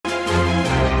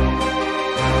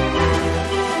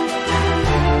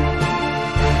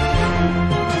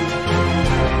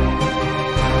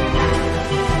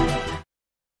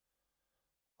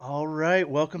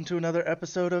welcome to another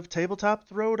episode of Tabletop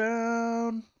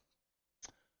Throwdown.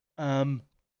 Um,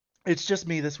 it's just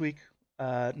me this week.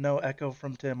 No echo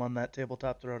from Tim on that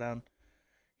Tabletop Throwdown.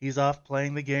 He's off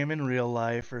playing the game in real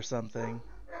life or something.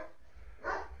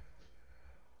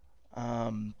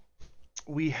 Um,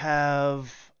 we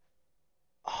have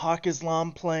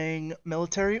Haqqislam playing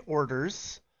Military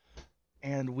Orders,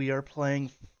 and we are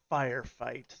playing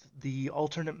Firefight. The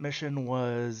alternate mission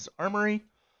was Armory,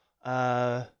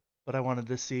 but I wanted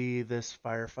to see this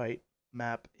Firefight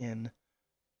map in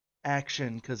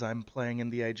action because I'm playing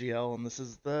in the IGL and this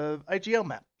is the IGL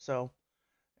map. So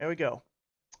there we go.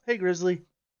 Hey Grizzly.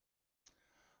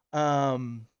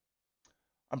 I'm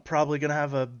probably gonna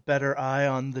have a better eye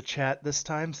on the chat this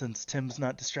time since Tim's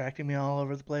not distracting me all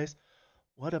over the place.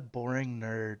 What a boring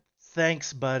nerd.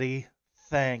 Thanks, buddy.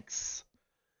 Thanks.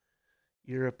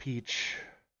 You're a peach.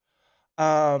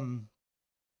 Yeah,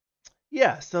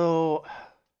 so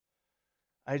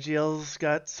IGL's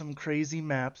got some crazy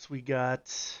maps. We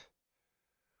got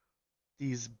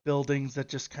these buildings that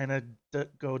just kind of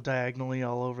go diagonally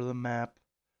all over the map.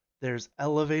 There's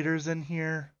elevators in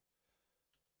here.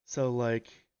 So, like,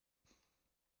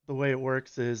 the way it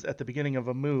works is at the beginning of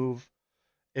a move,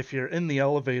 if you're in the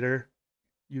elevator,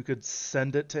 you could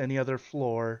send it to any other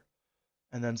floor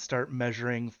and then start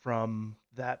measuring from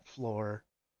that floor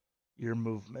your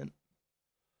movement.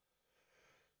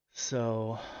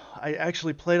 So, I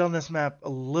actually played on this map a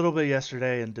little bit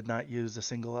yesterday and did not use a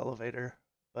single elevator,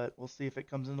 but we'll see if it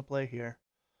comes into play here.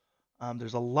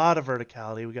 There's a lot of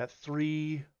verticality. We got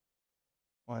three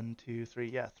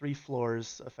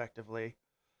floors effectively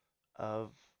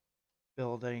of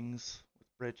buildings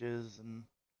with bridges and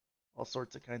all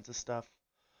sorts of kinds of stuff.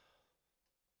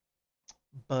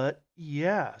 But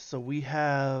yeah, so we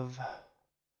have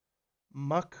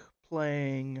Muck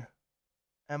playing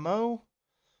MO,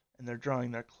 and they're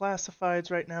drawing their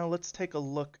classifieds right now. Let's take a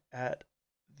look at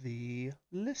the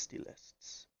listy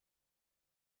lists.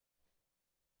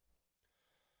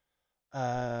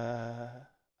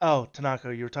 Oh,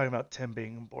 Tanako, you were talking about Tim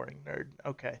being a boring nerd.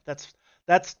 Okay, that's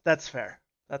fair.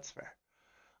 That's fair.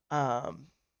 I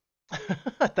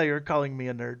thought you were calling me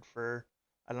a nerd for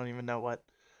I don't even know what.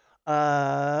 Okay,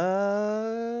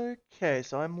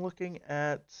 so I'm looking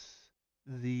at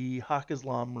the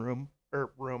Haqqislam room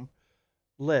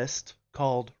list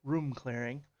called room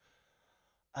clearing.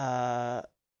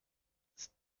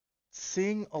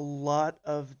 Seeing a lot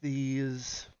of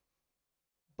these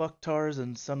Buktars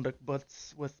and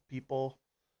Sundukbuts with people.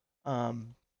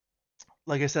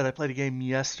 Like I said, I played a game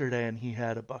yesterday and he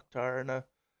had a Buktar and a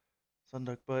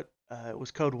Sundukbut. It was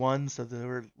code 1, so they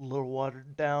were a little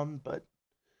watered down, but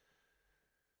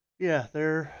yeah,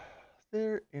 they're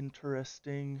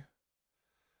interesting.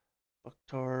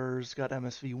 Buktars got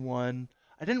MSV 1.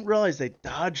 I didn't realize they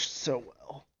dodged so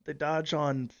well. They dodge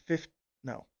on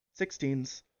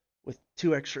 16s with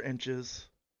 2 extra inches.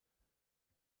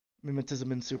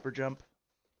 Mimetism and super jump.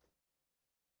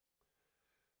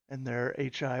 And their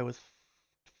HI with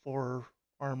 4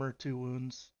 armor, 2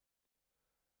 wounds.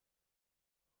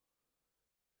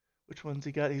 Which one's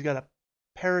he got? He's got a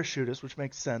parachutist, which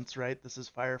makes sense, right? This is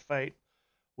Firefight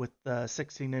with the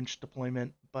 16-inch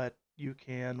deployment, but you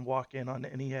can walk in on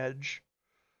any edge.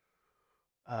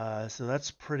 So that's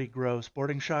pretty gross.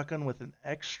 Boarding shotgun with an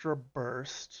extra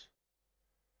burst.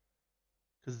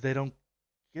 Because they don't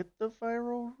get the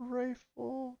viral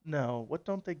rifle? No, what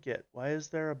don't they get? Why is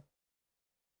there a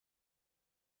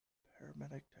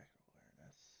paramedic technical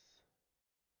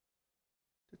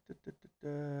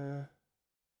awareness?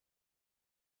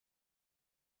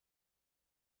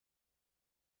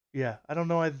 Yeah, I don't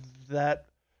know why that...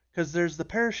 Because there's the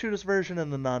parachutist version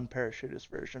and the non-parachutist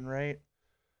version, right?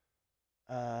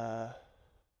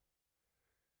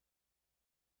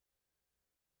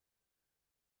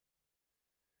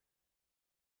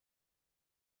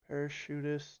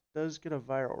 Parachutist does get a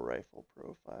viral rifle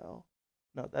profile.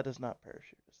 No, that is not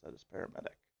parachutist. That is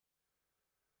paramedic.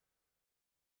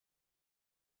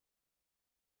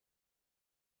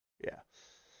 Yeah.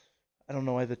 I don't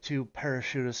know why the 2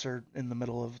 parachutists are in the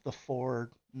middle of the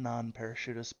 4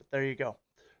 non-parachutists, but there you go.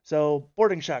 So,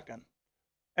 boarding shotgun.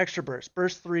 Extra burst.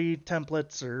 Burst 3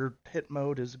 templates or hit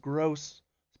mode is gross,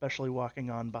 especially walking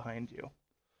on behind you.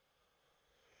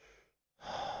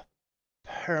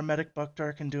 Paramedic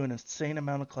Buktar can do an insane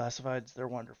amount of classifieds. They're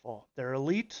wonderful. They're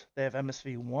elite. They have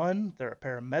MSV 1. They're a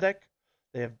paramedic.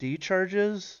 They have D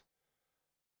charges.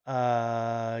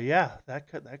 Yeah,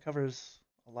 that covers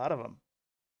a lot of them.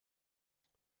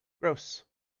 Gross.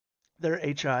 Their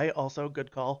HI also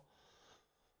good call.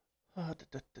 But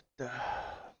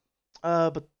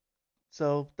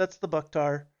so that's the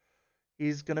Buktar.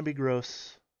 He's gonna be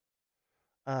gross.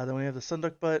 Then we have the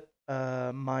Sunduck Butt,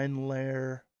 Mine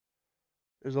Lair.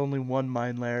 There's only one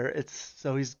Mine Lair.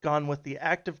 So he's gone with the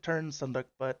active turn Sunduck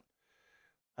Butt,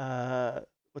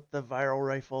 with the viral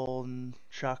rifle and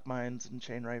shock mines and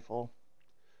chain rifle,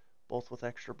 both with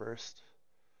extra burst.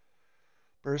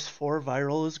 Burst 4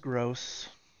 viral is gross.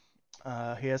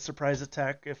 He has surprise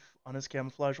attack if on his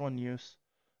camouflage 1 use.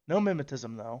 No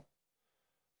mimetism though.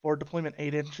 Forward deployment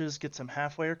 8 inches gets him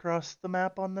halfway across the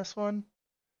map on this one.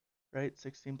 Right?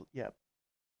 16, yep.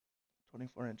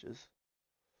 24 inches.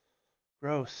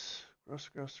 Gross.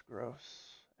 Gross.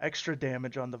 Extra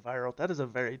damage on the viral. That is a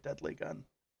very deadly gun.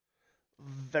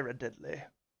 Very deadly.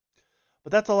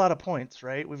 But that's a lot of points,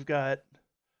 right? We've got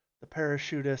the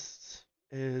parachutists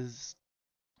is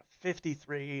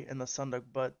 53 and the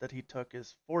Sunduck Butt that he took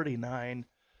is 49.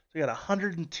 So we got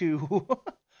 102.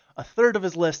 A third of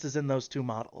his list is in those 2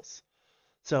 models.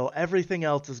 So everything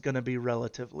else is going to be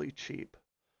relatively cheap.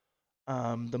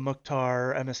 The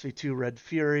Mukhtar MSV2 Red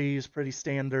Fury is pretty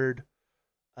standard.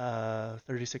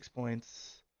 36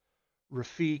 points.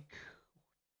 Rafiq,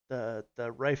 the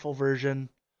rifle version,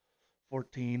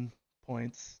 14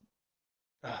 points.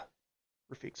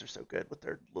 Rafiqs are so good with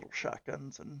their little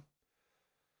shotguns and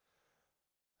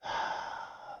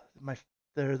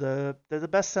they're the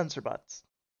best sensor bots.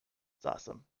 It's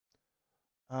awesome.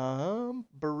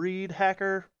 Bereed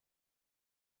hacker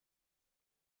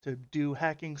to do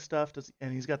hacking stuff,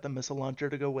 and he's got the missile launcher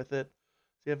to go with it.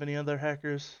 Does he have any other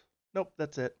hackers? Nope,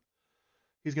 that's it.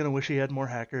 He's gonna wish he had more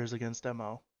hackers against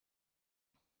MO.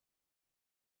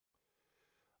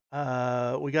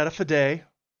 We got a Fide,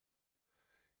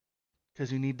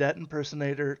 because you need that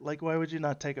impersonator. Like, why would you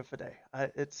not take a Fide?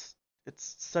 It's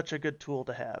such a good tool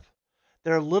to have.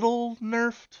 They're a little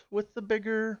nerfed with the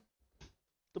bigger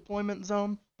deployment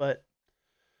zone, but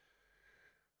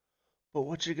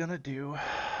what you gonna do?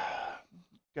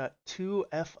 Got 2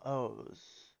 FOs.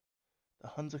 The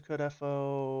Hunzakut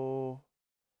FO.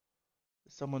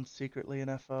 Is someone secretly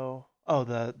an FO? Oh,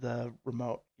 the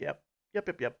remote. Yep.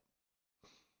 Yeah.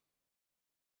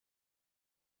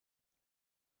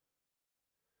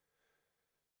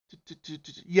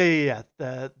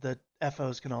 The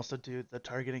FOs can also do the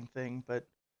targeting thing, but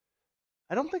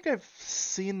I don't think I've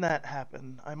seen that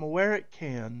happen. I'm aware it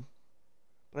can,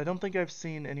 but I don't think I've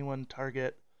seen anyone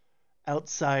target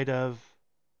outside of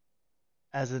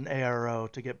as an ARO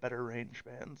to get better range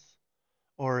bands,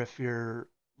 or if you're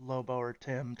Lobo or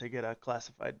Tim to get a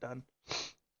classified done.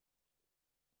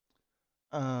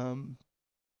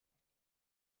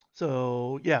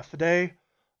 So yeah, Fide.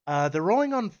 They're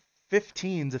rolling on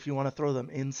 15s if you want to throw them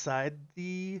inside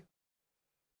the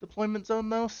deployment zone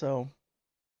though, so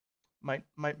might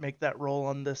make that roll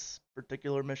on this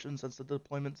particular mission since the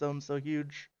deployment zone's so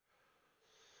huge.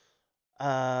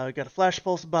 Got a flash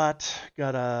pulse bot,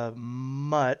 got a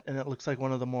mutt, and it looks like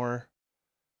one of the more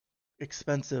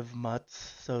expensive mutts.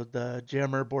 So the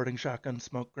jammer, boarding shotgun,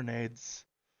 smoke grenades.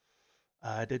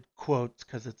 I did quotes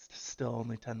because it's still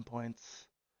only 10 points.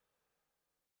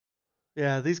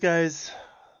 Yeah, these guys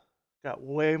got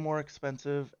way more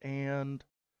expensive, and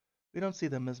we don't see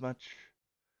them as much.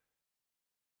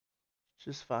 Which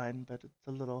is fine, but it's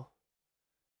a little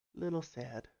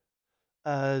sad.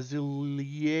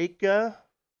 Zulieka.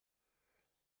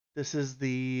 This is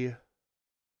the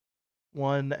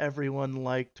one everyone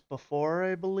liked before,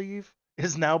 I believe.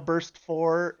 Is now burst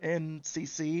 4 in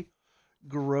CC.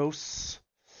 Gross.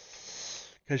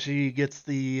 Because she gets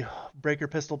the breaker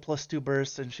pistol plus 2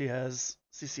 burst, and she has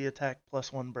CC attack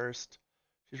plus 1 burst.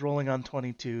 She's rolling on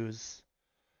 22s.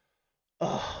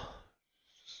 Ugh.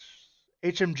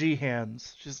 HMG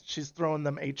hands. She's throwing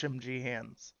them HMG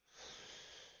hands.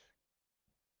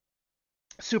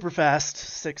 Super fast.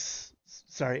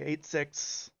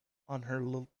 8-6 on her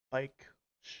little bike.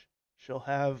 She'll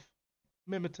have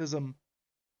mimetism.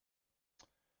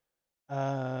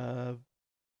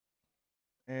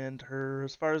 And her,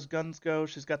 as far as guns go,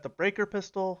 she's got the breaker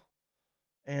pistol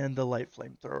and the light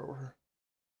flamethrower,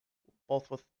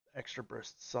 both with extra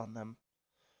bursts on them.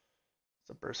 It's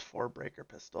a burst 4 breaker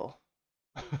pistol.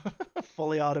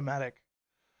 Fully automatic.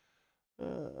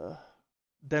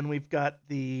 Then we've got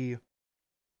the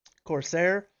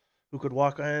Corsair, who could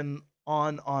walk on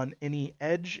any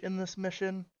edge in this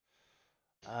mission.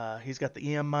 He's got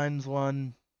the EM Mines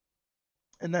one,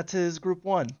 and that's his group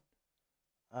 1.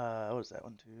 What was that?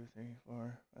 1, 2, 3,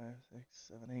 4, 5, 6,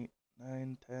 7, 8,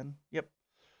 9, 10. Yep.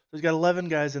 So he's got 11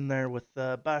 guys in there with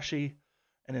Bashi,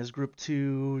 and his group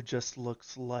 2 just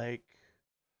looks like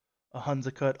a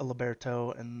Hunzakut, a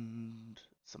Liberto, and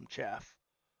some chaff.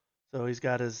 So he's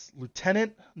got his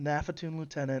lieutenant, Nafatoon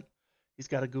lieutenant. He's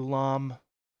got a Ghulam,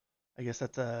 I guess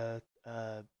that's a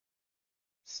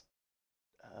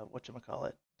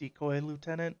whatchamacallit, decoy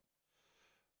lieutenant.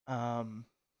 Liberto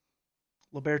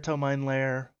Mine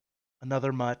Lair,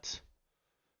 another mutt,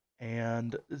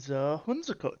 and the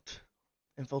Hunzakut,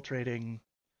 infiltrating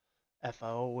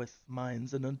FO with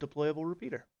mines and a deployable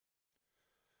repeater.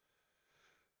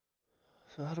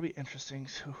 So that'll be interesting.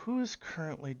 So who is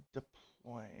currently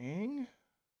deploying?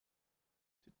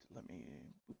 Let me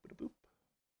boop.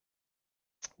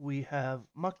 We have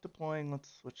Muck deploying. Let's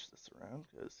switch this around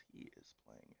because he is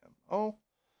playing MO.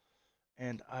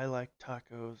 And I Like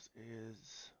Tacos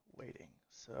is waiting.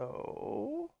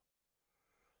 So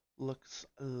looks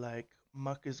like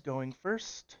Muck is going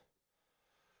first.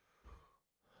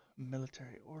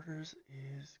 Military orders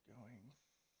is going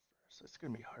first. It's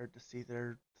going to be hard to see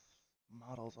their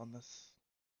models on this.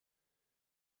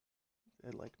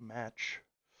 They like match.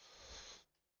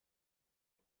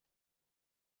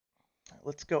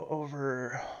 Let's go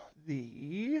over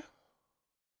the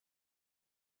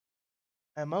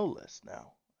MO list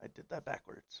now. I did that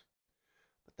backwards,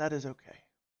 but that is okay.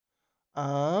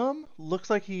 Looks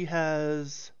like he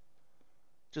has,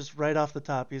 just right off the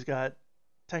top, he's got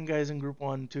 10 guys in group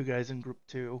 1, 2 guys in group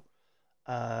 2.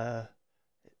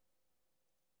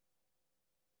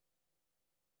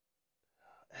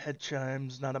 Head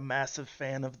chimes, not a massive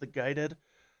fan of the guided.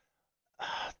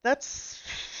 That's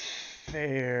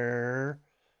fair.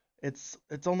 It's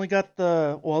only got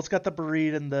it's got the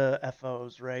Bereed and the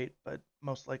FOs, right? But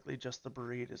most likely just the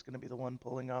Bereed is going to be the one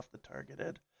pulling off the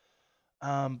targeted.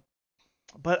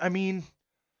 But I mean,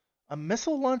 a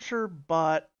missile launcher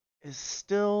bot is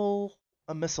still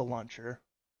a missile launcher,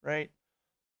 right?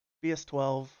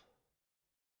 BS-12.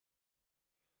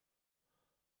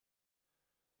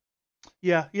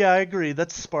 Yeah, I agree.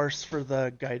 That's sparse for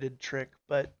the guided trick,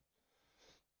 but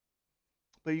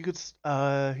you could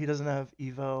he doesn't have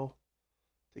Evo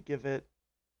to give it.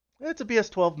 It's a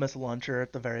BS-12 missile launcher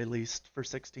at the very least for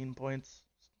 16 points.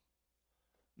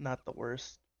 Not the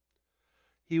worst.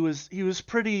 He was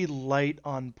pretty light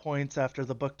on points after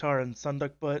the Bukhtar and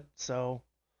Sundukbut, so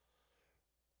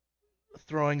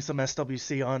throwing some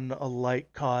SWC on a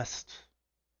light cost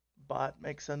bot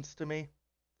makes sense to me.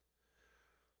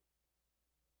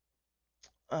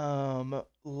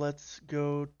 Let's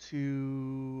go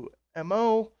to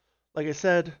MO. Like I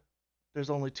said, there's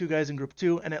only 2 guys in group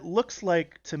 2, and it looks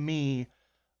like to me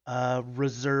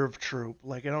reserve troop.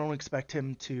 Like I don't expect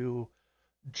him to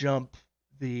jump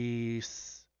the.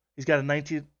 He's got a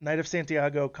Knight of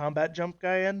Santiago combat jump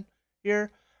guy in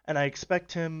here, and I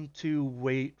expect him to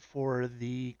wait for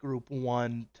the group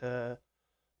 1 to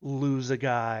lose a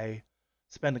guy,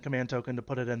 spend a command token to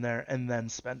put it in there, and then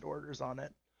spend orders on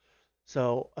it.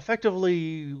 So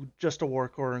effectively just a war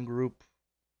core in group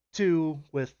 2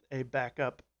 with a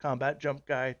backup combat jump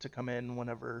guy to come in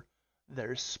whenever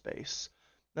there's space.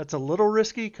 That's a little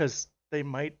risky because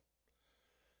the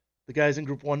guys in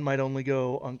group 1 might only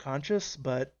go unconscious,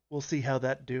 but we'll see how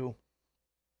that do.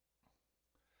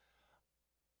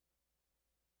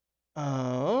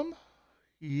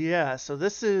 Yeah, so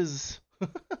this is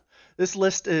this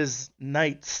list is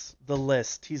Knights, the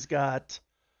list. He's got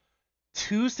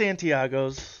 2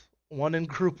 Santiagos, 1 in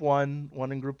group 1,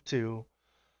 1 in group 2.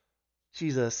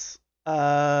 Jesus.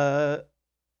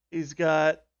 He's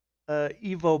got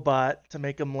Evo bot to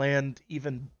make him land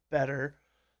even better.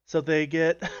 So they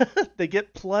get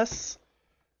plus.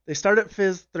 They start at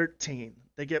Fizz 13.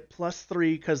 They get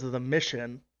 +3 because of the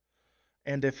mission,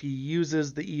 and if he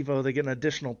uses the Evo, they get an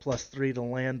additional +3 to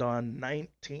land on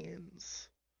 19s,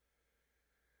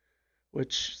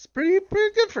 which is pretty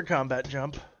good for combat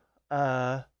jump.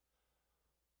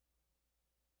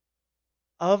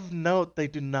 Of note, they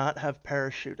do not have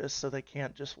parachutists, so they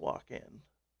can't just walk in.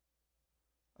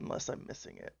 Unless I'm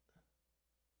missing it.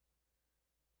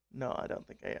 No, I don't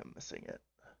think I am missing it.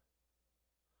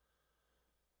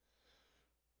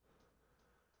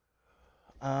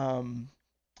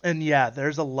 And yeah,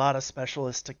 there's a lot of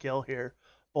specialists to kill here.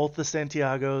 Both the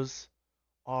Santiagos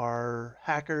are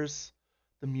hackers.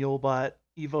 The Mulebot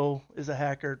Evo is a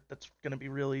hacker. That's going to be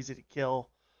real easy to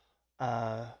kill.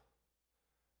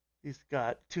 He's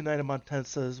got 2 Knight of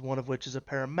Montensas, one of which is a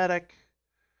paramedic.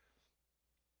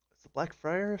 Is the Black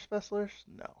Friar a specialist?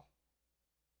 No.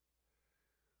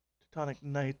 Teutonic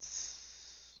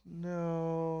Knights.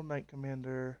 No. Knight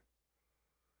Commander.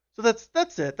 So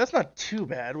that's it. That's not too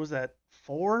bad. Was that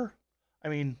 4? I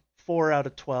mean, 4 out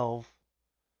of 12.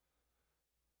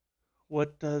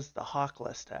 What does the Hawk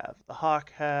list have? The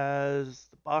Hawk has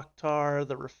the Bakhtar,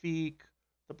 the Rafiq,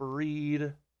 the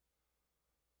Bereed.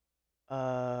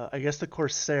 I guess the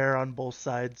Corsair on both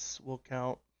sides will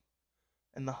count,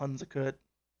 and the Hunzakut.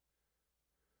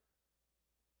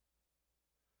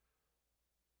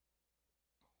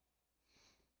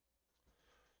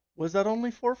 Was that only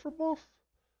 4 for both?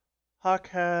 Hawk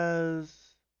has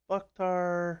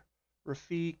Bukhtar,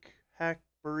 Rafiq, Hack,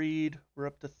 Bareed. We're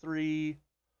up to 3.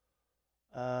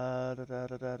 Da da da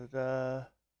da da da.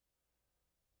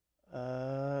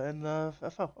 And the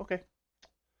FO. Okay.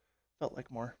 Felt like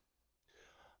more.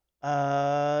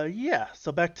 Yeah.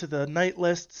 So back to the knight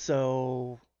list.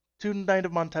 So 2 Knight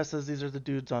of Montesas. These are the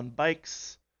dudes on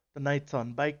bikes. The knights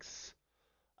on bikes.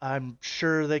 I'm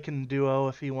sure they can duo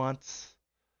if he wants.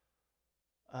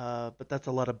 But that's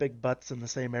a lot of big butts in the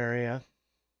same area.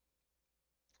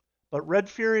 But Red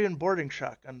Fury and Boarding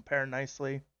Shotgun pair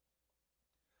nicely.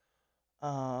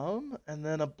 And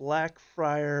then a Black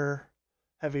Friar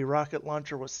heavy rocket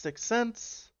launcher with 6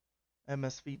 cents.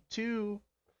 MSV2.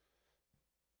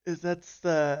 That's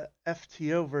the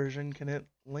FTO version. Can it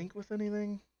link with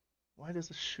anything? Why does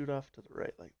it shoot off to the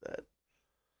right like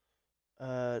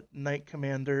that? Knight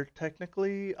Commander,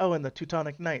 technically. Oh, and the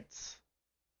Teutonic Knights.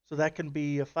 So that can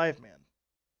be a 5-man.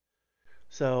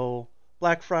 So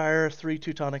Black Friar, 3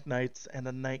 Teutonic Knights, and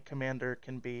a Knight Commander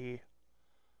can be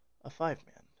a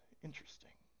 5-man.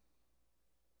 Interesting.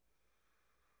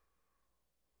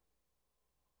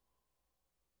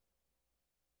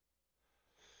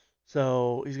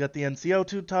 So he's got the NCO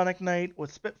Teutonic Knight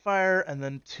with Spitfire, and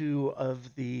then 2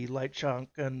 of the Light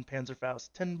Shotgun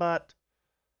Panzerfaust Tinbot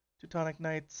Teutonic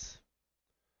Knights,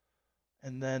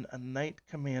 and then a Knight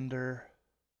Commander.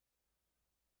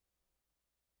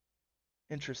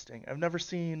 Interesting. I've never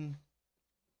seen.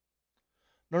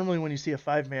 Normally, when you see a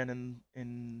 5-man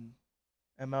in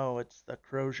MO, it's the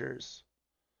Croziers.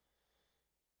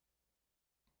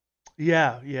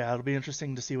 Yeah, it'll be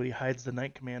interesting to see what he hides the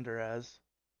Knight Commander as.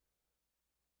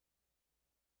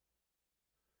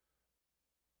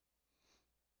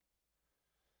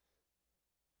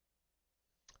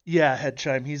 Yeah,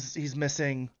 Headchime. He's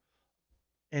missing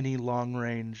any long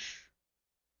range,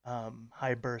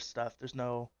 high burst stuff. There's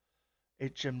no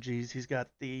HMGs. He's got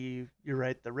you're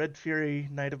right, the Red Fury,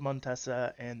 Knight of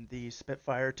Montesa, and the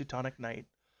Spitfire Teutonic Knight.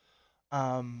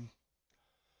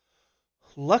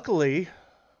 Luckily,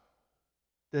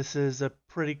 this is a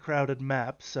pretty crowded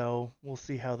map, so we'll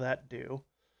see how that do.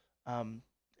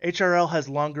 HRL has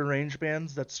longer range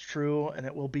bands, that's true, and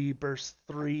it will be burst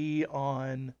 3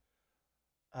 on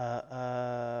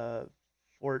 14s.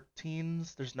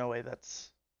 There's no way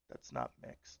that's not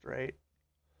mixed, right?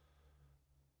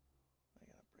 I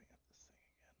gotta bring up this thing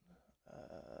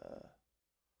again.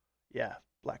 Yeah,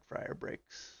 Black Friar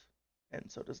breaks, and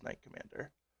so does Knight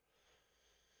Commander.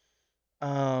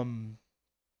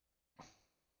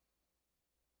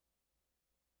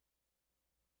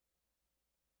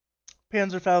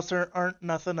 Panzerfaust aren't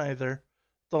nothing either.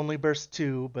 It's only burst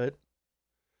 2, but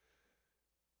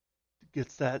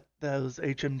gets those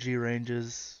HMG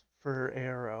ranges for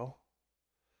ARO.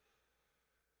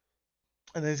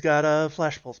 And then he's got a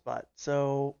flash pull spot.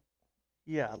 So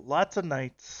yeah, lots of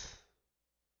knights.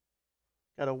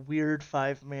 Got a weird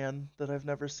 5-man that I've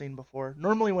never seen before.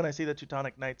 Normally when I see the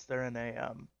Teutonic Knights, they're in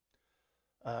a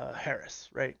Harris,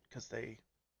 right? Because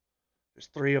there's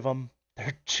 3 of them.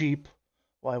 They're cheap.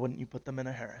 Why wouldn't you put them in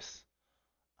a Harris?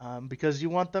 Because you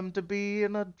want them to be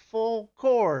in a full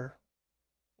core.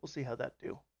 We'll see how that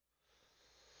do.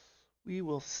 We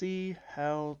will see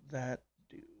how that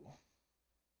do.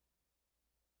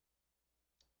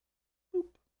 Boop.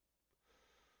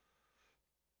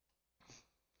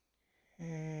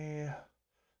 Okay.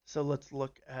 So let's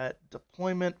look at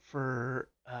deployment for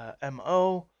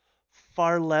MO.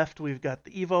 Far left, we've got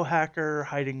the Evo hacker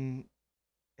hiding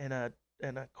in a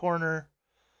corner.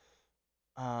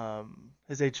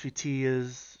 His HVT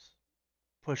is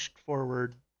pushed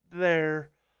forward there.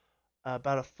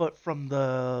 About a foot from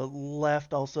the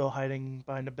left, also hiding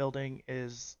behind a building,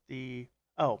 is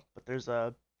but there's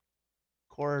a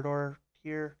corridor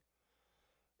here.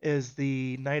 Is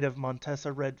the Knight of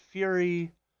Montesa Red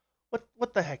Fury.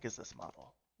 What the heck is this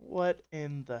model? What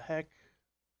in the heck?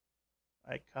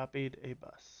 I copied a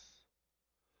bus.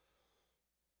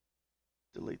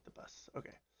 Delete the bus.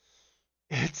 Okay.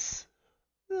 What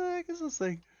the heck is this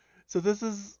thing? So this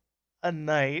is a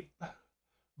knight,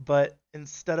 but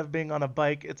instead of being on a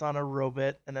bike, it's on a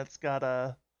robot, and it's got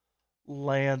a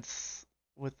lance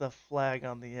with a flag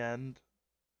on the end.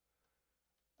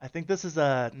 I think this is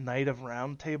a Knight of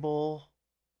Round Table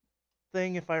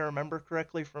thing, if I remember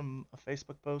correctly, from a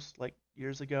Facebook post like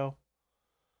years ago.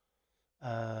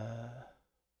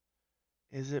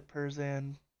 Is it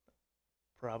Perzan?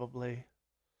 Probably.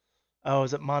 Oh,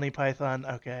 is it Monty Python?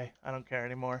 Okay, I don't care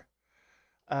anymore.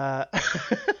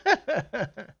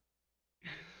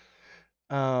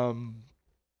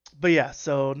 But yeah,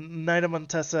 so Knight of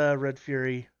Montesa, Red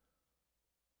Fury.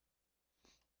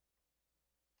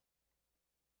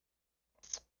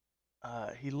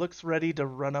 He looks ready to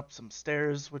run up some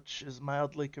stairs, which is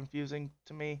mildly confusing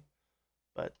to me,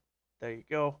 but there you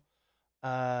go.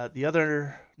 The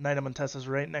other Knight of Montessa's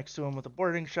right next to him with a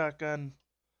boarding shotgun.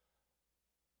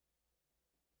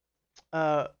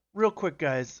 Real quick,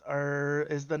 guys,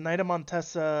 is the Knight of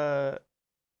Montessa,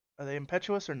 are they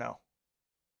impetuous or no?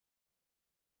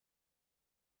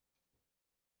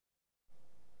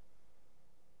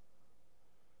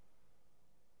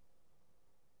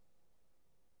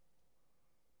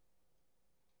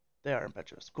 They are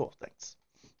impetuous. Cool, thanks.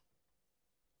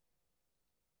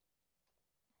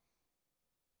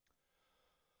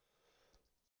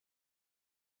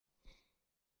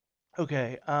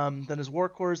 Okay, then his war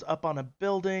core's up on a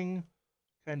building,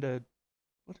 kind of.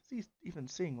 What is he even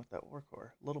seeing with that war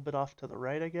core? A little bit off to the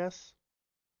right, I guess.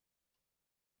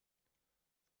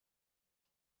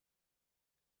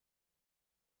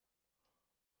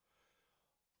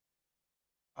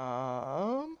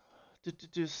 Um,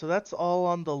 so that's all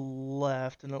on the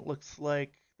left, and it looks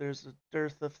like there's a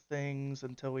dearth of things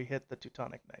until we hit the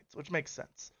Teutonic Knights, which makes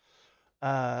sense.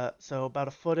 So about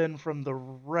a foot in from the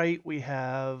right, we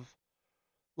have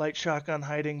light shotgun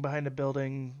hiding behind a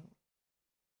building,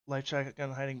 light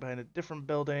shotgun hiding behind a different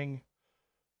building,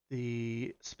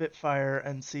 the Spitfire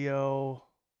NCO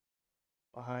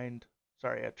behind,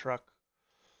 sorry, a truck,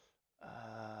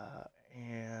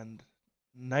 and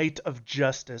Knight of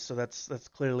Justice. So that's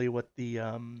clearly what the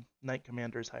Knight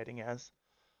Commander is hiding as.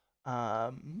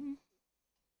 And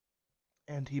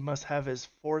he must have his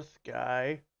fourth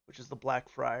guy, which is the Black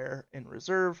Friar, in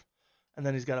reserve, and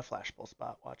then he's got a flashbulb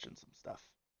spot watching some stuff.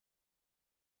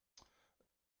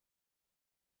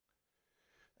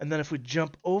 And then if we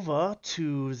jump over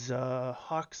to the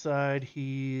Hawk side,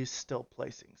 he's still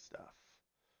placing stuff,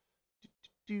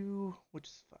 which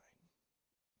is fine.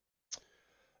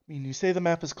 I mean, you say the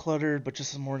map is cluttered, but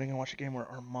just this morning I watched a game where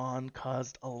Armand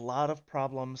caused a lot of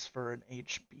problems for an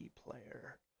HB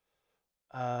player.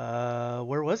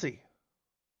 Where was he?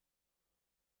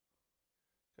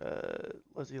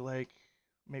 Was he like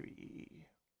maybe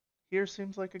here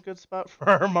seems like a good spot for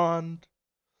Armand?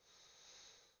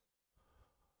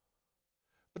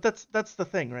 But that's the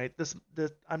thing, right? This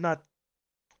I'm not.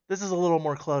 This is a little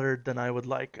more cluttered than I would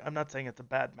like. I'm not saying it's a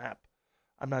bad map.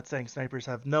 I'm not saying snipers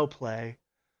have no play.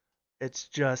 It's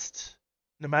just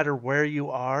no matter where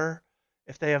you are,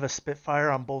 if they have a Spitfire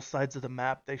on both sides of the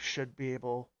map, they should be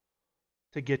able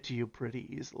to get to you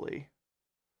pretty easily.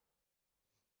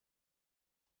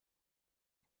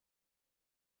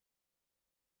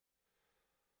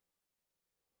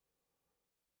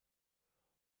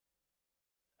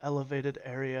 Elevated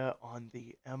area on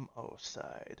the MO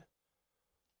side.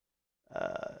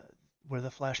 Where the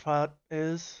flash pot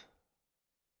is.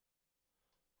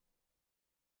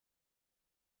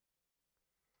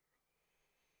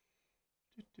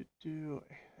 And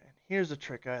here's a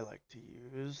trick I like to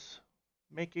use.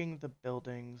 Making the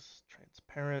buildings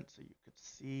transparent so you could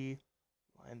see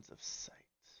lines of sight.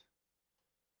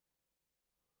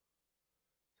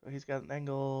 So he's got an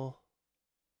angle.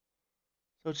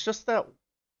 So it's just that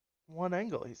one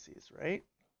angle he sees, right?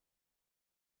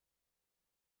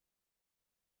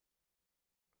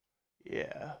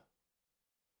 Yeah.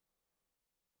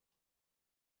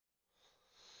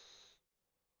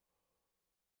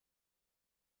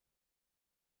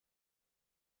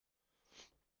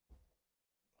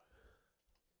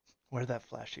 Where that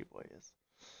flashy boy is.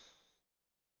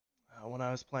 When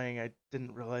I was playing, I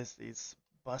didn't realize these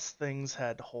bus things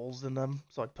had holes in them,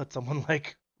 so I'd put someone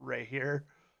like right here,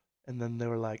 and then they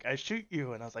were like, "I shoot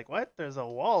you," and I was like, "What? There's a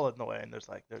wall in the way," and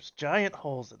there's giant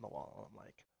holes in the wall. I'm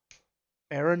like,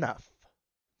 fair enough.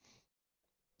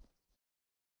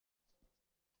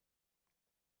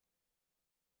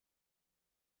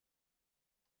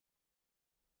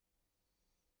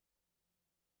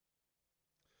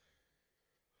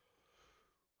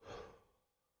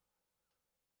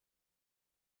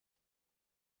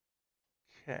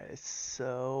 Okay,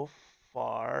 so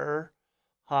far,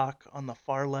 Hawk on the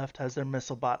far left has their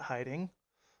missile bot hiding.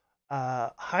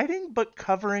 Hiding but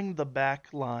covering the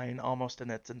back line almost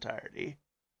in its entirety.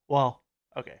 Well,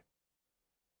 okay,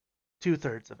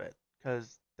 2/3 of it,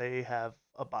 because they have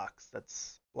a box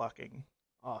that's blocking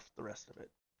off the rest of it.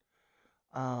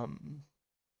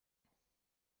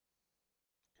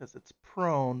 Because it's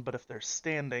prone, but if they're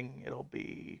standing, they'll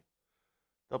be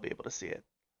able to see it.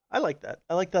 I like that.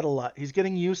 I like that a lot. He's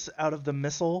getting use out of the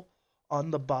missile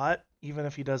on the bot, even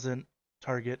if he doesn't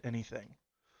target anything.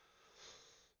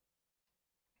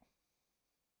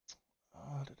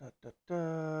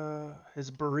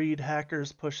 His buried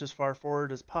hackers push as far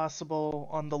forward as possible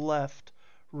on the left,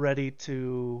 ready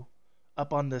to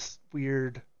up on this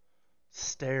weird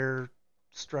stair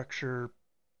structure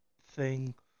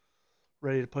thing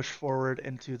ready to push forward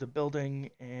into the building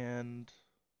and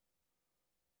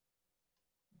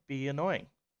be annoying.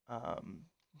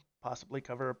 Possibly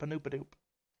cover a panoopadoop.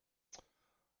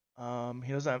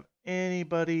 He doesn't have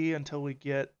anybody until we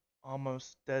get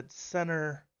almost dead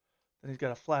center. Then he's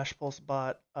got a flash pulse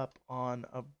bot up on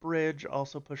a bridge,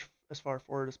 also push as far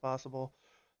forward as possible.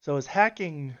 So his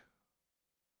hacking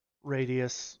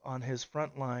radius on his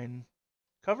front line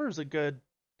covers a good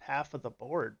half of the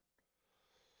board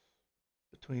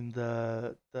between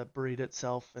the breed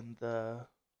itself and the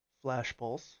flash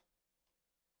pulse.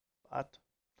 But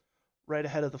right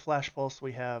ahead of the flash pulse,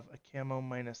 we have a camo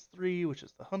 -3, which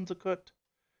is the Hunzakut.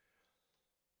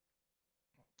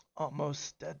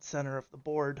 Almost dead center of the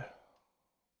board.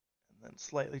 And then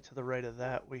slightly to the right of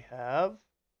that, we have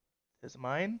his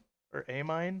mine, or a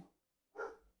mine.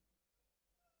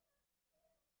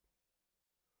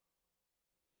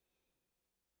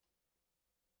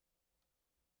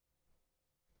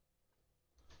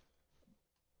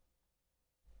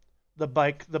 The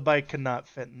bike cannot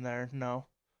fit in there, no.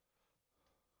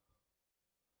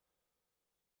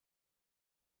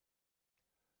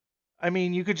 I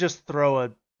mean, you could just throw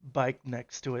a bike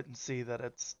next to it and see that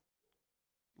it's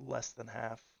less than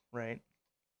half, right?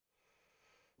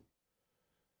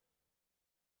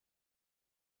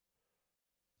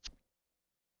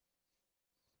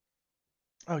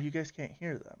 Oh, you guys can't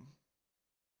hear them.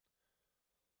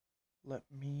 Let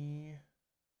me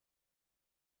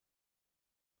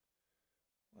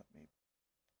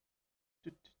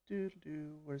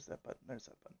where's that button? There's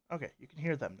that button. Okay, you can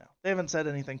hear them now. They haven't said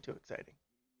anything too exciting.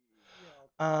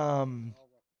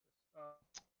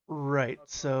 Right.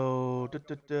 So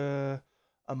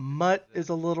a mutt is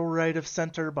a little right of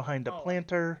center behind a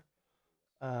planter.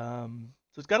 So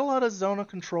it's got a lot of zone of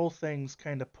control things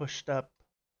kind of pushed up,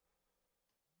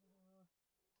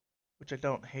 which I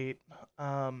don't hate.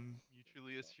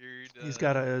 Mutually assured. He's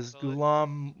got his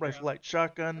Gulam rifle light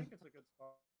shotgun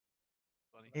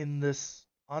in this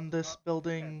on this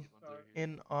building.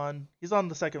 He's on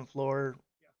the second floor,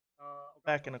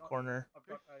 back in a corner.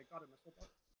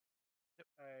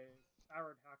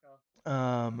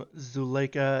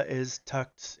 Zuleika is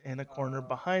tucked in a corner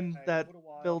behind that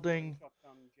building.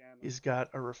 He's got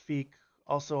a Rafik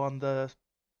also on the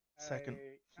second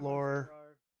floor.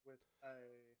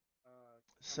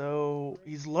 So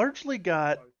he's largely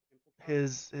got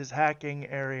his hacking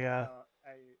area.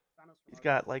 He's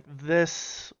got like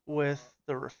this with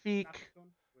the Rafik,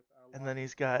 and then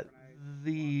he's got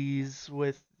these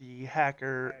with the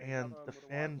hacker and the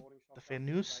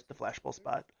Fanus, the flashball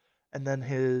spot, and then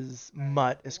his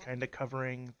mutt is kind of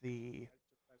covering the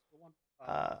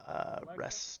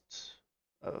rest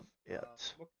of it.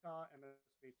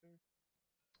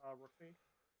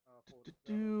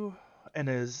 And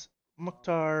his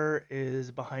Mukhtar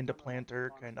is behind a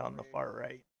planter, kind of on the far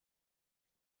right.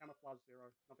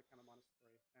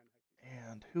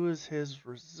 And who is his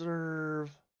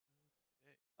reserve?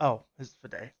 Oh, his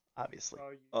Fide, obviously.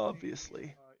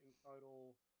 Obviously.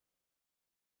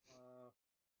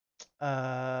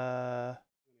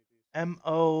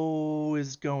 MO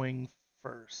is going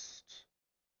first,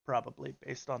 probably,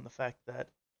 based on the fact that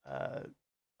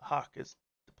Hawk is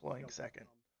deploying second.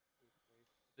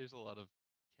 There's a lot of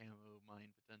camo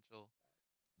mine potential.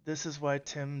 This is why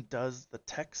Tim does the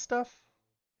tech stuff.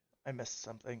 I missed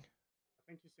something.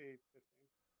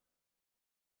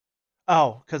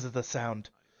 Oh, because of the sound.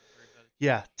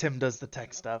 Yeah, Tim does the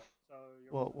tech stuff.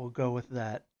 We'll go with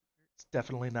that. It's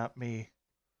definitely not me.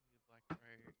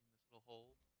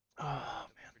 Oh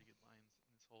man.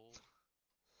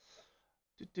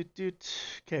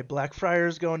 Okay,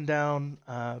 Blackfriar's going down.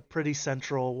 Pretty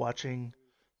central, watching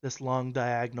this long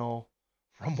diagonal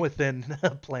from within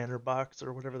a planter box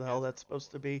or whatever the hell that's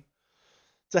supposed to be.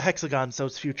 It's a hexagon, so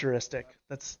it's futuristic.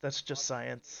 That's just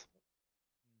science.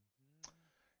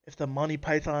 If the Monty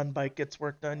Python bike gets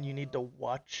work done, you need to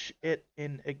watch it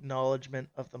in acknowledgement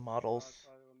of the models.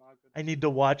 I need to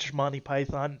watch Monty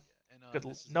Python. Good.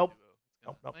 Nope.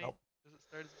 Nope. Does it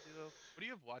start as a duo? What do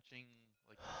you have watching?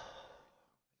 Like,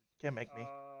 can't make me.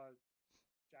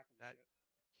 That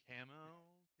camo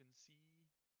can see.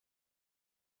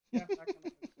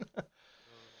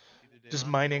 Just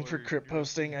mining for crypt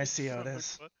posting. I see how it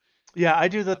is. Yeah, I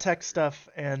do the tech stuff,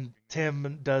 and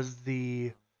Tim does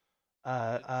the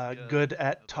good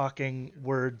at talking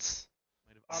words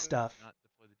stuff.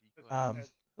 A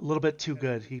little bit too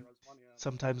good. He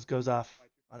sometimes goes off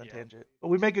on a tangent. But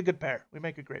we make a good pair. We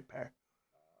make a great pair.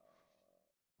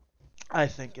 I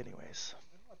think, anyways.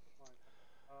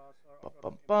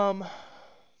 Bum.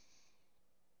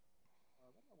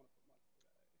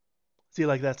 See,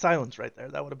 like that silence right there,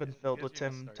 that would have been You filled guys with hear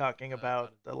me Tim start, talking out about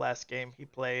of the last game he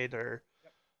played or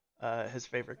his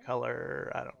favorite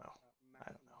color. I don't know. I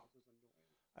don't know.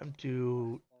 I'm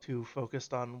too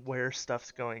focused on where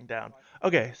stuff's going down.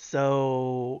 Okay,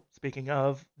 so speaking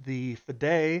of, the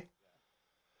Fide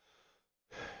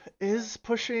is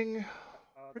pushing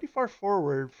pretty far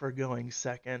forward for going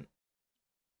second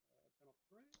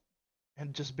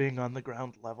and just being on the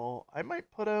ground level. I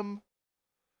might put him.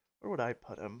 Where would I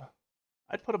put him?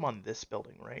 I'd put him on this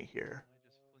building right here I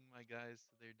just fling my guys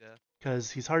to their death.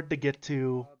 because he's hard to get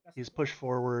to. He's pushed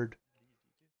forward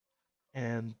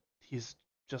and he's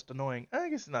just annoying. I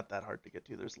guess it's not that hard to get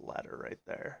to. There's a ladder right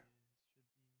there.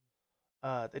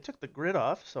 They took the grid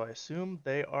off, so I assume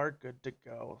they are good to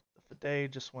go. The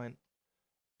Fide just went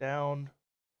down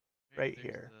right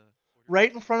here.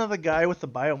 Right in front of the guy with the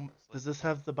bio. Does this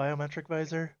have the biometric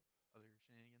visor? Other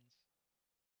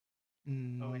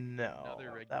shenanigans. No,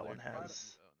 that one ground has. duo in this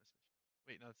mission.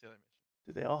 Wait, no, that's the other mission.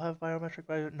 Do they all have biometric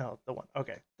visor? No, the one.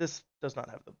 Okay, this does not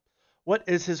have them. What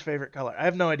is his favorite color? I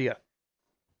have no idea.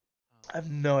 I have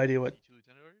no idea what Two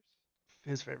lieutenant orders?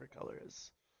 his favorite color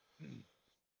is.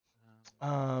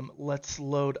 Um, Let's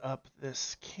load up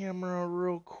this camera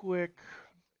real quick.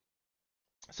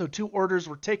 So 2 orders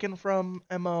were taken from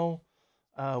MO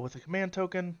with a command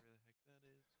token, where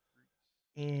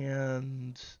the heck that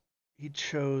is. and he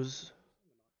chose.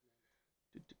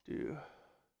 Mm-hmm.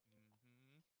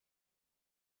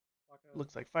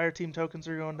 Looks like fire team tokens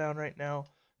are going down right now.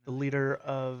 The leader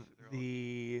of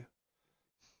the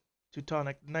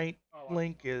Teutonic Knight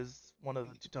link is one of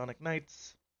the Teutonic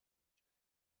Knights.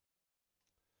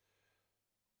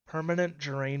 Permanent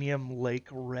Geranium Lake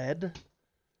Red.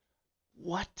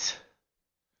 What?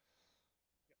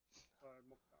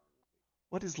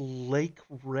 What is Lake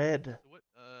Red?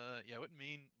 So what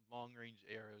main long range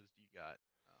arrows do you got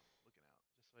looking out? Just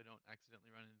so I don't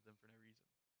accidentally run into them for no reason.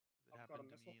 It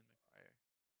happened to me in my prior.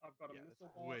 I've got a Yeah,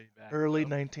 missile that's ball. way back. Early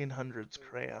though. 1900s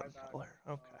crayon color.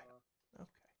 Okay.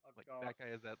 Like that guy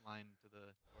has that line to the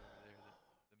over there,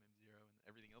 the Mim0, and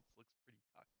everything else looks pretty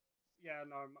cocky. Yeah,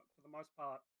 no, for the most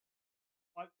part,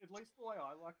 at least the way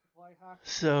I like to play hack.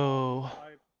 So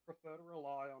I prefer to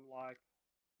rely on like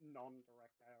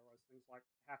non-direct arrows, things like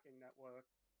hacking network.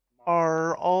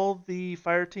 are all the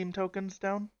fire team tokens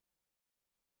down?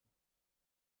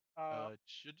 It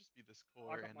should just be this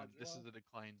core, and then this is a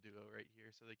decline duo right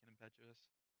here, so they can impetuous.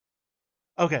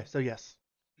 Okay, so yes,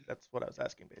 that's what I was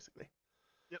asking basically.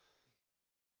 Yep.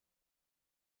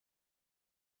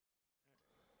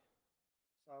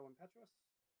 So impetuous.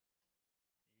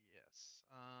 Yes.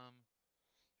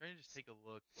 Trying to just take a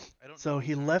look. I don't. So know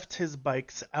he these left arcs. his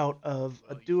bikes out of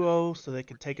a Well, you should be duo able to so they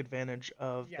could take 14. advantage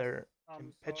of Yes. their So I'll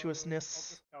impetuousness.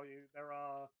 just tell you, there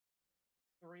are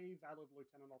 3 valid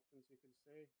lieutenant options you can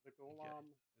see: the Gulam,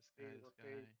 the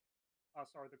Rafid,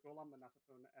 the Gulam, the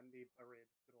Natafun, and the Barid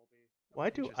could all be. Why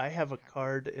do I have a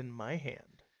card in my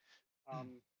hand?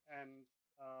 And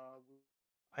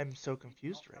I'm so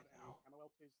confused right now.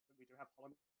 We do have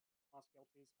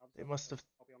They must have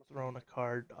thrown a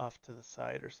card off to the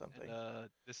side or something. And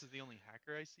this is the only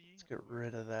hacker I see. Let's get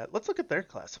rid of that. Let's look at their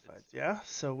classifieds. Yeah,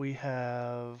 so we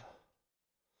have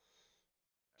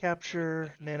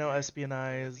capture, nano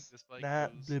espionage,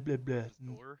 nat blah blah blah.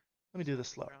 Let me do this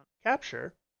slow.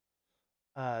 Capture.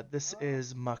 This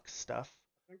is muck stuff.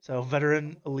 So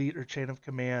veteran, elite, or chain of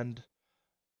command.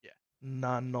 Yeah.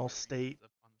 Non-null state.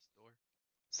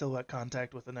 Silhouette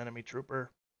contact with an enemy trooper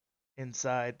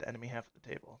inside the enemy half of the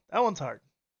table. That one's hard.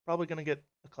 Probably gonna get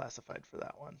a classified for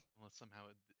that one. Unless somehow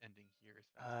ending here is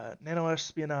faster. Nano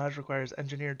espionage requires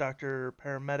engineer, doctor,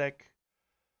 paramedic.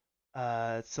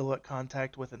 Silhouette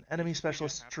contact with an enemy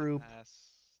specialist troop,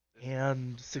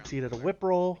 and succeed at a whip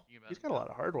roll. He's got a lot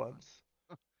of hard ones.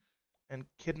 And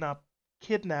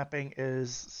kidnapping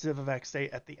is Civivac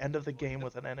state at the end of the game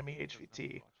with an enemy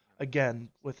HVT. Again,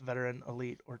 with veteran,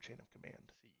 elite, or chain of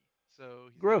command. So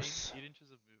he's gross. 8 inches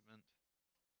of movement.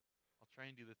 I'll try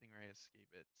and do the thing where I escape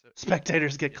it. So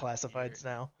Spectators get classifieds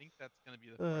now. I think that's gonna be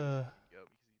the farthest he could go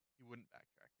because he wouldn't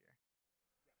backtrack here. So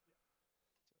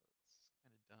it's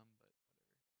kind of dumb, but whatever.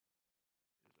 It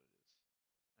is what it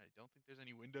is. I don't think there's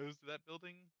any windows to that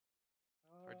building.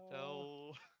 Hard to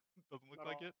tell. Doesn't look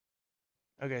like it.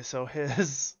 Okay, so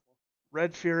his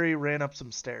Red Fury ran up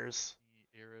some stairs.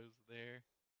 The arrows there.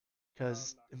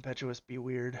 Because impetuous be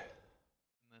weird. And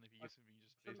then if he gets him, he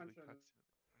just basically cuts him at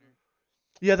the corner.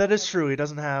 Yeah, that is true. He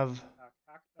doesn't have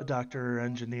a doctor or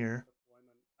engineer.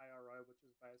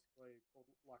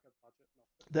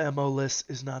 The MO list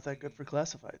is not that good for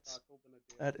classifieds.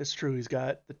 That is true. He's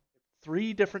got the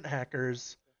 3 different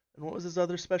hackers. And what was his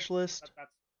other specialist?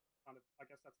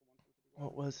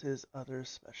 What was his other I totally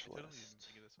didn't specialist?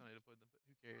 think of this when I deployed them, but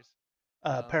who cares?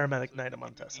 Paramedic So he Knight of can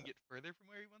move Montesa. and get further from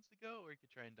where he wants to go, or he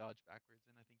could try and dodge backwards,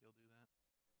 and I think he'll do that.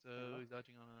 So he's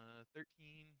dodging on a 13.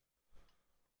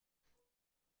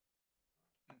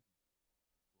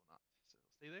 Will not. So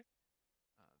he'll stay there.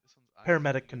 This one's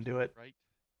Paramedic going to can go to do the it. right.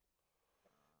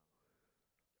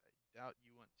 I doubt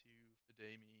you want to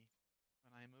fiday me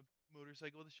when I'm a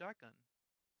motorcycle with a shotgun.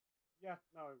 Yeah,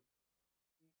 no.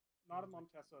 Not a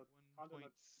Montesa, kind of 1.6.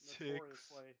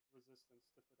 notoriously resistant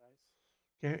to fidays.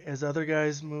 Okay, as other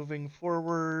guys moving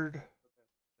forward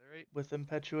Alright. with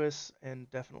Impetuous and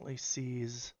definitely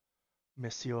sees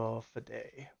Monsieur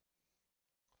Fide.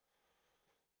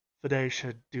 Fide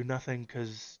should do nothing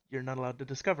because you're not allowed to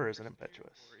discover as an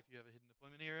Impetuous. Or if you have a hidden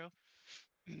deployment arrow.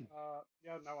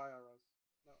 Yeah, no IRS.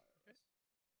 No IRS. Okay.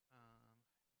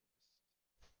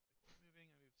 Just keep moving.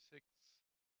 I move 6.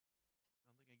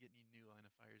 I don't think I get any new line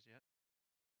of fires yet.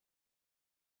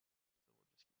 So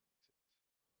we'll just keep moving 6.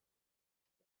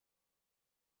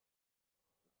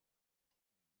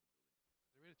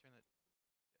 Is there a way to turn that?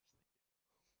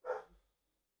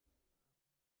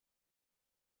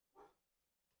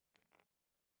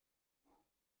 Yes,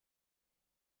 thank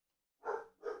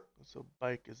you. So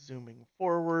Bike is zooming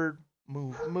forward,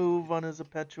 move on his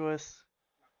Impetuous.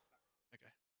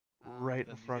 Okay. Right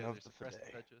in front of the suppressed Fide.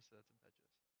 impetuous, so that's impetuous.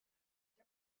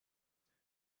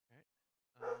 Alright.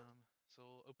 So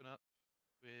we'll open up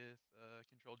with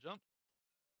control jump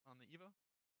on the Evo.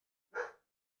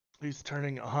 He's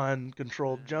turning on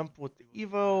controlled And jump with the we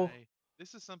will Evo. try.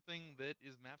 This is something that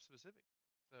is map specific,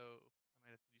 so I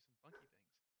might have to do some funky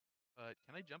things. But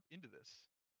can I jump into this?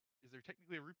 Is there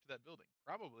technically a roof to that building?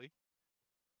 Probably.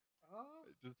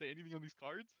 Does it say anything on these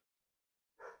cards?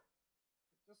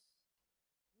 Just,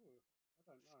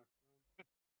 I don't know.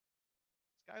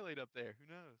 Skylight up there. Who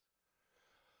knows?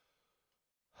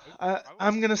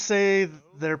 I'm gonna say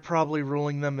No? they're probably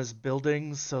ruling them as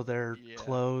buildings, so they're Yeah.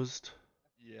 closed.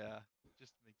 Yeah.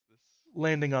 Just makes this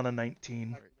Landing on a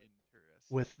 19 more interesting.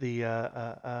 with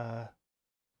the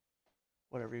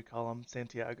whatever you call them,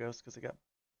 Santiago's, because I got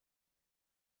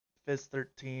Fizz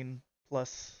 13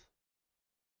 plus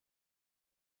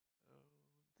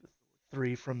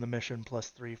 3 from the mission plus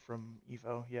 3 from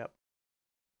Evo. Yep.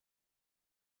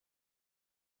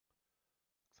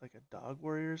 Looks like a dog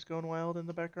warrior's going wild in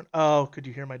the background. Oh, could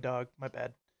you hear my dog? My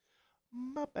bad.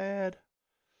 My bad.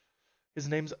 His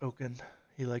name's Oaken.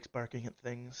 He likes barking at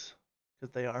things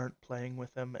because they aren't playing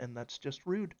with him, and that's just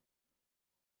rude.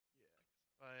 Yeah,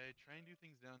 if I try and do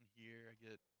things down here, I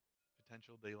get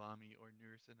potential Daylami or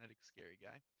Neurokinetic Scary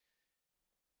Guy.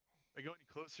 If I go any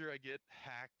closer, I get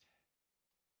hacked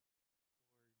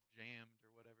or jammed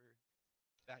or whatever.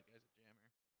 That guy's a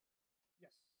jammer.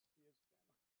 Yes, he is a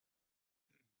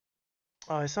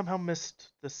jammer. Oh, I somehow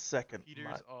missed the second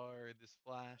Repeaters are this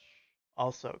flash.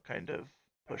 Also kind of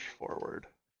push forward.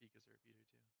 Fika's a repeater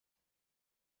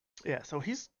too. Yeah, so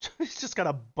he's just got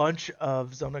a bunch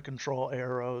of zona control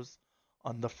arrows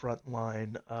on the front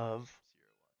line of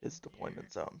his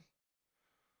deployment zone.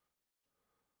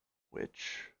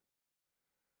 Which,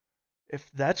 if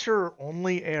that's your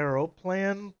only arrow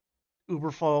plan,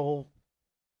 Uberfall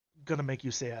gonna make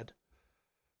you sad.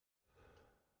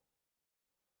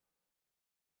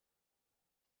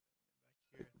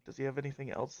 Does he have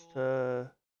anything else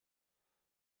to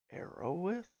arrow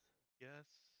with? Yes.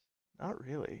 Not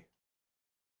really.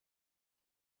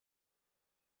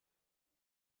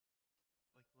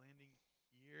 Like landing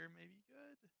here may be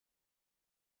good.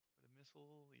 But a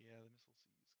missile, yeah, the missile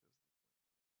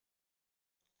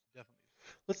sees definitely.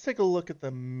 Let's take a look at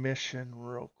the mission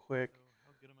real quick. So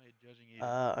how good am I at judging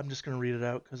agents? I'm just going to read it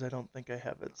out because I don't think I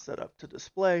have it set up to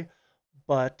display.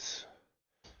 But,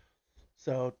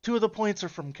 so 2 of the points are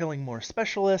from killing more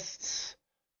specialists.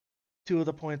 2 of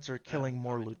the points are killing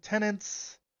more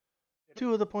lieutenants.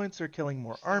 2 of the points are killing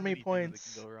more army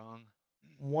points. That can go wrong.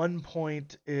 1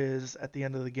 point is at the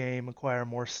end of the game acquire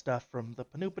more stuff from the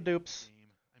Panoopadoops.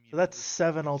 So that's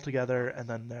 7 altogether, and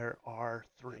then there are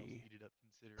 3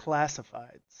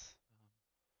 classifieds.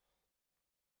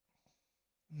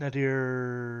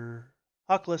 Nadir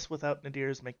Hawkless without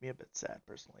Nadirs make me a bit sad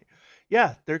personally.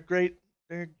 Yeah, they're great.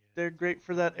 They're great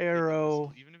for that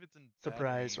arrow. Even if it's in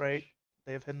surprise, right?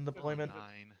 They have hidden deployment. 50-50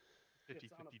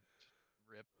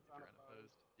 rip if you're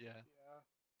unopposed. Yeah.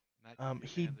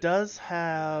 He does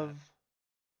have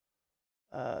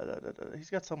he's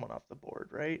got someone off the board,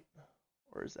 right?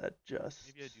 Or is that just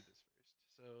maybe I do this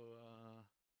first. So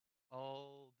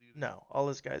I'll do this. No, all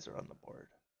his guys are on the board.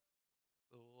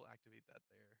 So we'll activate that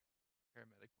there.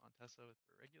 Paramedic Montesa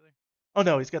for regular. Oh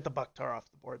no, he's got the Bucktar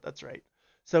off the board. That's right.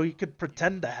 So he could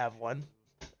pretend to have one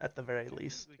at the very If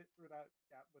least. he fit through that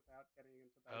gap without getting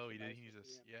into base. Oh, he did. He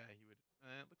uses. Yeah, he would.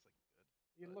 It looks like he could.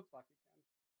 He looks like he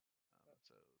can.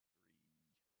 So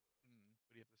 3.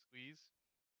 Would he have to squeeze?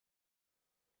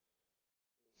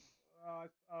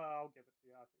 I'll give it to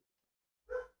you. I think.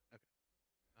 Okay.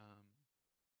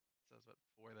 So that's what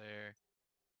 4 there.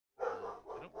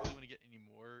 I don't really want to get any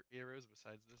more arrows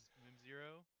besides this Mim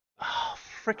 0. Oh,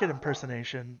 frickin'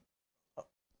 impersonation.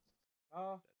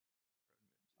 I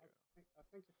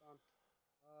think you're fine.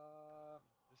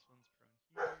 This one's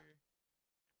prone here.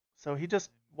 So he just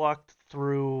walked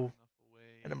through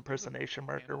an impersonation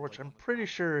marker, which I'm pretty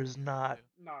sure is not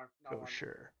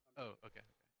kosher. Oh, okay.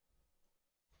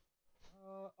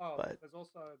 But there's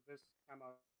also this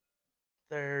camo.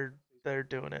 they're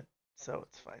doing it, so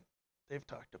it's fine. They've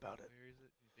talked about it. Where is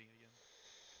it? He's being again.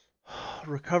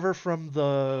 Recover from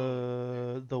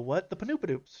the what? The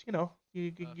panoopadoops. You know,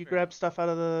 you grab enough. stuff out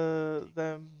of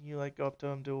them. You like go up to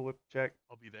them, do a whip check.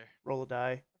 I'll be there. Roll a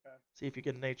die. Okay. See if you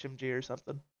get an HMG or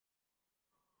something.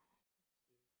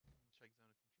 Check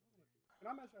zone of control. Can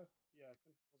I measure? Yeah, I was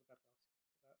about to ask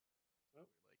that. Nope.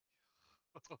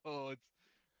 Oh, it's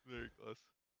very close.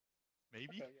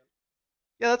 Maybe. Okay,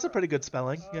 yeah, that's a pretty good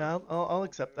spelling. Yeah, I'll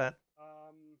accept that.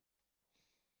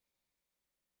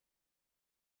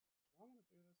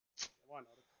 Why not?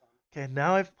 It's fun. Okay,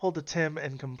 now I've pulled a Tim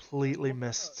and completely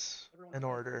missed an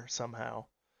order somehow.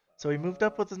 So he moved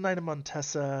up with his Knight of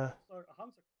Montesa. So a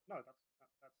Hunter. No, that's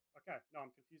okay. No,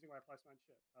 I'm confusing where I placed my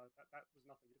shit. That was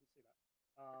nothing. You didn't see that.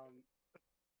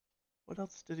 What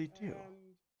else did he do?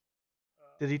 And,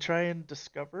 did he try and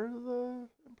discover the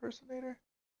impersonator?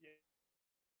 Yeah,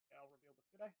 I'll reveal the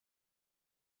today.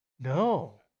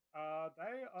 No.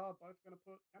 They are both going to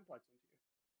put templates into you.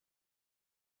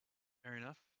 Fair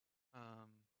enough.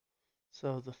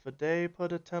 So the Fide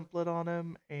put a template on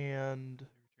him, and they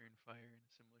return fire in a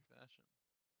similar fashion.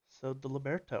 So the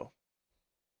Liberto.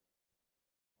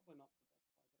 Probably not the best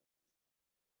play,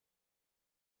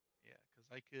 but yeah, because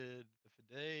I could. The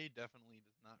Fide definitely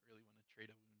does not really want to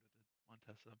trade a wound with the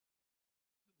Montesa.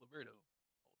 The Liberto all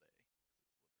day, because it's Liberto.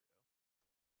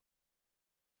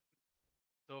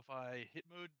 So if I hit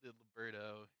mode the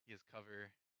Liberto, he has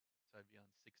cover, so I'd be on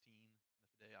 16. And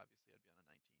the Fide, obviously, I'd be on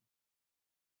a 19.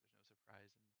 There's no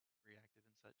surprise and reactive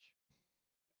and such.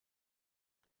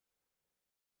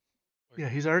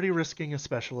 Yeah, he's already risking a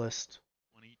specialist.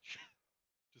 1 each.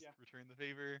 Just return the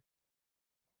favor.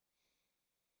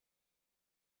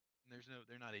 And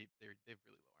they're not 8. They have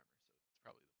really low armor, so it's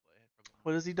probably the play.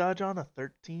 What does he dodge on? A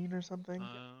 13 or something?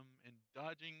 And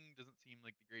dodging doesn't seem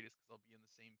like the greatest because I'll be in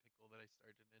the same pickle that I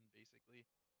started in, basically.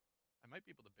 I might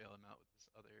be able to bail him out with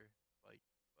this other fight,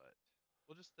 but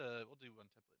we'll just we'll do 1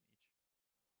 template in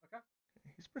each. Okay.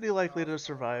 He's pretty likely to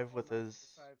survive with his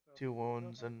 2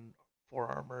 wounds and 4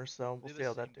 armor, so we'll see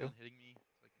how that do. Hitting me,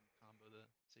 so I can combo the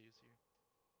saves here.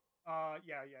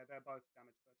 Yeah, they're both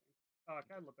damage 13.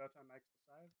 Okay, Liberto makes the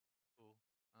save. Cool.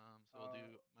 So I'll do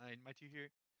my 2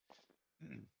 here.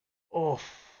 Oof.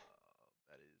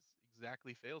 That is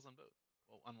exactly fails on both.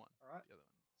 Well, on 1. All right. The other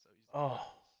one. So he's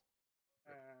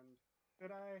And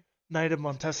did I? Knight of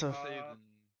Montesa.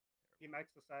 He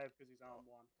makes the save because he's arm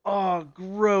 1. Oh,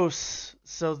 gross.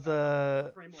 So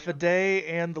the Fide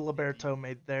and the Liberto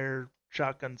made their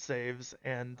shotgun saves,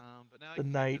 and the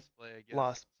Knight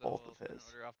lost both of his.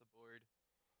 Order off the board.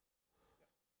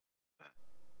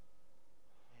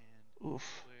 And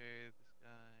oof. Where this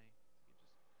guy,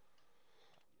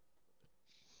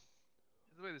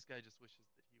 the way this guy just wishes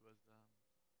that he was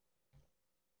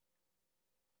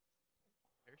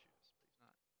parachutist, but he's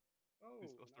not.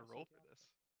 He's supposed to roll for this.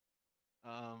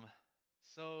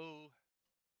 So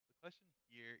the question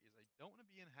here is, I don't want to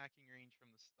be in hacking range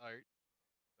from the start,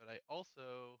 but I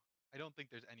don't think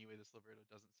there's any way this Liberto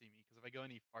doesn't see me, because if I go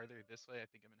any farther this way, I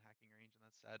think I'm in hacking range, and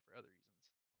that's sad for other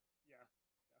reasons. Yeah.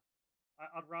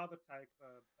 I'd rather take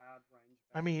the bad range.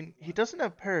 I mean, he doesn't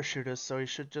have parachutists, so he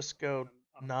should just go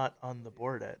not on the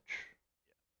board edge.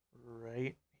 Yeah.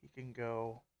 Right? He can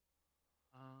go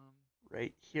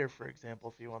right here, for example,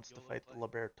 if he wants to fight the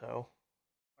Liberto.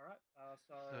 All right.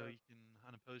 So you can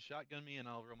unopposed shotgun me, and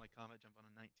I'll roll my combat jump on a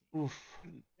 19. Oof.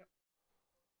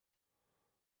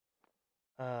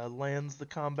 Yep. Lands the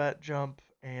combat jump,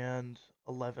 and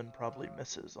 11 probably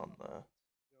misses on the...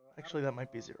 Actually, that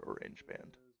might be 0 range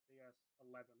band. BS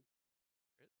 11.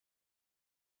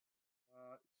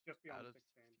 It's just beyond 16.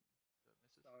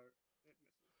 So it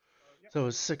misses. So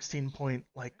it's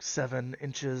 16.7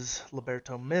 inches.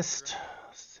 Liberto missed.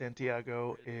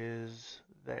 Santiago is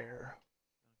there.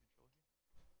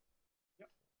 Yep.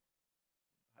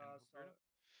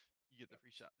 You get the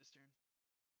free shot this turn.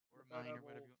 Or mine, or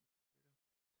whatever you want.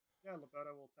 Yeah,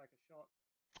 Liberto will take a shot.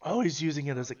 Oh, he's using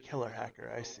it as a killer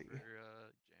hacker. I see. For,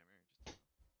 jammer. Just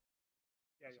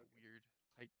yeah, weird.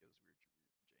 Height goes weird.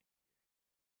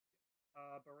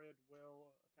 Barred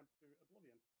will attempt to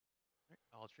Oblivion. All right,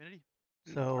 all Trinity.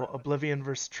 So Oblivion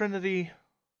versus Trinity.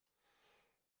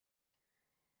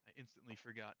 I instantly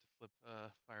forgot to flip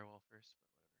Firewall first,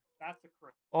 but whatever. That's a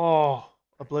crit. Oh,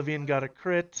 Oblivion got a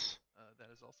crit. That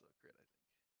is also a crit,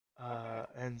 I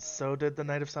think. And so did the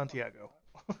Knight of Santiago.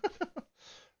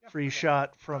 Free okay.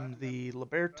 shot from the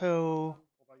Liberto.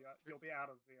 Although you'll be out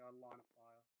of the line of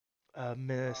fire.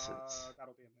 Misses.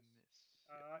 That'll be a miss.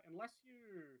 Unless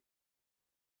you,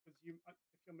 because if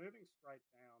you're moving straight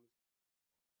down,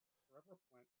 forever a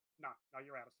point. No,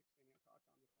 you're out of 16 the entire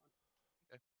time.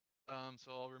 You're fine. Okay.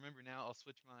 So I'll remember now. I'll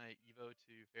switch my Evo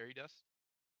to Fairy Dust.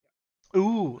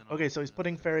 Ooh. Okay, so he's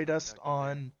putting Fairy Dust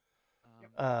on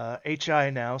HI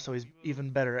now, so he's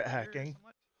even better at hacking.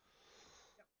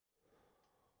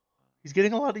 He's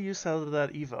getting a lot of use out of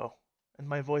that Evo. And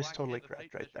my voice totally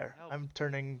cracked right there. I'm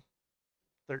turning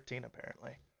 13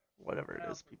 apparently. Whatever it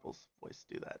is, people's voice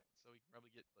do that. So we can probably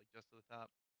get like just to the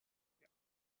top.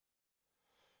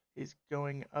 He's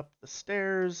going up the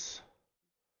stairs,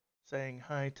 saying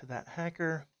hi to that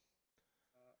hacker.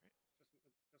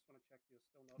 Just want to check you're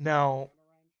still not now,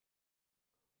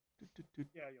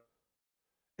 yeah,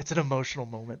 it's an emotional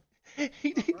moment. he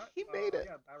made it.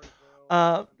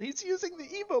 He's using the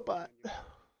Evo bot.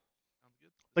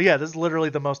 But yeah, this is literally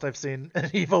the most I've seen an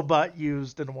Evo bot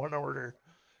used in one order.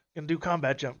 Gonna do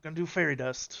combat jump. Gonna do fairy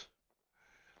dust.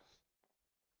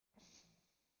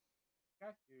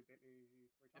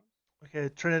 Okay,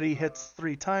 Trinity hits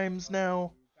 3 times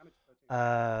now. Just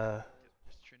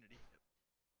Trinity. Yep.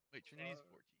 Wait, Trinity's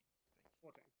 14.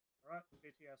 14. All right,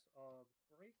 BTS of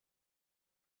 3. 2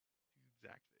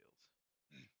 exact fails.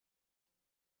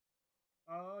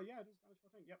 Yeah, it is damage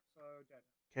 14. Yep, so dead.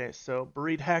 Okay, so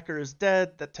Bereed Hacker is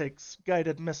dead. That takes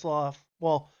Guided Missile off.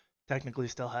 Well, technically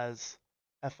still has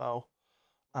FO.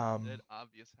 Dead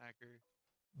obvious hacker.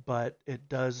 But it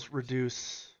does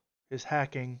reduce his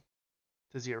hacking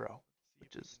to 0,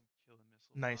 which is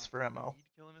nice for MO. Need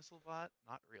kill a missile bot?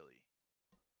 Not really.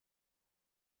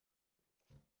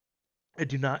 I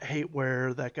do not hate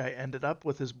where that guy ended up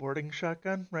with his boarding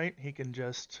shotgun, right? He can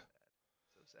just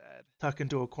so sad. Tuck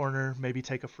into a corner, maybe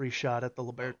take a free shot at the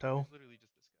Liberto. Literally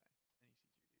just this guy. Any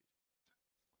CG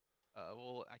dude.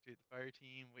 We'll activate the fire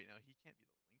team. Wait, no, he can't be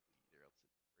the link leader, else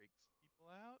it breaks people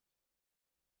out.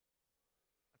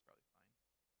 That's probably fine.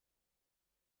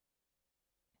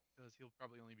 Because he'll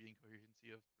probably only be in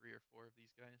coherency of 3 or 4 of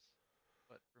these guys.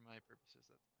 But for my purposes,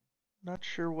 that's fine. Not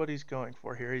sure what he's going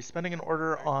for here. He's spending an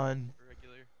order on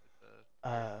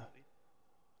the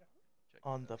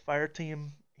fire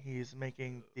team. He's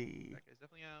making the. That guy's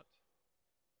definitely out.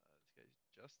 This guy's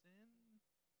just in.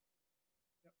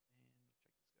 Yep. And check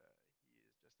this guy. He is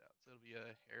just out. So it'll be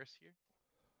a Harris here.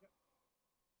 Yep.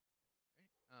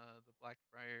 Right. The Black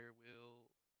Friar will.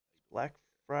 Black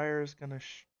Friar is gonna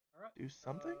do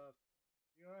something. Do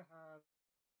you have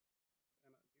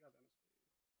MSP? Yes, you do.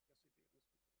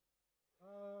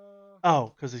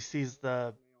 Oh, because he sees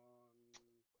the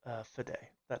Fide.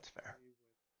 That's fair.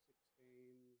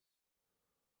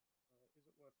 Is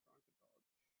it worth trying to dodge?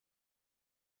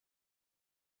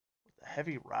 With a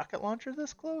heavy rocket launcher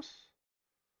this close?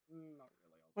 Not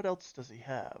really. What else does he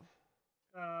have?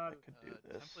 I could do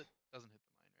this. Template doesn't hit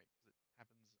the mine, right? Because it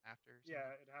happens after.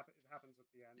 Yeah, it happens at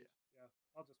the end. Yeah.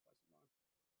 I'll just place a mine.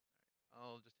 Alright.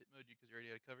 I'll just hit mode you because you're already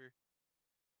out of cover.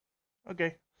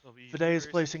 Okay. Fide is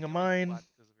placing a mine. Because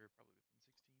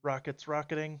Rocket's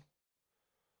rocketing.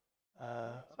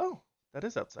 Oh, that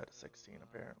is outside of 16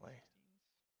 apparently.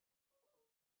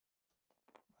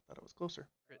 I thought it was closer.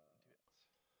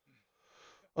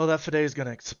 Oh, that Fide is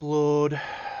gonna explode.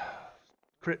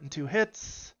 Crit in 2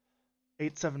 hits.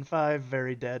 875,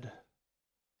 very dead.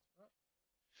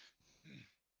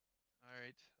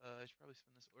 Alright, I should probably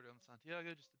spend this order on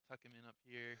Santiago just to tuck him in up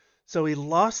here. So he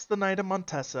lost the Knight of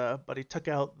Montesa, but he took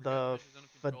out the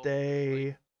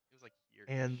Fide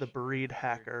and the Bereed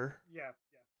Hacker. Yeah.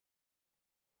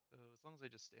 So as long as I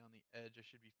just stay on the edge, I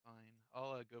should be fine.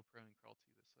 I'll go prone and crawl 2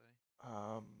 this way.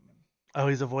 Oh,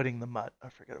 he's avoiding the mutt. I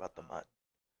forget about the mutt.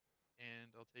 And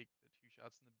I'll take the 2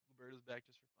 shots in the Liberto's back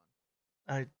just for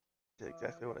fun. I did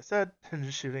exactly what I said, and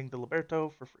just shooting the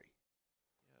Liberto for free.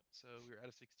 Yep, so we're out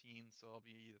of 16, so I'll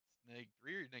be neg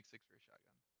 3 or neg 6 for a shotgun?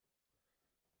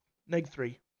 Neg 3.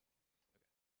 Okay.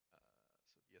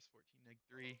 So DS14 neg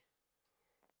 3. Hit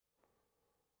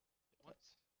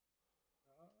once.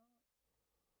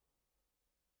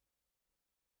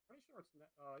 Pretty sure it's yeah,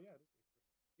 it is neg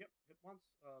 3. Yep, hit once.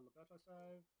 Liberto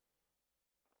save.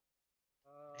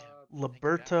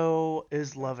 Liberto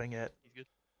is loving it. He's good.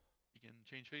 He can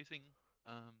change facing.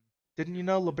 Didn't you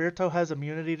know Liberto has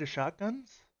immunity to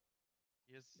shotguns?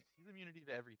 He's immunity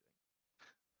to everything.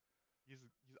 He's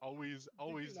always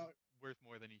worth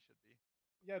more than he should be.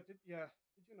 Did you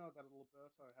know that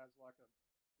Liberto has like a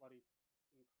bloody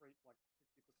increase, like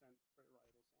 50% crit rate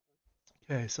or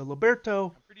something? Okay, so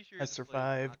Liberto I'm pretty sure has it's a play not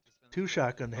survived to spend 2 the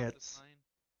shotgun swap hits. this mine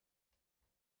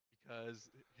because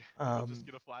he'll just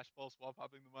get a flashball swap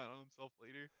popping the mine on himself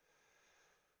later.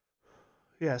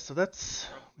 Yeah, so that's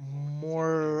Probably will work the same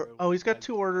more. scenario Oh, when he's got guys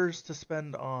 2 get orders faster. to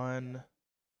spend on.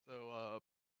 So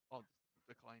I'll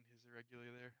decline his irregular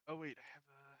there. Oh wait, I have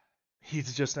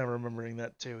He's just now remembering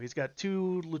that too. He's got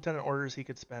 2 lieutenant orders he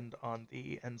could spend on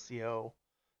the NCO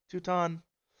Teuton.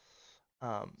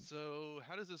 So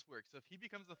how does this work? So if he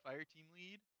becomes the fire team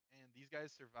lead and these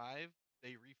guys survive,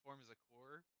 they reform as a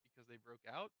corps because they broke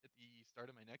out at the start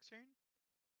of my next turn?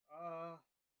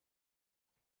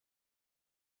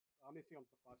 I'm iffy on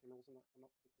the fire team rules. I'm not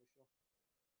particularly sure.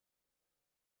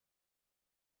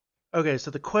 Okay, so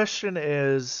the question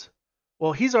is,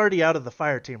 well, he's already out of the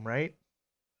fire team, right?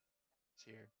 It's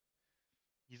here.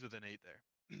 He's within 8 there.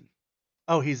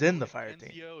 Oh, he's So in the if fire we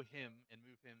team. NCO him and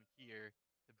move him here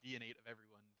to be an 8 of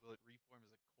everyone, will it reform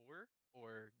as a core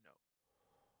or no?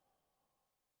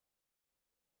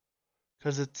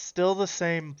 Because it's still the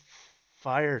same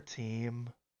fire team,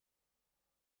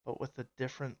 but with a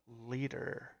different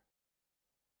leader.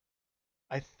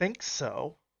 I think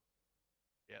so.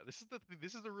 Yeah, this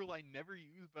is a rule I never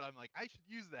use, but I'm like I should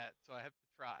use that, so I have to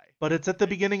try. But it's at the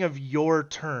beginning of your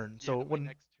turn, so yeah, my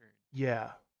next turn.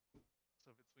 Yeah.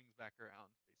 So if it swings back around,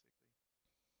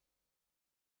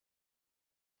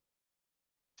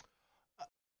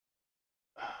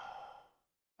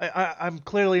 basically. I'm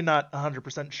clearly not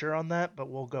 100% sure on that, but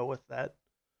we'll go with that.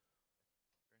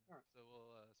 Alright. So we'll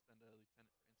spend a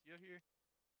lieutenant for NCO here.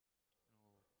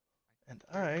 And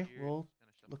I will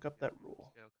look up that This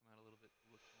rule. guy will come out a little bit to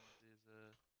look more into his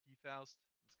Faust.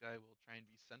 This guy will try and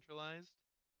be centralized.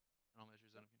 And I'll measure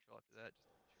zone of control after that, just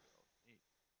to make sure it all is an 8.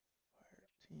 Fire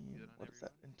team. What is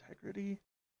that? Everyone. Integrity?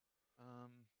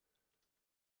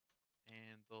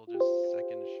 And they'll just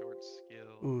second short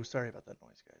skill. Ooh, sorry about that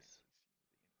noise, guys.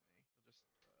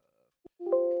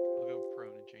 He'll go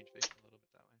prone and change facing a little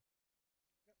bit that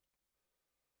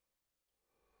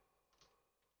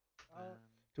way.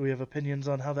 Do we have opinions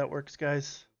on how that works,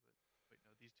 guys? Wait,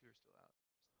 no, these 2 are still out.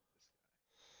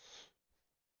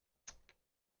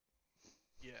 Just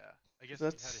this guy. Yeah, I guess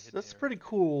that's pretty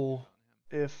cool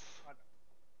if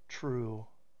true.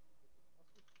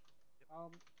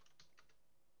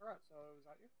 Alright, so is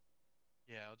that you?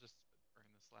 Yeah, I'll just burn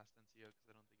this last NCO because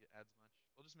I don't think it adds much.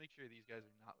 We'll just make sure these guys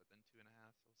are not within 2.5.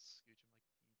 So I'll scooch them like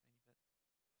a teeny tiny bit.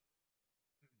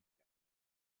 Could be good.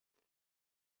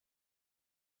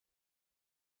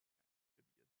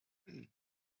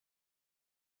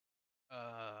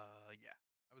 Yeah.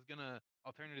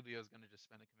 Alternatively, I was gonna just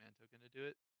spend a command token to do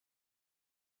it.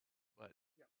 But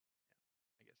yeah,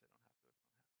 I guess I don't have to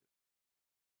if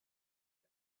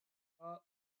I don't have to.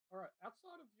 Alright,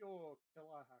 outside of your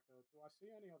killer hacker, do I see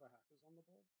any other hackers on the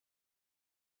board?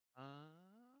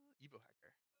 Evo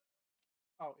hacker.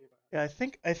 Oh, Evo hacker. Yeah,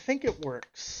 I think it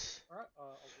works. Alright,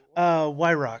 I'll do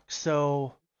Wyrock.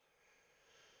 So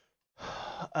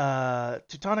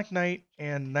Teutonic Knight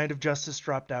and Knight of Justice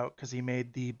dropped out because he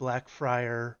made the Black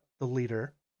Friar the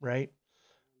leader, right?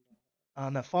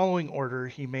 On a following order,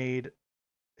 he made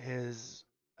his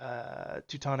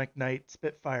Teutonic Knight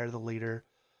Spitfire the leader.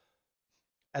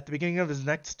 At the beginning of his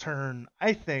next turn,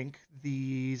 I think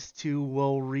these 2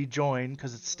 will rejoin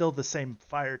because it's still the same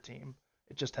fire team.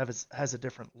 It just has a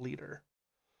different leader.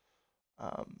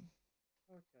 Okay,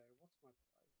 what's my play?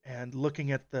 And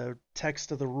looking at the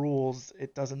text of the rules,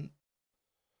 it doesn't.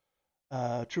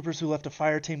 Troopers who left a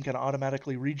fire team can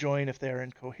automatically rejoin if they are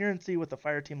in coherency with the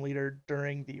fire team leader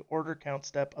during the order count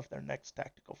step of their next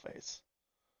tactical phase.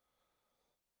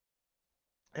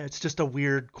 And it's just a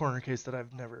weird corner case that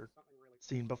I've never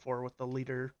seen before with the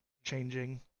leader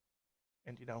changing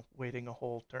and, waiting a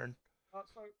whole turn. So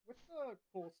with the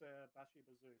Corsair Bashi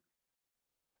Bazooka,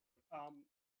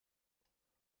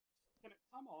 can it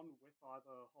come on with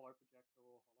either Hollow Projector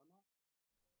or Hollow Mask?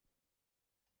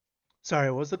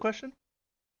 Sorry, what was the question?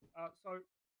 So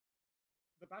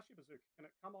the Bashi Bazooka, can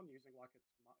it come on using like its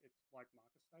like marker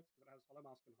states because it has Hollow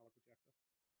Mask and Hollow Projector?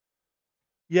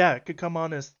 Yeah, it could come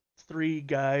on as 3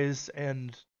 guys,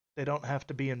 and they don't have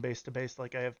to be in base to base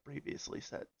like I have previously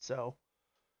said. So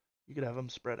you could have them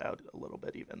spread out a little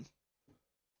bit even.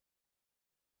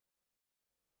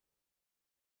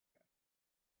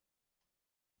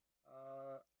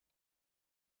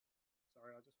 Okay.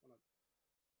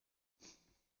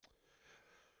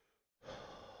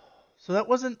 So that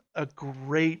wasn't a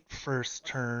great first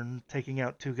turn, taking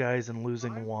out 2 guys and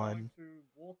losing I'm 1. going to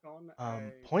walk on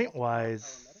a Point Boston paramedic.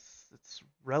 wise, it's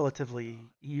relatively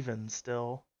even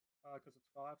still. Because it's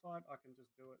firefight, I can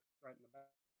just do it straight in the back.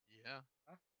 Yeah.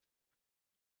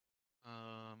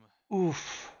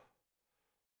 Oof.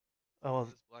 Oh,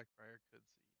 This Blackfriar could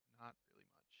see not really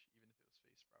much, even if it was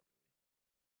faced properly.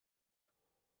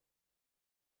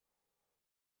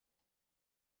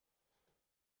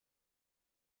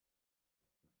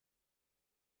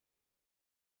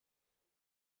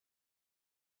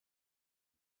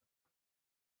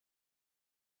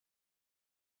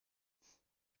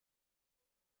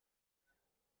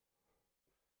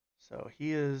 so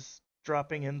he is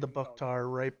dropping in the Bucktar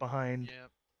right behind.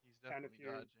 Yep, he's And definitely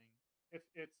dodging. If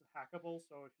it's hackable,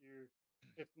 so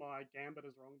if my gambit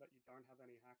is wrong that you don't have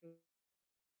any hackers,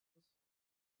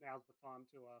 now's the time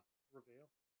to reveal.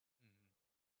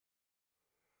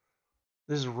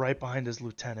 This is right behind his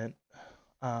lieutenant.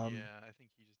 Yeah, I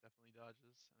think he just definitely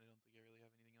dodges. I don't think I really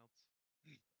have anything else.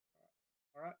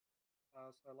 All right.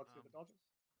 So let's see the dodges.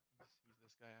 He's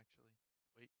this guy actually.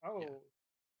 Wait. Oh. Yeah.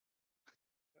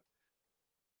 Yep.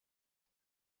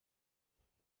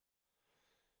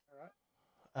 All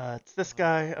right. It's this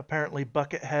guy. Apparently,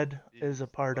 Buckethead is a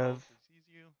part of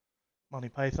Monty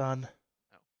Python.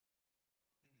 Oh.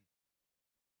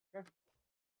 Okay.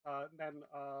 Then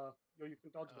you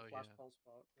can dodge the flash pulse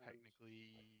spot.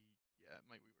 Technically, yeah, it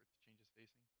might be worth to change his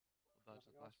facing. We'll dodge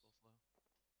the flash pulse though.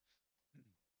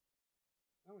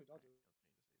 No, he dodges.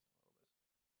 He'll change his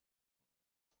facing a little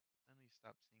bit. Then he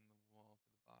stops seeing the wall for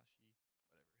the Bashi.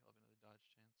 Whatever, he'll have another dodge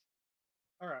chance.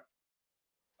 All right.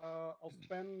 I'll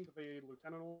spend the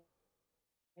lieutenant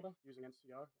order using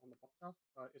NCO on the Bokta.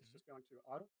 It's just going to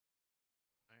idle.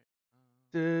 Alright.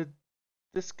 Did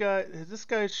this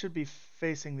guy should be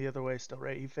facing the other way still,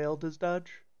 right? He failed his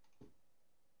dodge.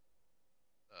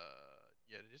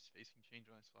 Yeah, did his facing change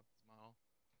when I swapped his model?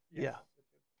 Yes,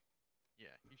 yeah.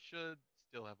 Yeah, he should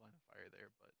still have line of fire there,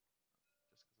 but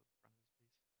just because of the front of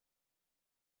his face.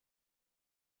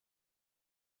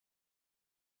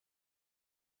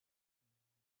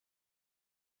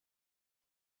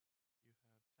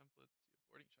 You have templates, you have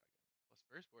boarding shotgun, plus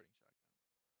first boarding shotgun.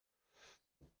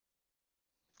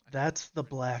 That's the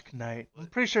Black Knight.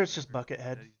 I'm pretty sure it's just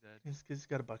Buckethead. He's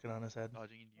got a bucket on his head.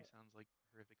 Dodging into you sounds like a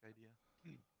horrific idea.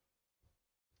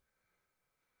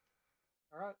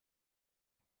 Alright.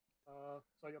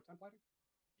 So you're templating?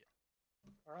 Yeah.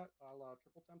 Alright, I'll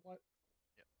triple template.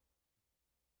 Yep.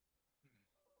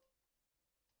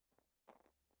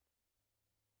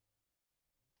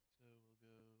 So we'll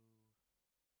go.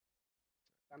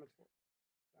 Damage 14.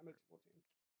 Yep, you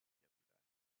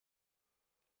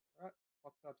die. Alright,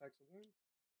 Bokta takes a wound.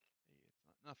 Hey, it's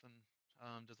not nothing.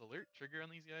 Does alert trigger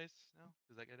on these guys now?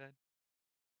 Does that guy died?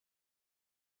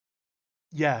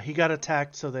 Yeah, he got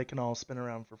attacked, so they can all spin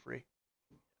around for free.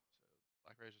 Yeah, so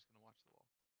Blackfriar's just gonna watch the wall.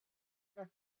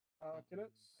 Okay. Can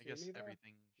it see I guess me there?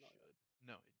 everything should.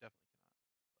 No, it definitely cannot.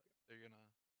 But they're gonna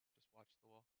just watch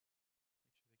the wall. Make sure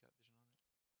they got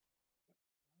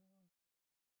vision on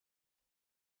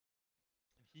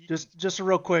it. Just a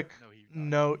real quick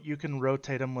note: you can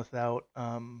rotate them without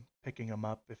picking them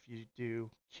up if you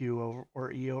do Q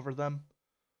or E over them.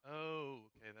 Oh,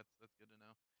 okay, that's good to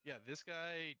know. Yeah, this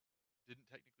guy didn't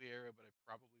technically arrow, but I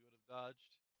probably would have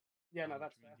dodged. Yeah, no,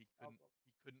 that's fair. He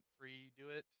couldn't free do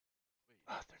it. Wait,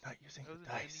 they're not using I was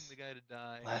the intending dice. the guy to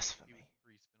die. Blasphemy. He would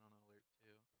free spin on alert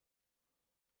too.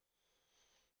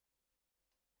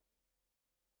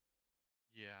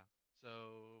 Yeah.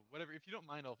 So whatever. If you don't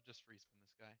mind, I'll just free spin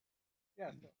this guy.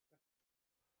 Yeah, sure.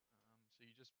 So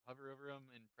you just hover over him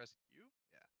and press Q.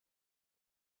 Yeah.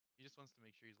 He just wants to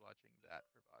make sure he's watching that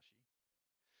for Bashi,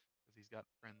 because he's got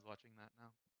friends watching that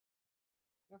now.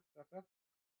 Yeah, fair.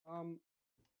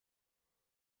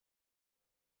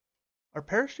 Are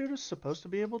parachutists supposed to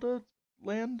be able to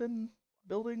land in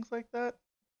buildings like that?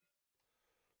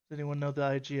 Does anyone know the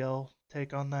IGL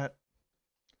take on that?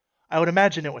 I would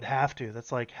imagine it would have to.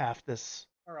 That's like half this.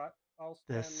 All right, I'll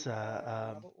this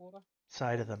another order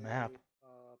side of the map.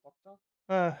 Bokta.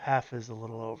 Half is a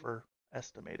little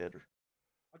overestimated.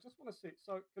 I just want to see.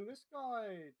 So, can this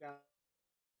guy down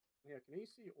here? Can he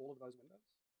see all of those windows?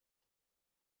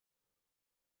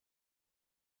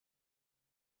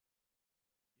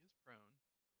 He is prone.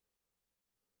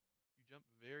 You jump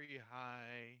very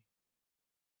high.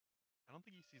 I don't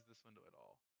think he sees this window at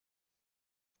all.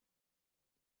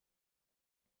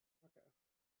 Okay.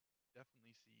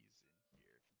 Definitely sees in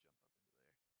here if you jump up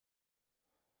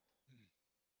into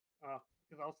there.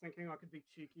 Because I was thinking I could be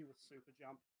cheeky with super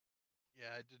jump.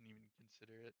 Yeah, I didn't even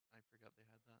consider it. I forgot they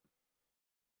had that.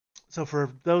 So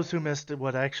for those who missed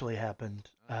what actually happened,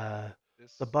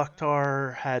 This the guy?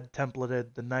 Bakhtar had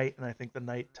templated the knight, and I think the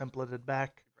knight templated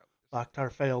back. He probably just-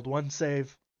 Bakhtar failed one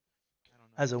save, I don't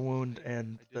know. has a wound, I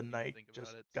and didn't the even knight think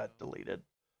just about it, got so deleted.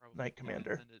 probably Knight yeah,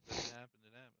 commander. Then it happened.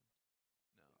 It happened.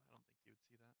 No, I don't think he would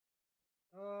see that.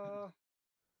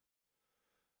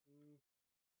 Mm,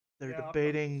 They're yeah, I've got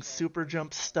debating this, so super I'll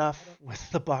jump edit stuff with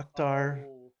the Bakhtar.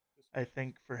 I'll just I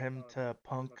think for him uh, to move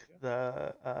punk over here.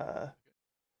 the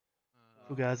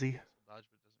Okay. Fugazi. This will dodge,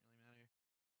 but it doesn't really matter.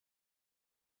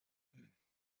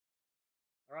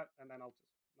 All right, and then I'll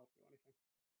just not do anything.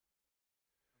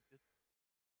 Sounds good.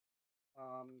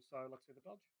 So let's see the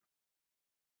dodge. Yeah,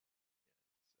 I don't think it changes much.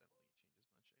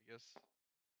 I guess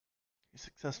He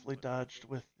successfully what happens? dodged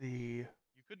with the.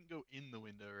 You couldn't go in the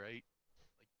window, right?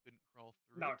 Like you couldn't crawl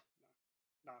through No, it.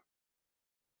 no.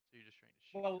 So you're just trying to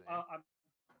shoot Well, there. I'm.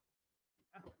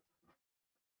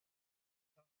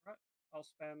 Right, I'll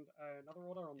spend another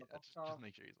order on the Just Bakhtar.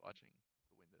 make sure he's watching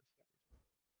the windows.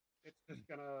 It's just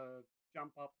gonna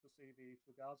jump up to see the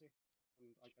Fugazi,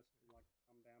 and I guess it can like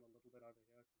come down a little bit over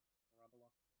here because it's parabola.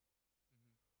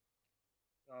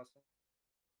 So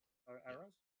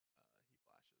arrows. He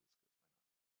flashes because why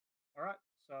not? All right,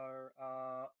 so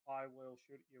I will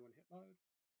shoot at you in hit mode.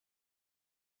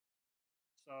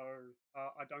 So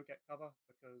I don't get cover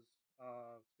because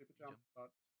super jump,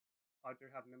 but I do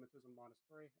have mimetism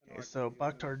 -3. And Okay, I so give you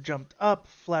Bakhtar mimetism jumped -3, up,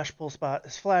 flash pull spot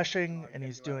is flashing, and get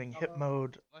he's you out of doing hit cover.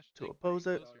 mode Flash to take oppose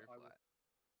pretty it. close or flat?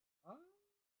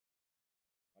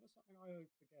 That is something I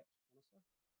forget, honestly.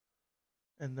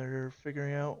 And they're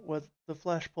figuring out what the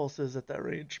flash pulse is at that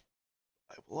range.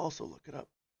 I will also look it up.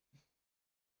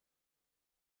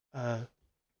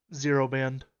 0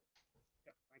 band.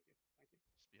 Yep, thank you.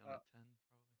 Just be on a 10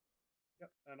 probably.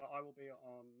 Yep, and I will be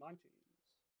on 19s.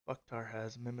 Bakhtar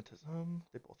has mimetism.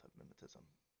 They both have mimetism.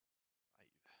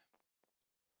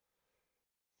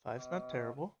 5's not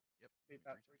terrible. Yep. Beat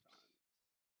that 3 times.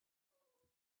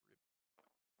 Rip.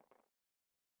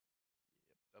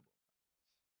 Yep, double unconscious.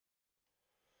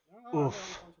 No,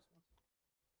 Oof. only unconscious once.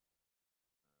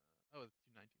 Oh, it's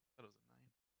 219. Thought it was a 9.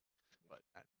 But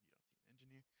you don't see an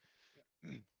engineer. Yeah.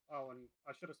 Oh, and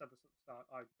I should have said this at the start.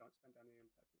 I don't spend any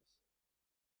impetuous.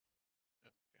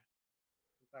 Okay.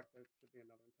 In fact, there should be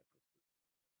another impetuous.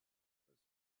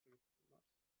 There's too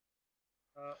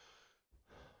much.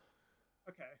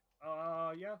 Okay.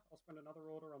 Yeah, I'll spend another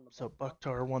order on the So Bakhtar.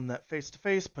 Bakhtar won that face to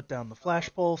face, put down the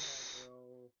flash pulse,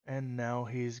 will and now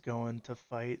he's going to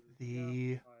fight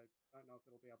the I don't know if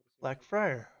it'll be able to see Black my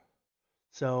Friar.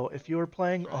 So if you were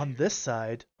playing on this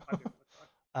side, I do have a try.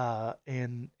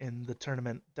 in the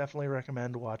tournament, definitely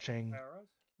recommend watching Arrows.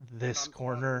 this I'm sliding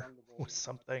corner along the wall with with my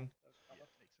something. Yeah,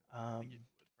 makes sense. I think it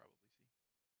would probably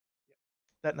see.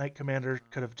 That Knight Commander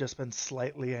could have just been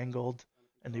slightly angled,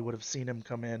 and he would have seen him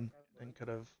come in and could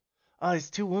have. Ah, he's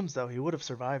 2 wounds though. He would have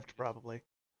survived probably.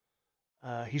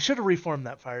 He should have reformed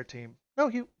that fire team. No,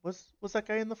 he was that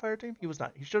guy in the fire team? He was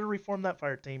not. He should have reformed that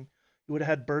fire team. He would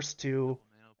have had burst 2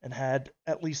 and had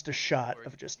at least a shot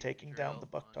of just taking down the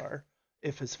Bakhtar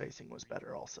if his facing was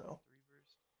better also.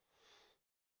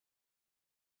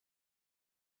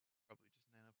 Probably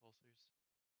just nano pulsars.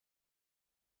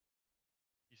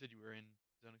 You said you were in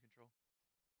zone of control?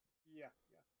 Yeah.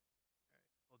 Alright,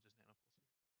 I'll just nano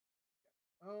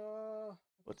pulsar.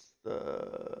 What's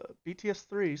the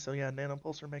BTS3? So yeah,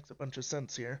 nanopulsar makes a bunch of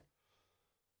sense here.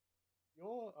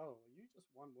 You just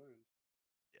 1 wound.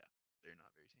 Yeah, they're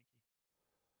not very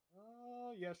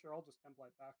tanky. Yeah, sure. I'll just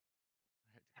template back.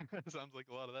 Sounds like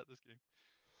a lot of that this game.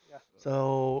 Yeah.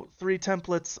 So 3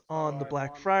 templates on the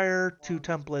Black Friar, 2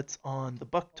 templates on the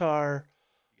Bakhtar.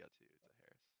 You got 2. It's a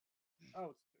Harris. Oh,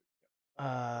 it's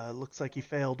 2. Looks like he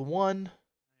failed 1.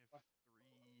 I have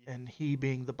 3. And he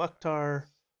being the Bakhtar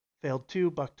failed 2.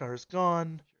 Bakhtar's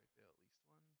gone. Sure, I fail at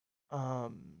least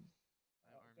 1.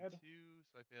 I'm armed 2,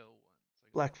 so I fail 1. So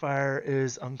Blackfire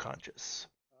is unconscious.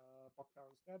 Bakhtar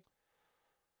is dead.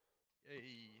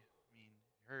 Yay. I mean,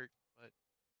 it hurt, but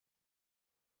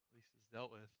at least it's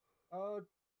dealt with.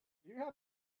 Do you have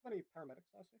any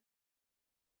paramedics, I see?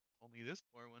 Only this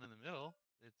poor one in the middle.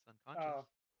 It's unconscious.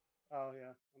 Oh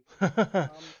yeah.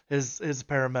 His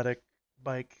paramedic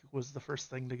bike was the first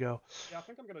thing to go. Yeah, I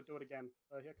think I'm gonna do it again.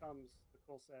 Here comes the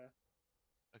Corsair.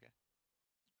 Okay.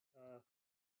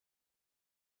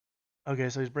 Okay,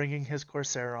 so he's bringing his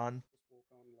Corsair on,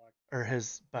 or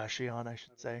his Bashi on, I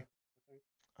should say.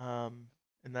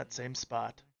 In that same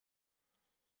spot.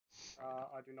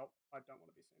 I don't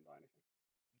want to be seen by anything. Okay.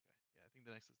 Yeah, I think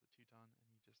the next is the Teuton, and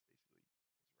he just basically is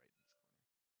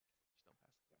right in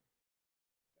this corner.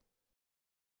 Just don't pass the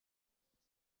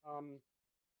corner.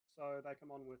 So they come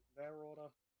on with their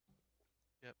order.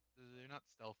 Yep. They're not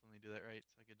stealth when they do that, right?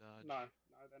 So I could dodge. No,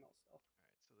 they're not stealth.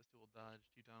 Alright, so this two will dodge.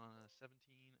 Teuton on a 17,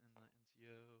 and the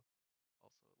NCO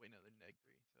also. Wait, no, they're neg 3,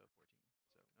 so 14.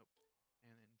 So, nope.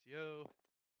 And the NCO. Nope.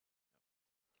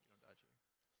 You don't dodge here.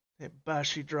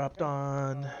 Bashi dropped Okay,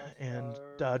 on, and so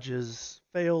dodges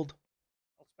failed.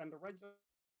 I'll spend a regular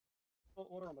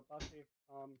order on the Bashi.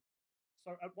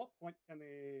 So at what point can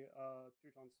the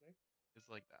Teutons see? It's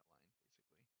like that line,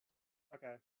 basically.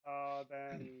 Okay.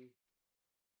 Then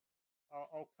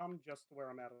I'll come just to where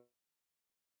I'm out of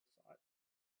sight.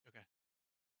 Okay.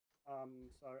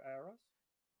 So arrows.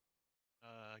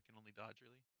 I can only dodge,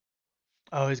 really.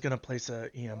 Oh, he's gonna place a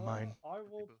EM mine. I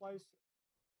will both place.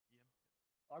 EM.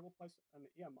 I will place an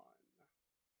EM mine.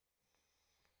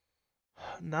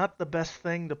 Not the best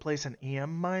thing to place an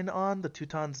EM mine on. The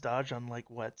Teutons dodge on like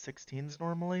what 16s Yep,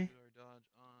 normally. do our dodge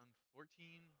on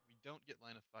 14. We don't get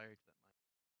line of fire to that mine.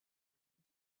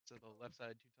 So the left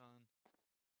side Teuton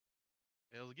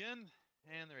fails again,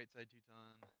 and the right side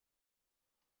Teuton finally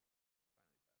passes.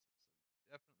 So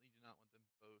definitely do not want them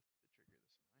both to trigger this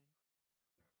mine.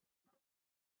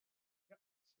 Yep.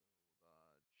 So we'll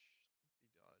dodge. I think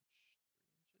they dodge 3 inches.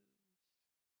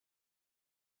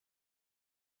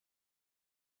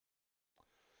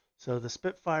 So the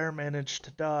Spitfire managed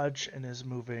to dodge and is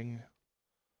moving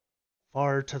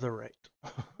far to the right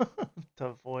to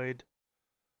avoid.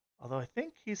 Although I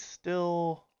think he's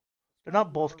still. They're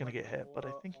not both going to get hit, but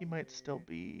I think he might still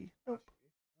be. Nope.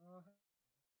 How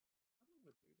do we do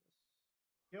this?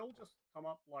 He'll just come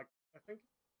up like I think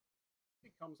if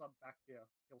he comes up back here,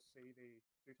 he'll see the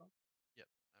Teuton. Yep,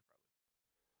 probably.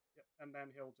 Yep, and then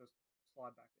he'll just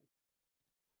slide back in.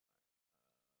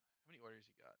 How many orders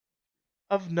you got?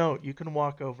 Of note, you can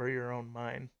walk over your own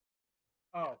mine.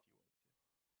 Oh, Yeah,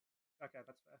 if you wanted to. okay,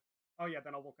 that's fair. Oh yeah,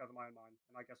 then I'll walk over my own mine,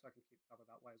 and I guess I can keep cover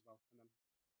that way as well, and then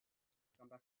come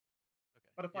back.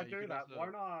 Okay. But if Yeah, I do that, also...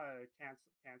 won't I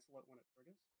cancel it when it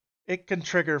triggers? It can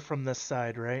trigger from this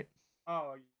side, right?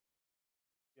 Oh,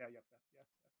 yeah.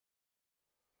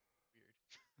 Weird.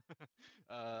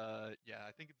 Yeah,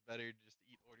 I think it's better just to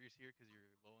eat orders here because you're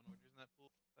low on orders in that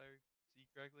pool, if I see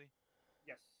correctly.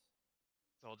 Yes.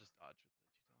 So I'll just dodge with the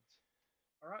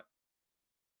Teutons. All right.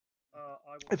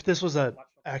 I will If this was a flash up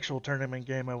actual the tournament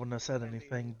game, I wouldn't have said and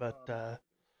anything, the, but triggers.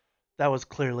 that was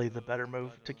clearly the So better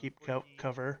move dodge to on keep 14.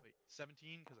 cover. Wait,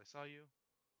 17 because I saw you.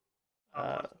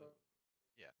 Uh, Minus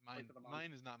Yeah, Wait for the mine.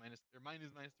 mine is not minus. Or mine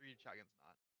is -3. Shotgun's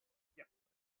not. Yep.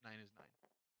 9 is 9.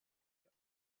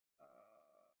 Uh,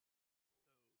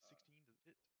 So 16 does it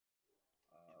hit?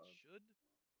 It should.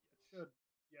 Yes. It should.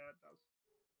 Yeah, it does.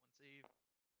 One save.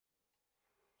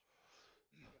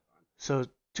 You're fine. So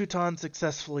Teuton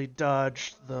successfully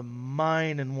dodged the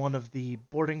mine in one of the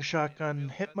boarding shotgun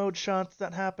hit mode shots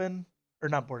that happen. Or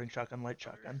not boarding shotgun, light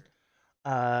shotgun.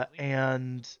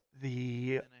 And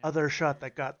the other shot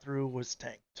that got through was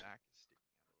tanked. Back is sticking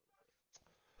out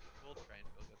a little bit. We'll try and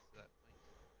focus to that point.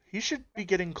 He should be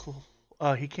getting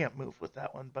he can't move with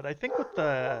that one, but I think with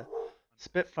the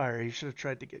Spitfire, he should have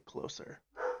tried to get closer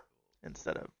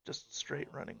instead of just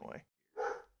straight running away.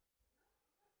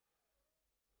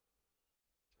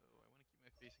 So I want to keep my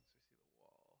facing so I see the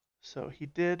wall. So he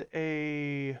did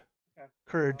a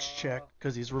courage check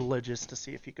because he's religious to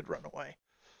see if he could run away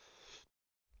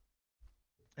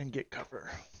and get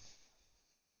cover.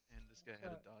 And this guy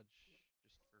had a dodge just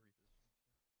for repositioning.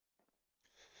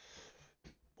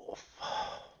 Wolf.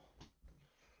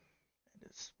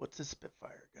 And what's his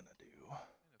Spitfire gonna do?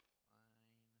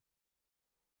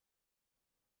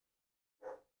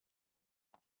 Kind of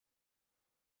fine.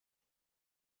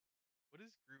 What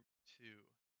is group 2 for you?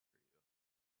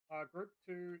 Group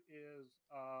 2 is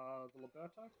the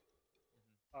Liberto.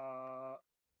 Mm-hmm.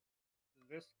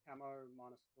 This camo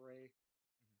 -3.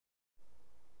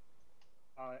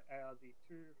 The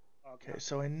two. Okay,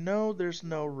 so I know there's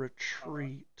no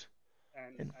retreat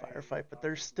in Firefight, but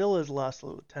there still is loss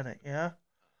lieutenant, yeah?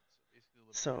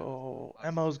 So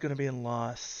Emo's gonna be in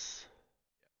loss.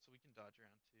 Yeah, so we can dodge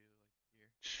around too, like here.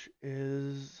 Which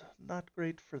is not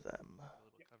great for them. Get a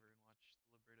little cover and watch the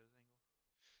Liberto's angle.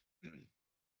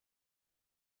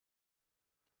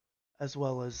 As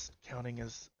well as counting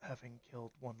as having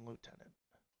killed one lieutenant.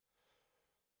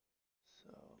 So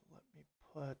let me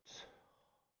put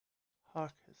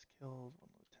Hawk has killed one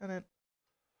lieutenant.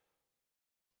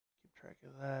 Keep track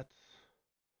of that.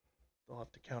 They'll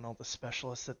have to count all the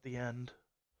specialists at the end.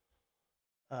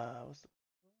 Was the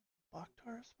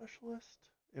Bakhtar a specialist?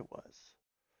 It was.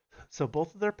 So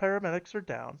both of their paramedics are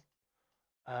down.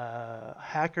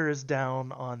 Hacker is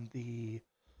down on the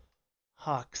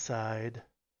Hawk side.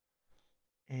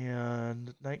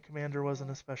 And Knight Commander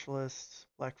wasn't a specialist.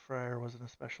 Blackfriar wasn't a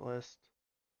specialist.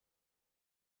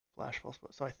 Flashball.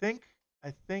 So I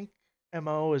think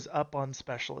MO is up on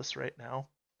specialist right now.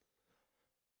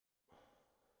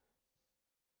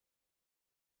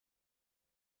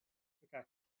 Okay.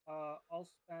 I'll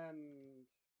spend.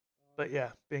 But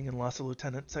yeah, being in loss of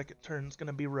lieutenant second turn is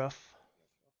gonna be rough.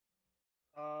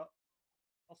 Yeah, sure.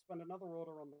 I'll spend another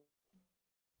order on the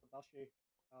Bashi.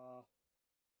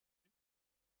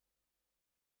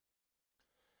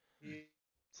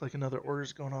 It's like another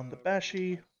order's going on the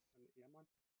Bashi Bashi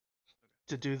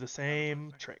to do the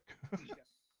same trick. Yes.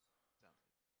 Sounds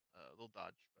good. A little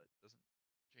dodge, but doesn't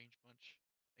change much.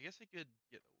 I guess I could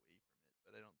get away from it,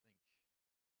 but I don't think.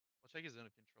 I'll check his zone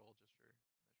of control just for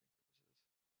measuring purposes.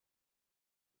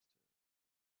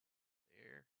 Goes to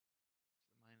there.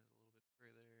 So mine is a little bit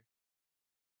further.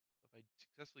 So if I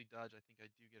successfully dodge, I think I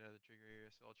do get out of the trigger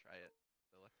area, so I'll try it.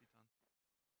 The left Teton.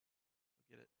 I'll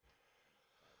get it.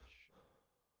 Dodge.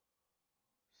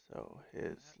 So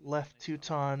his left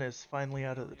Teuton is finally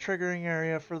out of the triggering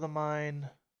area for the mine.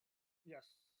 Yes.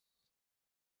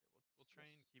 Here, we'll try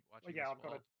and keep watching Well, yeah, this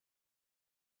I've wall.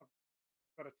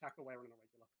 got to tackle where in a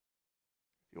regular.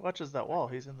 If he watches that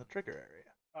wall, he's in the trigger area.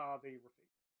 The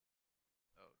Rafik.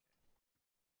 Oh,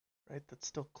 okay. Right? That's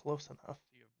still close enough.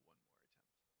 So you have one more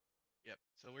attempt. Yep.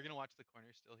 So we're gonna watch the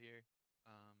corner still here.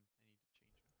 I need to change my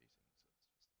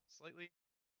facing so it's just slightly.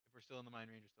 If we're still in the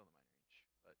mine range, we're still in the mine range.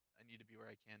 But I need to be where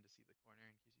I can to see the corner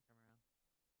in case you come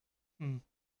around.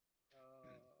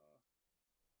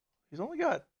 He's only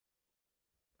got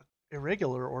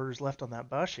irregular orders left on that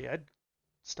Bashi. I'd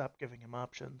stop giving him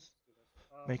options.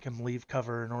 Make him leave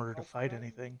cover in order to fight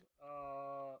anything.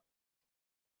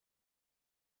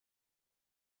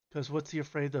 Because what's he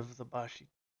afraid of the Bashi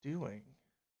doing?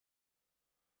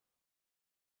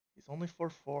 He's only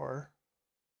 4-4.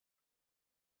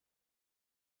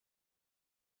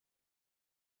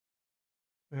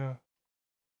 Yeah.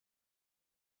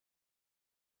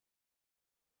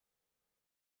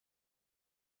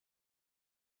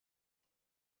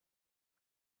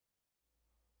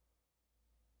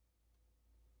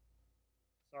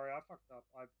 Sorry, I fucked up.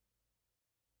 I've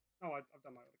done my auto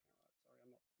count right. Sorry,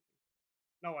 I'm not thinking.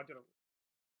 No, I didn't.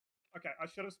 Okay, I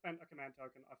should have spent a command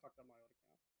token. I fucked up my auto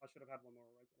count. I should have had one more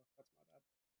irregular. That's my bad.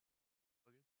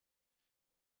 Okay.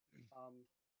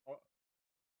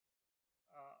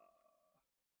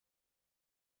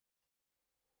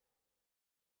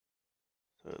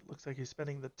 So it looks like he's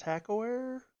spending the tackle.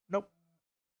 Nope.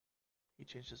 He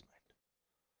changed his mind.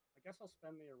 I guess I'll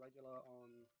spend the irregular on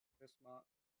this mutt.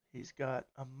 He's got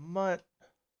a mutt.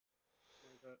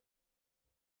 Move it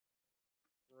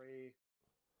 3,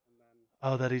 and then.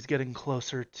 Oh, that he's getting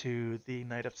closer to the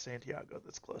Knight of Santiago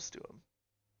that's close to him.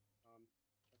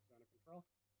 Check zone of control.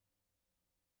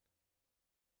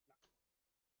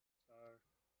 No.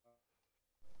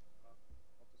 So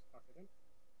I'll just tuck it in.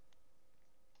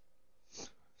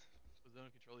 Was zone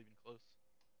of control even close?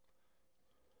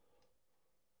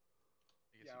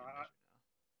 I guess Yeah, you can measure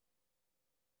now.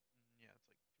 Yeah, it's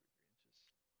like 2 or 3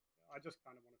 inches. I just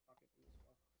kind of want to tuck it in as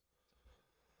well.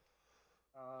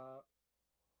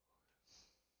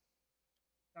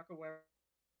 Tackle where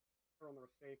on the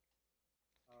Rafik.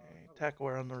 Tackle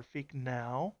on the Rafik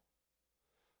now,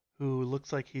 who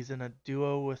looks like he's in a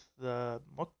duo with the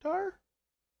Mukhtar?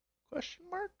 Question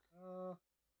mark?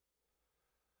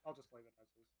 I'll just leave it as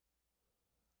is.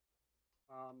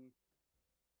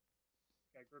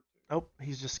 Okay, group 2. Oh,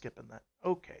 he's just skipping that.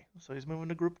 Okay, so he's moving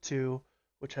to group 2,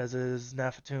 which has his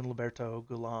Nafatoon, Liberto,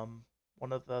 Gulam,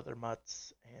 one of the other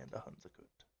mutts, and a Hunzakut.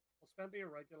 I'll spend the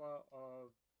irregular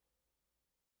of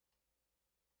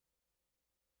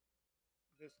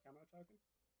this camo token.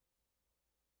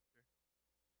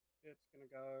 Sure. It's gonna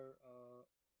go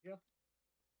here.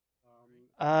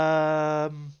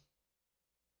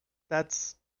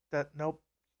 That's that. Nope,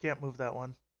 can't move that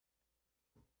one.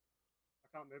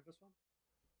 I can't move this one.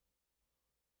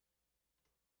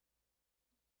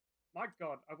 My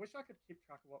God, I wish I could keep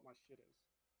track of what my shit is.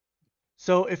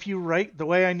 So if you the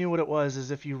way I knew what it was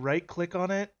is if you right click on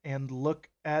it and look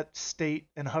at state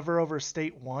and hover over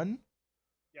state 1,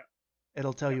 yeah,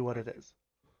 it'll tell you what it is.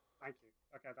 Thank you.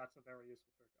 Okay, that's a very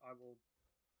useful trick. I will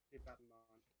keep that in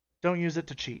mind. Don't use it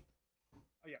to cheat.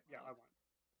 Oh yeah, I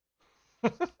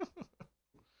won't.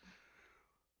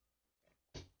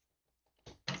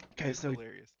 Okay, so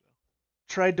hilarious though.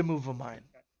 Tried to move a mine.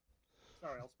 Okay.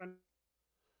 Sorry, I'll spend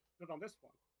it on this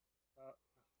one. God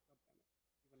damn it.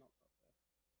 You were not up there.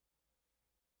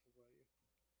 Or were you?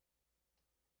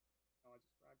 No, I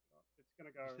just dragged it up. It's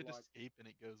gonna go You hit like escape and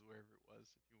it goes wherever it was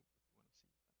if you want to see that.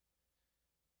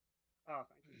 Oh,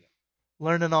 thank you. Yeah.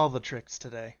 Learning all the tricks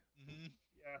today. Mm-hmm.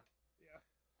 Yeah.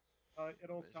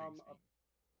 It'll come up.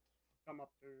 come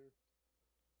up to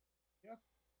here.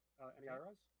 Any Okay.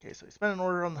 arrows? Okay, so he spent an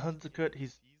order on the Hunzakut.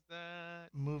 He's sees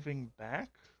that. moving back.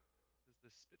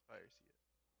 Does the Spitfire see it?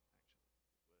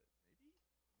 Actually, what? Maybe.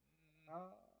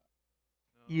 Uh,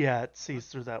 No. Yeah, it sees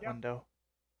through that Yep. window.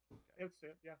 Okay. it's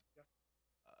it. Yeah, yeah.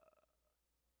 I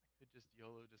could just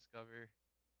YOLO discover.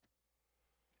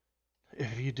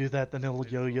 If you do that, then it'll I'll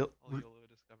YOLO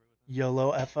discover with him.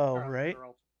 YOLO FO, Alright, right? sure,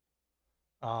 I'll-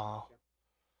 Oh. Yeah.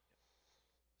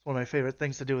 It's one of my favorite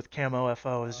things to do with camo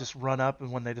FO is just run up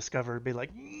and when they discover it, be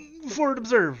like, forward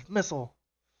observe, missile.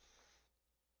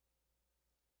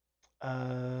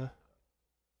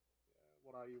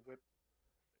 What are you, whip?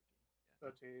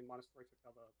 13 minus 3 for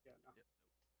cover. Yeah, no. Yep.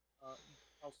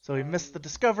 I'll So he missed the spend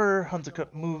discover. regular Hunzakut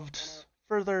order moved on it.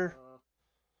 further.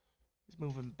 He's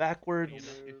moving backwards. Funny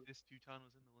enough, move. if this Teuton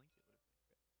was in the link, it would have been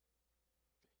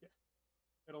great.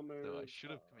 It'll move. Though I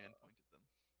should have command pointed them.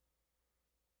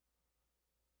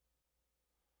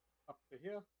 Up to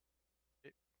here.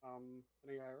 Okay.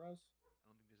 Any arrows? I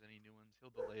don't think there's any new ones. He'll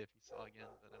delay if he saw again,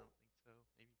 but I don't think so.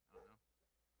 Maybe. I don't know.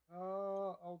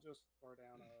 I'll just throw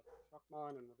down a shock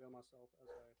mine and reveal myself as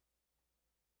a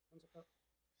Hunzakut.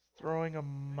 Throwing a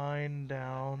mine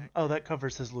down. Oh, that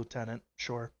covers his lieutenant.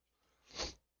 Sure.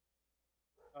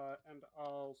 And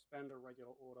I'll spend a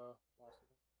regular order last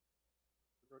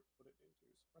the group to put it into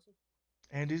suppressive.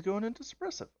 And he's going into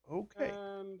suppressive. Okay.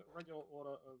 And regular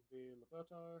order of the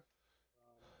Liberto.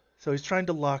 So he's trying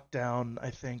to lock down, I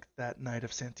think, that Knight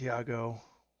of Santiago,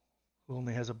 who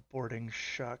only has a boarding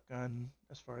shotgun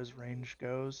as far as range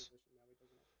goes.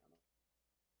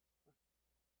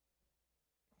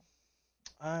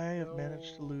 I have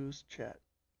managed to lose chat.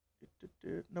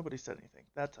 Nobody said anything.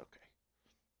 That's okay.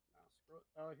 Nah, screw it.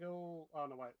 He'll. Oh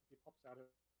no, wait. If he pops out, he'll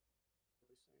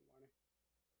be seen, won't he?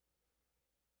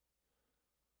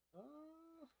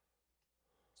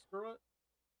 Screw it.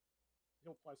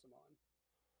 He'll place a mine.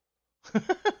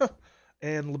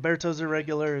 And Liberto's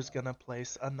Irregular is going to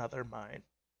place another mine.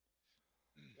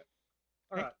 Yep.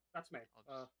 Alright, that's me.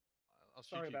 I'll shoot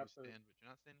sorry you about if you the- stand, but you're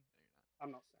not standing? No, you're not.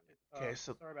 I'm not standing. Okay,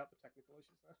 so sorry about the technical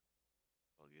issues there.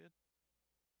 All good.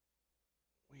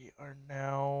 we are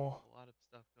now A lot of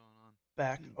stuff going on.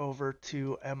 back over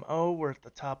to MO. We're at the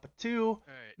top of 2. All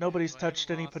right. Nobody's so I haven't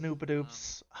touched any lost,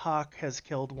 Panoopadoops. Hawk has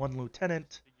killed 1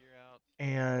 lieutenant, figure out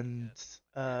and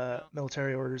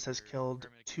military orders has for killed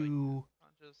paramedic 2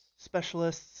 conscious.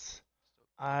 specialists.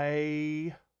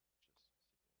 I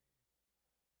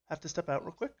have to step out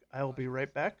real quick. I will be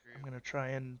right back. I'm going to try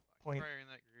and point Fire in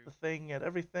that the group. thing at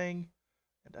everything,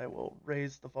 and I will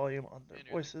raise the volume on their Commander in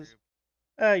that voices. group.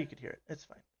 You can hear it. It's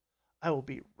fine. I will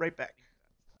be right back. I think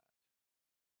that's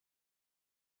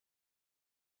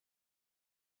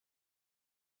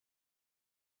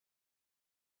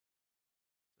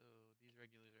that. So these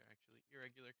regulars are actually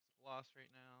irregular because of loss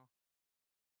right now.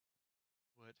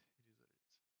 What? It is what it is.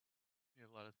 We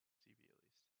have a lot of CV at least.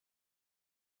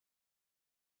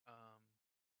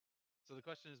 So the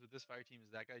question is, with this fire team,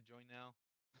 is that guy join now?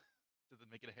 Does it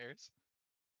make it a Harris?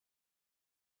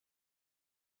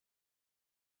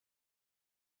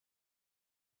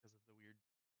 Because of the weird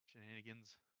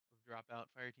shenanigans of dropout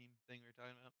fire team thing we were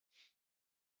talking about.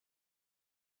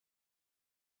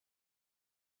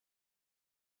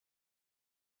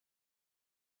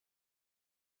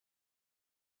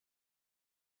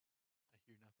 I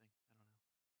hear nothing. I don't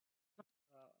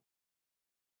know.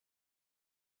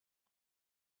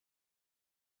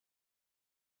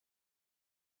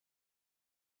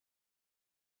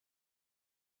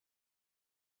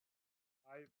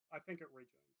 I think it rejoins.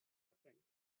 I think.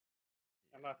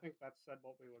 And I think that said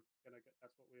what we were gonna get.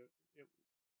 That's what we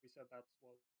said. That's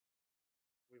what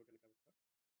we were gonna go with.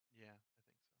 Yeah, I think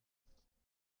so.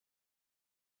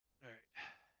 All right.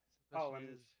 So the Oh, question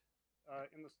and is,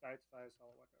 in the States, phase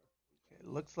Hollowecko. Okay, it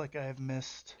looks like I have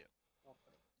missed Yep.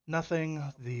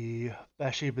 nothing. The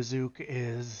Bashi Bazook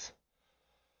is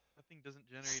nothing doesn't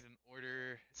generate an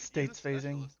order. States it is a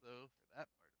phasing. specialist, though, for that part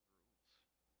of the rules.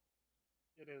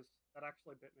 It is. That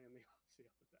actually bit me in the ass the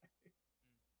other day.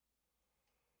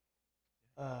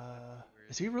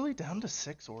 Is he really down to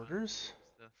 6 orders?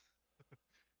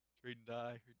 Trade and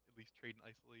die, or at least trade and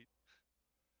isolate.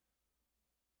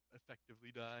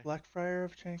 Effectively die. Blackfriar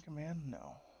of Chain Command?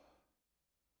 No.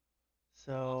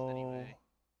 So, Anyway.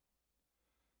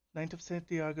 Knight of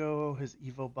Santiago, his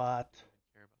Evo bot,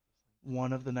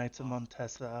 one of the Knights of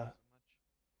Montesa,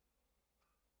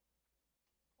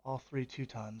 all 3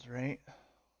 Teutons, right?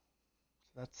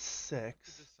 So that's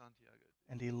 6.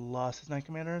 And he lost his Knight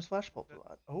Commander and his Flash Pulse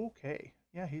bot. Okay.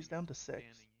 Yeah, he's down to 6.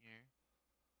 Standing here.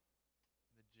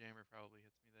 The jammer probably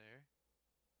hits me there.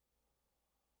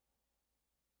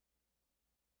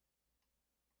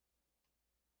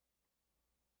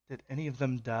 Did any of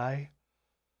them die?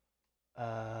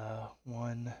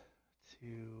 1,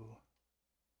 2,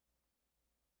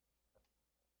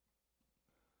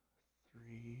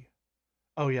 3.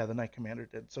 Oh yeah, the Knight Commander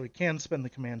did. So he can spend the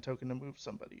command token to move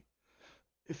somebody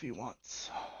if he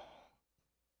wants.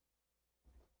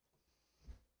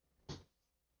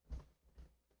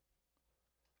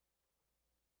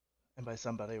 And by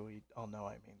somebody, we all know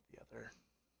I mean the other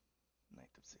Knight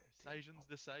of CIT.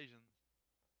 Decisions.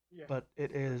 Yeah. But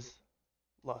it is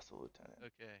lost a lieutenant.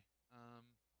 Okay.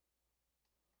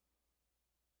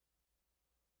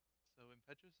 So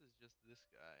Impetuous is just this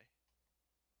guy.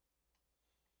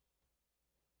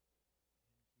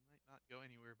 And he might not go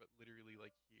anywhere but literally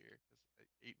like here,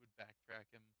 because 8 would backtrack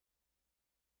him. Yeah.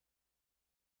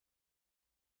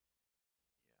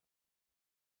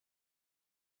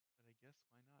 But I guess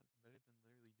why not? It's better than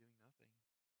literally doing nothing.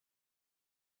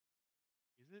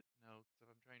 Is it? No, because if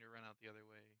I'm trying to run out the other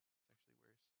way, it's actually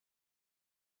worse.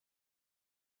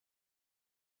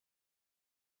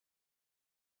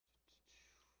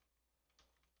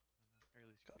 I'm not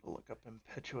entirely sure. Gotta look up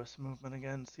Impetuous movement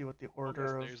again, see what the I'm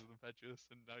order of. upstairs with Impetuous,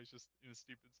 and now he's just in a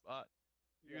stupid spot.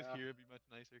 If he was Yeah. here, it'd be much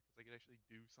nicer because I could actually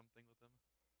do something with him.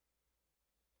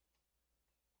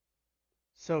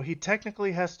 So he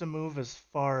technically has to move as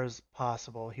far as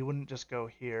possible. He wouldn't just go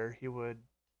here. He would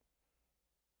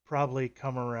probably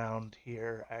come around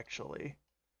here, actually.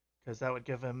 Because that would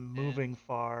give him moving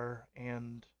far,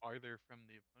 and Farther from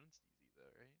the opponent's DZ,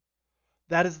 though, right?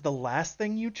 that is the last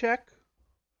thing you check.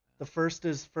 The first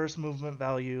is first movement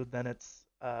value, then it's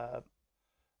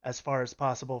as far as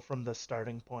possible from the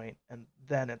starting point, and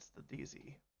then it's the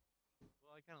DZ.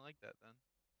 Well, I kind of like that then.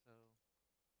 So,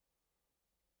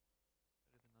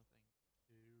 better than nothing.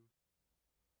 2,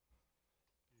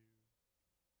 2,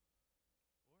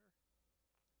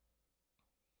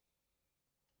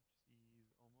 4. Which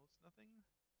sees almost nothing.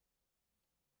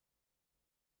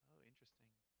 Oh, interesting.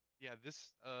 Yeah,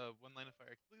 this one line of fire.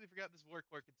 I completely forgot this war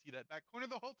core could see that back corner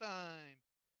the whole time.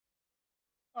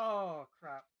 Oh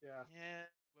crap! Yeah. Yeah,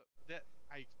 but that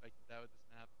I expected that with this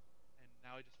map, and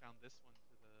now I just found this one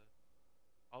to the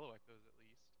hollow echoes at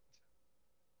least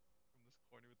from this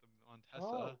corner with the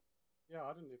Montessa. Oh. Yeah,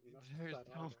 I didn't even notice There's that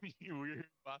so either. many weird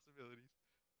possibilities.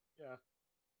 Yeah.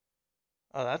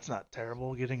 Oh, that's not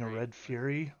terrible, getting a Great, Red but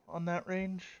Fury on that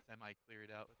range. Semi clear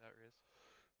it out without risk. Too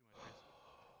much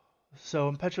risk. So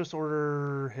Impetuous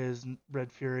Order, his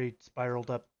Red Fury spiraled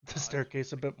up the Dodge.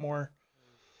 staircase a bit more.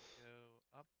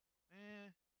 Go up.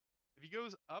 If he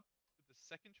goes up with the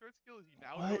second short skill, is he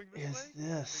now What going this is way? Or is he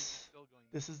this? still going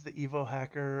This is the Evo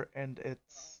hacker, and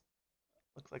it's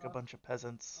looks like a bunch of Oh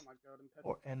peasants my god!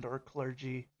 Impetuous. or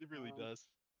clergy. It really does.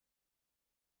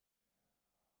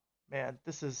 Man,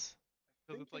 this is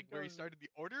Because it's like where he started the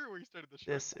order or where he started the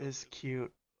short this skill is list.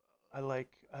 cute. I like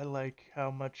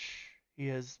how much he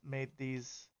has made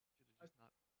these. Should've just not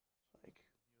Like,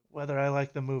 whether I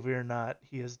like the movie or not,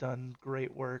 he has done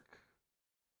great work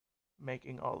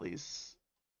making all these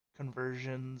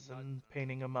conversions and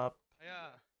painting them up. Yeah.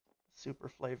 Super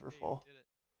Hey, flavorful. did it.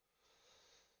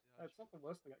 It's not the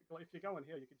worst thing. Like, if you go in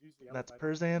here, you could use the And that's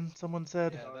elevator. Perzan, someone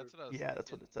said? Yeah, that's what I was Yeah,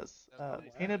 that's what thinking. it says. That would be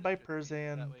nice Painted by if it reads it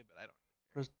Perzan, that way, but I don't really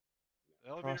care. The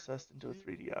elevator processed into a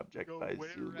 3D object go by way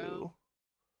Zulu. around.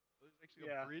 There's actually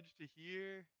Yeah. a bridge to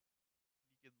here.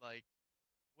 You could like,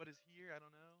 what is here? I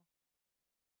don't know.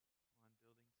 Come on,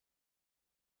 buildings.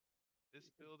 This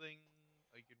building,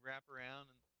 you could wrap around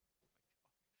and.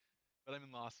 But I'm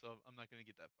in loss, so I'm not gonna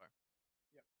get that far.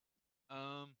 Yep.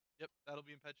 Yep, that'll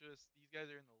be impetuous. These guys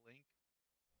are in the link.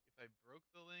 If I broke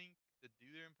the link to do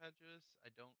their impetuous, I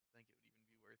don't think it would even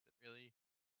be worth it, really.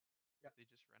 Yep. They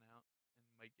just run out and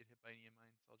might get hit by any of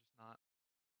mine, so I'll just not.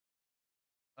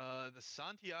 The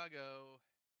Santiago.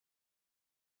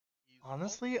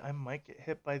 Honestly, I might get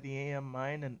hit by the AM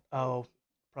mine and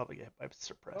probably get hit by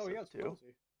suppressive Oh, yeah, it's too.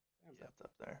 flimsy. Damn. Yeah, it's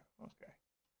up there. Okay.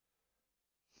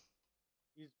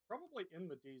 He's probably in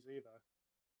the DZ though.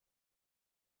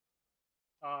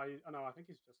 No, I think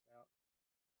he's just out.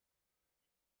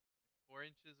 4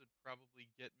 inches would probably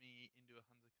get me into a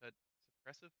Hunza cut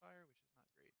suppressive fire, which is not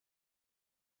great.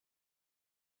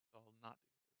 So I'll not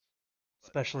do this. But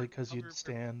Especially for because you'd cover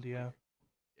stand, purposes yeah. later-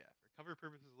 Yeah, for cover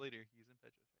purposes later, he's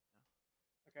impetuous right now.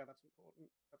 Okay, that's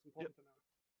important. That's important to know.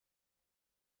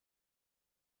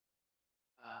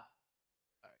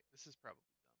 Alright, this is probably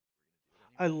dumb. We're gonna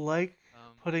do it I anyway. like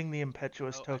putting the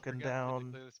impetuous I token forgot to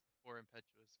down declare this before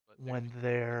impetuous, but when technically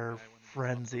they're I wanted to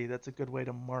drop frenzy. them. That's a good way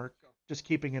to mark. Sure. Just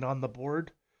keeping it on the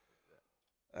board.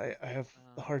 I have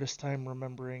the hardest time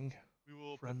remembering We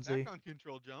will frenzy. put back on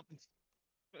control jump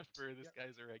for this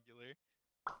guy's irregular.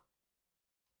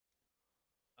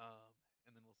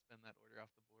 And then we'll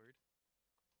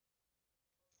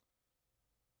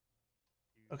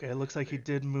Okay, it looks like he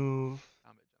did move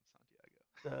Combat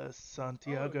jump Santiago. the Oh,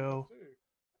 Santiago you got two.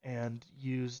 and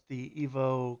used the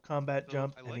Evo combat So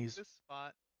jump, I and like he's this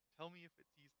spot. Tell me if it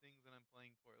sees things and I'm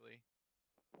playing poorly.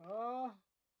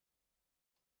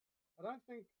 I don't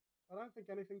think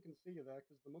anything can see you there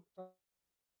because the Mukhtar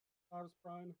is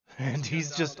prone. and Yeah, he's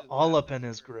the just dodge is all up that in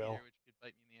is his a repeater, grill. which could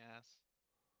bite me in the ass.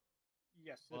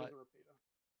 Yes, it But is a repeater.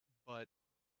 but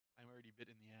I'm already bit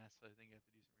in the ass, so I think I have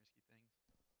to do some risky things.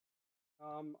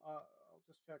 I'll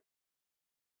just check.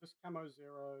 This camo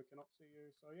 0 cannot see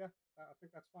you, so yeah, I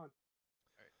think that's fine.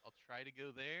 All right, I'll try to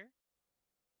go there.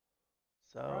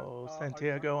 So I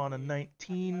Santiago on a currently have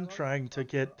 19, arrows, trying to so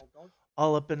get I'll dodge.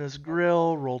 all up in his I'll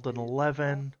grill, dodge rolled an the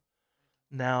 11.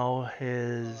 Now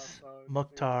his so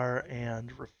Mukhtar 15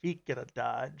 and Rafik get a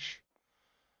dodge.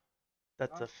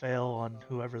 That's a fail on so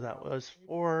whoever bring that out the was Rafik.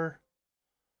 for.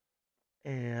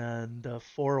 And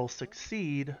 4 will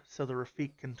succeed, so the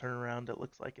Rafik can turn around, it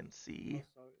looks like, and see.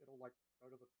 So it'll like go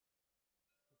to the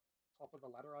top of the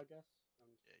ladder, I guess,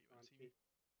 and Yeah, you try want and to see me?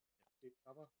 keep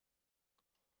cover.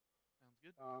 Sounds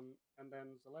good. And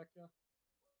then Zalekia.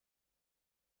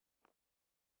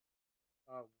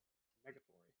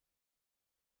 Negatory.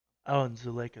 Oh, and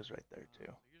Zuleika's right there, too.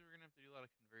 So here's where we're gonna have to do a lot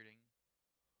of converting,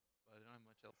 but I don't have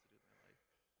much else to do with my life.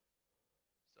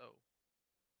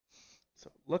 So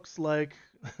it looks like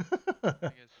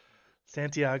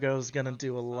Santiago's going to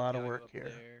do a lot of work here,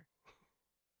 there.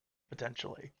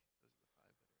 potentially. Those are the 5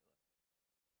 that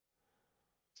are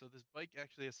left. So this bike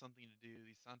actually has something to do.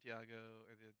 The Santiago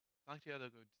does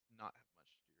not have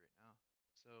much to do right now.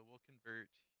 So we'll convert.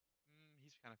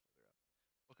 He's kind of further up.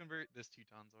 We'll convert this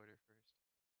Teuton's order first.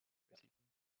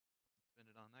 Spend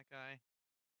it on that guy.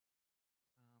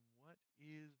 What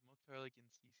is Mokhtar like in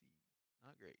CC?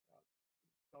 Not great.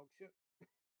 Dog shit.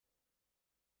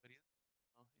 But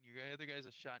and your other guy's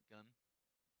a shotgun.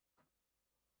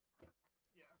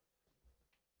 Yeah.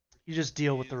 You just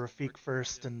deal with the Is Rafik working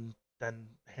first still. and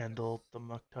then handle the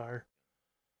Mukhtar.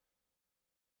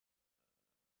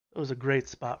 It was a great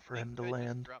spot for him to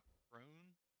land. Just drop prone,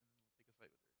 and then we'll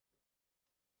take a fight with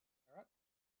her. Alright.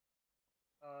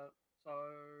 So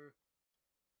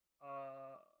what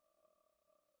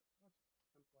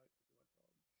template do I dodge?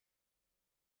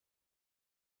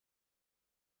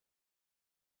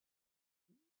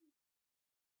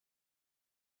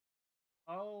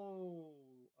 Oh,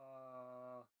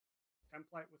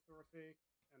 template with the Rafik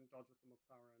and dodge with the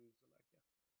Mukhtar and Zalekia.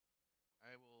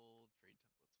 I will trade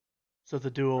templates with him. So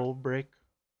the dual break.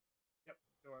 Yep,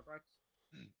 duo breaks.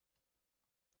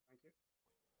 Thank you.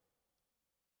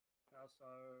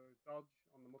 So dodge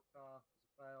on the Mukhtar is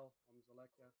a fail, on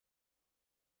Zalekia is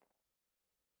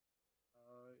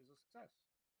a success. Yep.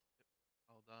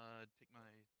 I'll take my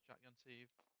shotgun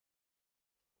save.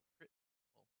 Crit.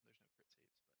 Well, there's no crit saves,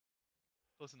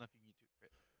 but close enough you can get to a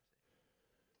crit.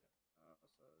 So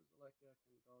Zalekia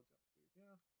can dodge up to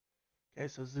here. Okay,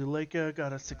 so Zuleika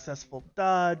got a successful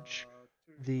dodge.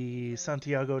 The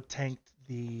Santiago tanked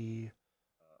the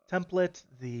template.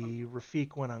 The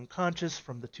Rafik went unconscious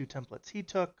from the 2 templates he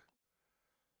took.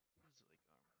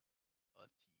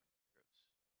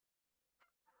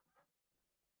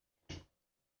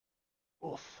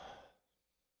 Oof.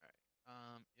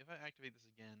 Alright. If I activate this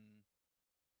again,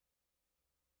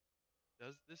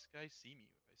 does this guy see me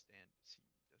if I stand to see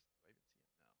me? Do I even see him?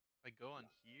 No. If I go on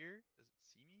here, does it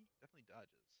see me? Definitely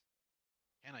dodges.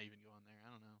 Can I even go on there? I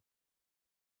don't know.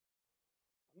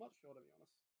 I'm not sure, to be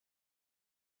honest.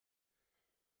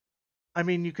 I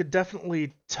mean, you could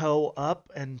definitely tow up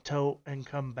and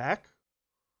come back,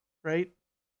 right?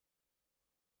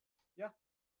 Yeah.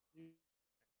 You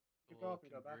go up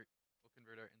and go back. We'll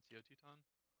convert our NCO Teuton,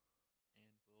 and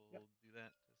we'll do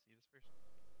that to see this person.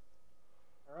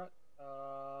 Alright.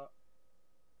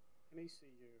 Can he see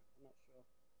you? I'm not sure.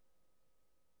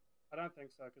 I don't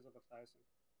think so because of the facing.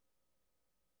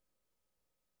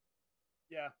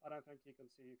 Yeah, I don't think he can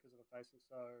see you because of the facing,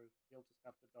 so he'll just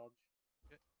have to dodge.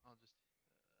 Okay, I'll just hit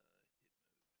mode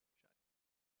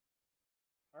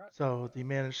shot. Alright. So they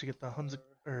managed to get the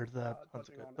the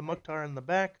Mukhtar Mukhtar in the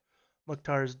back.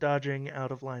 Mukhtar's dodging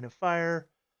out of line of fire,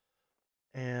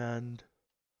 and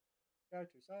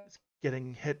is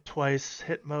getting hit twice.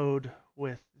 Hit mode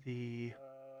with the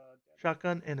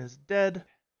shotgun and is dead.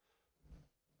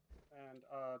 And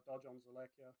dodge on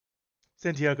Zalekia.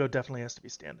 Santiago definitely has to be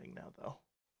standing now, though.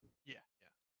 Yeah.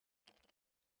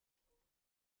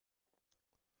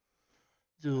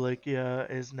 Zuleika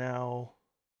is now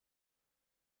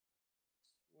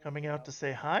coming out to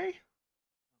say hi. Sounds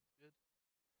good.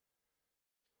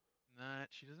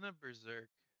 She doesn't have Berserk,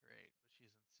 right? But she's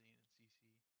unseen in CC.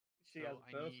 She has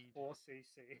burst for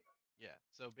CC. Yeah.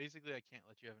 So basically, I can't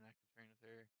let you have an active turn with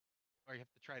her, or you have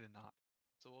to try to not.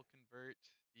 So we'll convert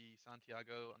the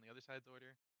Santiago on the other side's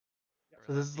order. Yep.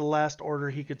 So this is the last order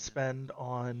he could spend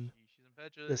on She's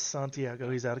impetuous. this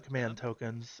Santiago. He's out of command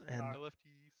tokens, and LFT,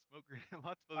 smoke grenade,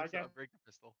 lots of I other get- stuff. Breaker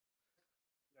pistol.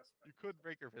 Yes. You could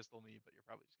breaker pistol me, but you're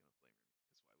probably just gonna flamer me.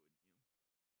 Because why wouldn't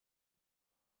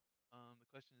you? The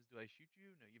question is, do I shoot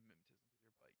you? No, you have mimetism with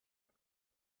your bike.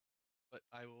 But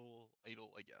I will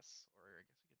idle, I guess, or I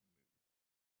guess I get to move.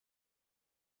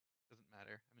 Doesn't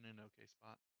matter. I'm in an okay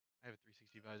spot. I have a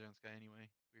 360 visor on this guy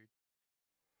anyway. Weird.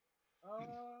 Let's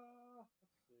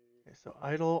see. okay, so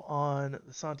idle on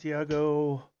the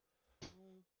Santiago.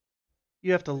 Mm,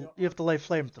 You have so to light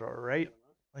flamethrower, right? killing,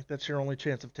 right? Like that's your only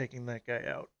chance of taking that guy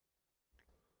out.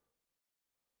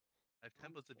 I have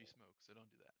templates if you smoke, so don't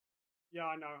do that. Yeah,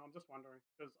 I know. I'm just wondering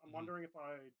because I'm Mhm. wondering if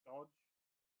I dodge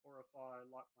or if I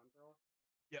light flamethrower.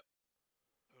 Yep.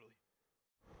 Totally.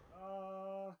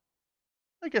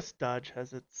 I guess dodge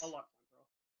has its I'll light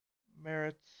flamethrower.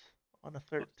 merits on a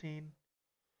 13.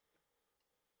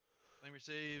 Flamer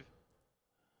save.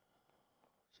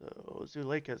 So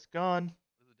Zuleika's gone.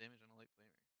 What is the damage on a light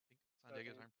flamer? I think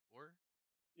Santiago's 13. armed 4.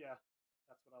 Yeah,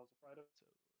 that's what I was afraid of. So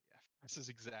yeah, this is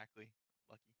exactly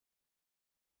lucky.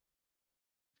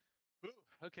 Ooh,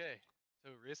 okay. So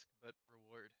risk but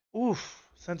reward. Oof,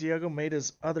 Santiago made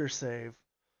his other save.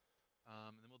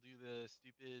 And then we'll do the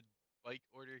stupid bike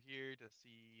order here to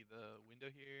see the window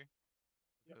here.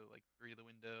 Yep. So like 3 to the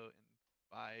window and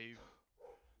 5.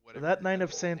 So Whatever. that Knight of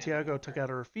damage. Santiago took out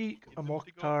a Rafik, Get a them to go up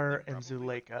Mokhtar, them, and probably,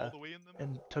 like, all Zuleika, the way in them.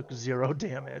 and took 0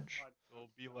 damage. So it'll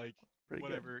be like Pretty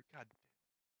whatever. God.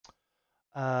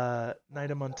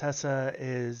 Knight of Montesa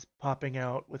is popping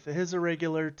out with his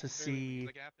irregular to Barely, see there's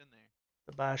a gap in there.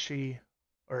 the Bashi,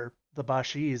 or the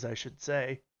Bashis, I should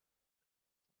say.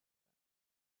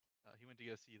 He went to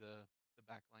go see the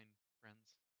backline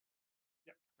friends.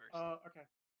 Yep. First. Okay.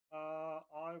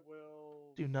 I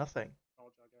will Do nothing.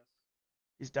 dodge, I guess.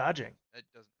 He's dodging. It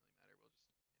doesn't really matter. We'll just.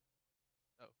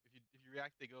 Yeah. Oh, if you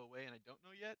react, they go away, and I don't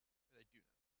know yet, but I do know.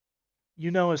 You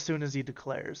know as soon as he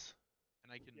declares.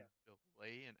 And I can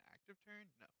delay an active turn?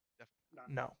 No,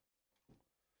 definitely No.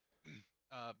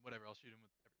 not. Whatever. I'll shoot him with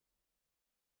everything.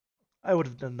 I would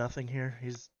have done nothing here.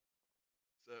 He's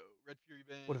So Red Fury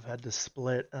Band would have had to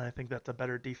split, and I think that's a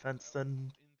better defense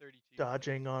than in 32.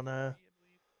 dodging on a 3,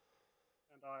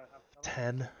 and I have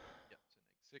 10. Yep. So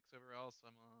 -6 overall. So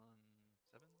I'm on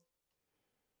 7.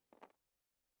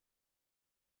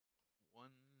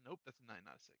 1. Nope. That's a 9,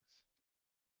 not a 6.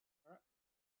 All right.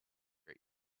 Great.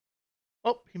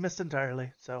 Oh, he missed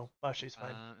entirely, so Bashi's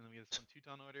fine. And then we have this 1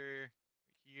 Teuton order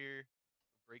right here.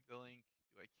 Break the link.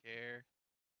 Do I care?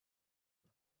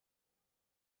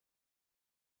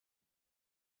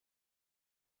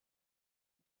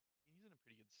 He's in a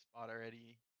pretty good spot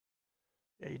already.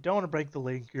 Yeah, you don't want to break the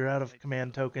link. You're out of I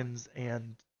command don't want tokens, to.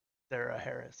 and they're a So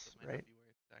Harris, it might right? not be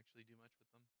worth to actually do much with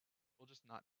them. We'll just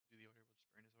not do the order. We'll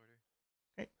just burn his order.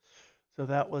 Okay. So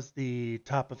that was the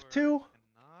top of Or 2.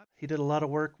 cannot. He did a lot of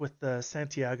work with the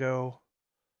Santiago.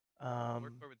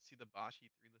 Workbar would see the Bashi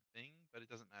through the thing, but it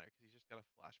doesn't matter because he's just got a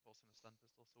flash pulse and a stun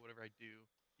pistol. So whatever I do,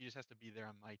 he just has to be there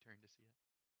on my turn to see it.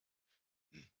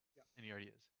 Yeah. And he already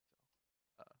is.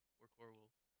 So Workbar will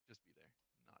just be there,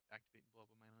 not activate and blow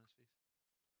up a mine on his face.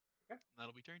 Okay. And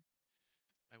that'll be turn.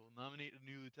 I will nominate a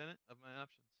new lieutenant of my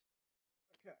options.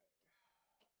 Okay.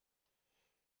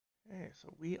 Okay,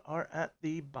 so we are at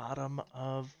the bottom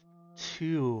of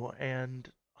 2,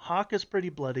 and Hawk is pretty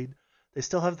bloodied. They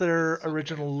still have their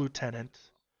original lieutenant.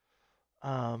 They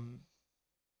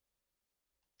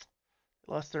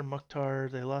lost their Mukhtar.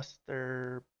 They lost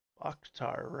their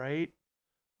Akhtar, right?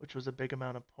 Which was a big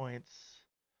amount of points.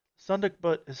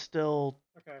 Sundukbut is still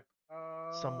Okay.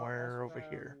 somewhere over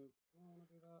here. I want to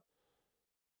do that.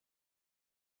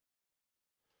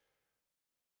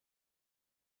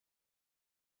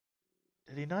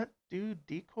 Did he not do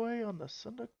decoy on the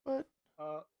Sundukbut?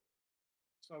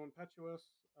 So impetuous.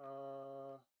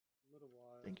 Little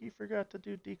wire. I think he forgot to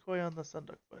do decoy on the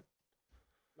Sundukbut.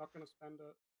 Not gonna spend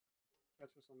it.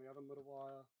 Impetuous on the other middle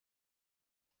wire.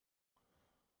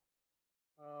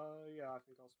 Yeah, I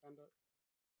think I'll spend it.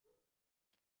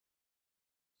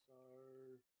 So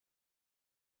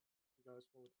he goes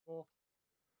forward 4,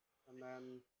 and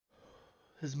then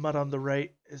His mud on the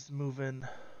right is moving. do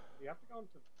you have to go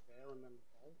into there and then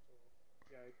vault, or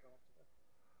yeah, you go up to there.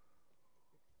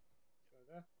 Go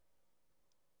there.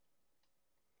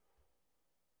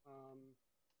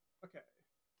 Okay.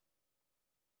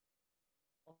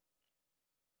 I'll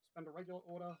spend a regular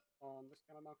order on this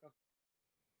counter marker.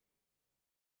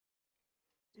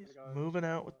 He's moving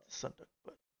out with the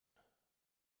Sundukbut.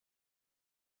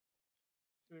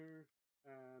 2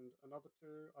 and another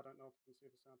 2. I don't know if you can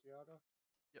see the Santiago.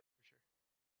 Yep, for sure.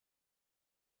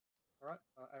 All right,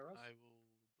 Ares. I will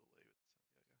delay with Santiago.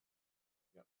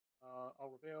 Yep.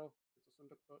 I'll reveal. It's a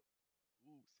Syndicate.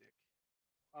 Ooh, sick.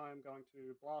 I'm going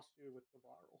to blast you with the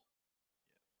viral.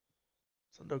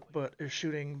 Syndicate is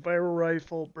shooting viral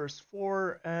rifle burst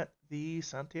 4 at the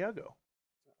Santiago.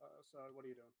 So what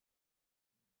are you doing?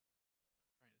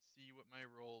 Trying to see what my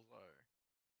rolls are.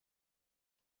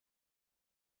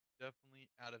 Definitely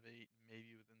out of 8,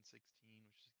 maybe within 16,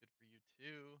 which is good for you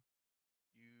too.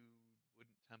 You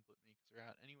wouldn't template me because they're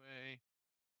out anyway.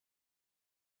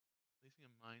 Placing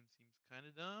a mine seems kind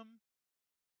of dumb.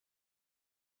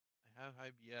 I have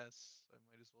high BS, so I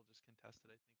might as well just contest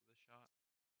it, I think, with a shot.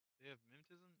 Do they have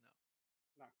mimetism?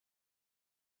 No. No.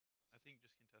 I think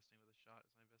just contesting with a shot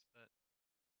is my best bet.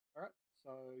 All right,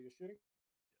 so you're shooting.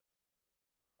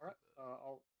 Yeah. All right,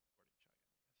 I'll Sporting shotgun,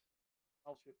 I guess.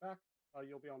 I'll shoot back.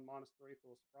 You'll be on -3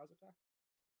 for a surprise attack.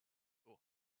 Cool.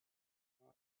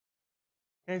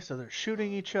 Okay, so they're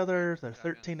shooting each other. They're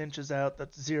Shotgun. 13 inches out.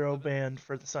 That's 0 11. band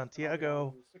for the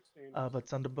Santiago. 16 But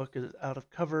Sunderbook is out of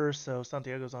cover, so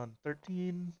Santiago's on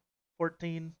 13,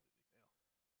 14.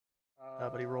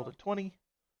 But he rolled a 20.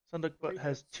 Sunderbook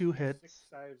has 2 hits. 6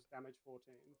 saves, damage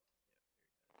 14.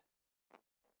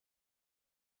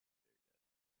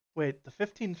 Wait, the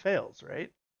 15 fails,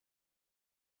 right?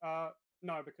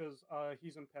 No, because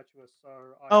he's impetuous,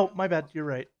 so Oh, my bad. You're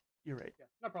right. You're right. Yeah,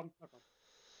 no problem. No problem.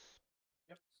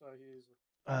 Yep. So he's.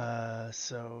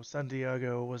 So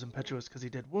Santiago was impetuous because he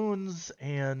did wounds,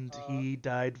 and he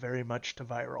died very much to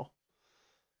viral.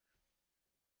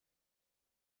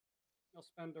 I'll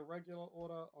spend a regular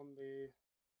order on the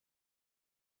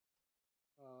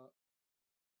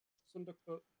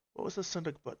Syndicate. What was the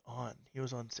Syndicate on? He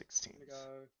was on 16s. I'm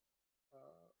gonna go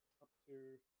up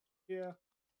to here,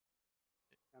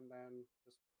 and then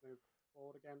just move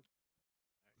forward again.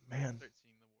 Man. Start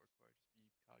seeing the war core. Just be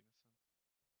cognizant.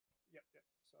 Yep.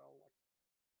 So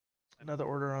Another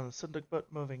order on the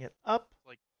Syndicate, moving it up. He's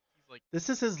like. This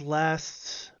is his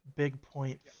last big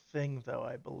point thing, though,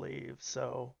 I believe.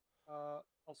 So.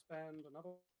 I'll spend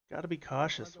another. Gotta be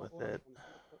cautious with it.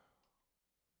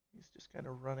 He's just kind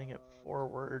of running it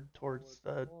forward towards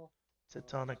the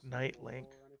Teutonic Night link.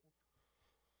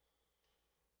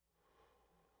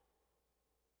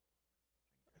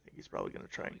 I think he's probably going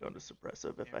to try and go into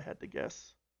suppressive if I had to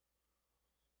guess.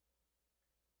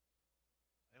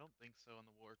 I don't think so on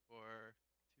the war core.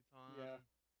 Teuton. Yeah.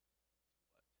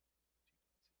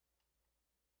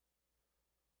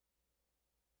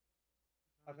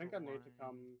 I think I need to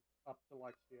come up to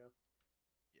like here.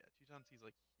 Yeah, Teuton sees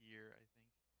like here, I think.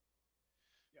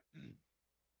 Yep.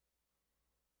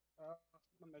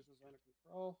 My measure zone of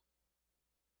control.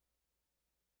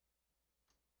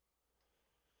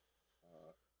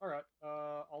 All right.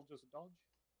 I'll just dodge.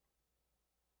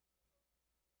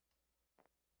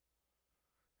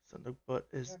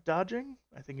 Sunderbutt is dodging.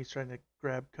 I think he's trying to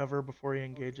grab cover before he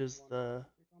engages the.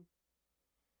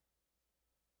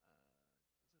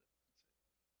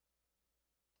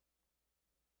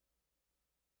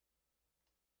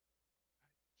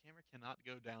 Camera cannot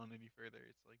go down any further.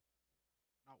 It's like,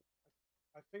 no.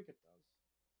 I think it does.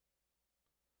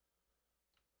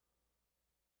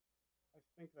 I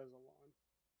think there's a line.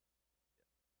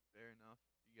 Yeah, fair enough.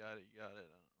 You got it.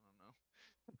 I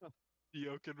don't know.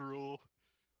 Theo can rule.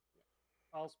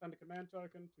 Yeah. I'll spend a command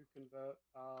token to convert.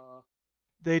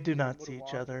 They do not see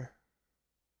each other.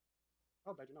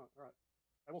 Oh, they do not. All right.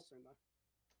 They will soon, though.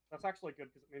 That's actually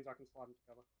good because it means I can slide into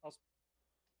cover. I'll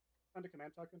spend a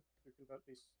command token to convert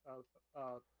these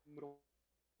middle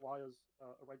wires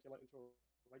irregular into a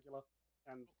regular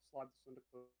and slide the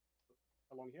Syndicate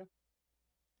along here.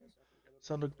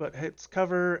 Sunderbutt hits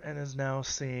cover and is now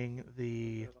seeing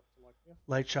the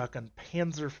light shotgun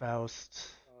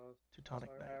Panzerfaust Teutonic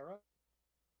Knight.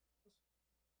 This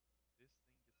thing gets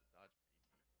a dodge, maybe.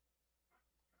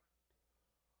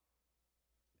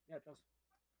 Yeah, it does.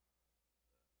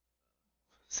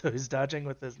 So he's dodging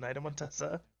with his Knight of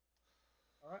Montesa.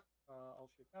 Alright, I'll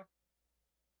shoot back.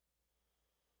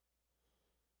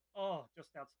 Oh,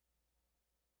 just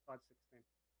outside 16. Nice.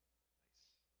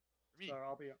 For me. So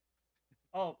I'll be.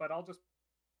 Oh, but I'll just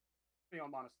be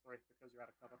on -3 because you're out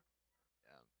of cover.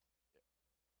 Yeah.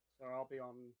 So I'll be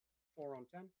on 4 on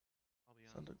 10. I'll be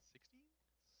on 16?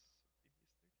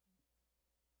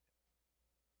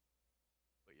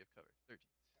 Wait, you have cover.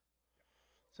 13s.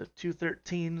 So 2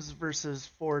 13s versus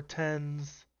 4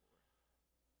 10s.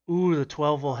 Ooh, the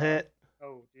 12 will hit.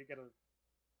 Oh, do you get a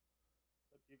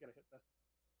hit there?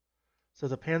 So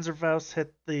the Panzerfaust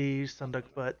hit the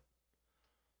Sunderbutt.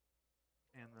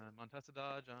 And the Montesa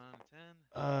dodge on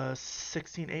 10.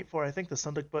 16-8-4. I think the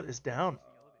Sundukbut is down. The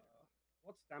elevator.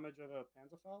 What's damage of a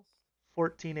Panzerfaust?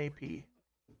 14 AP.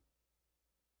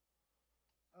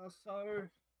 So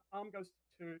arm goes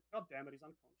to 2. God damn it, he's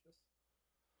unconscious.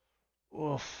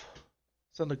 Oof.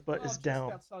 Sundukbut is Just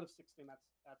down. outside of 16.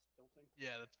 That's tilting.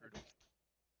 Yeah, that's brutal.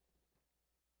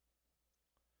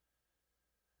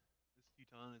 This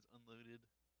futon is unloaded.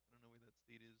 I don't know where that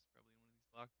state is. Probably in one of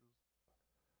these boxes.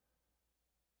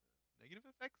 Negative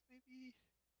effects, maybe?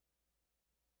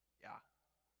 Yeah.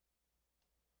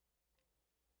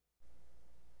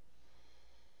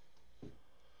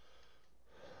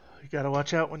 You gotta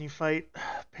watch out when you fight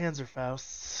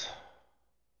Panzerfausts.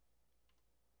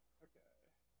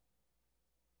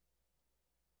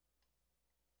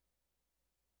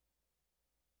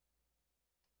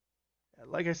 Okay.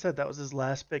 Like I said, that was his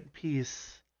last big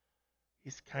piece.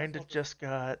 He's kind of just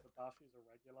got... The Bashi's a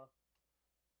regular.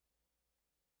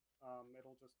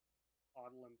 It'll just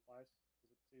idle in place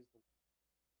because it sees the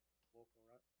walker,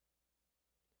 right?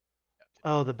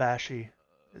 Oh, the Bashi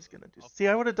is gonna do... See,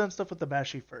 I would have done stuff with the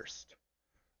Bashi first.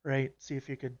 Right? See if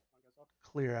you could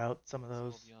clear out some of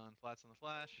those Beyond flats on the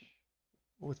flash.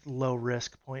 with low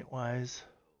risk point-wise.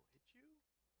 Will hit you.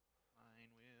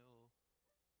 Mine will.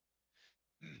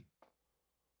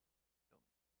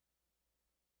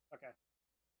 Okay.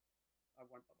 I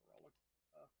won't bother rolling.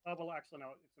 Well, actually,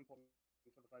 no. It's important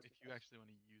for the face. If you actually want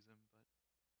to use them, but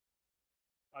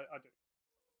I do.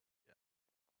 Yeah.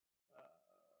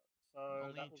 So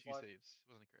only that was 2 like saves.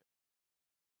 Wasn't a crit.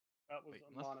 that was Wait,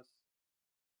 a unless- minus.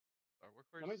 Our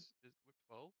workhorse me- is whip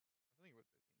 12. I think whip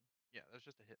 13. Yeah, that's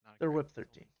just a hit, not a They're crit. whip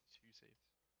 13. It's only 2 saves.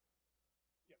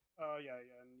 Yeah. Yeah.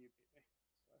 And you beat me.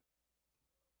 So.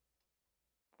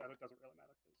 But it doesn't really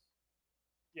matter because.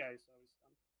 Yeah. So he's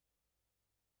stunned.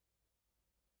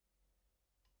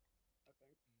 I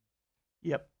think.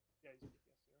 Yep. Yeah. He's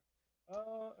DPS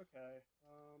 0. Okay.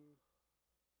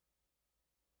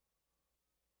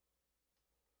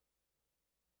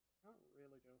 Can't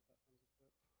really do if that comes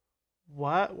a bit.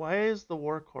 Why is the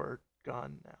Warcore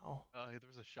gone now? There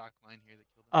was a shock mine here that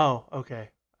killed him. Oh,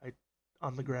 okay.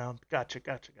 On the ground. Gotcha.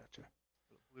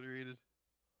 Obliterated.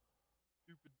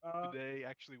 Stupid today,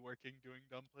 actually working, doing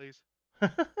dumb plays.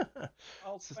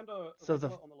 I'll spend So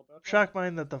the on the Liberto. shock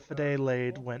mine that the Fide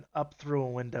laid went up through a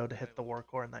window to hit the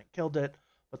Warcore, and that killed it.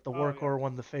 But the Warcore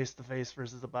won the face-to-face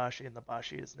versus the Bashi, and the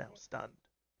Bashi is now stunned.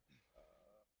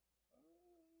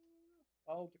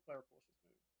 I'll declare a cautious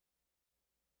move.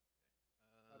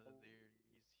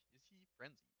 Is he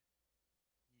frenzied?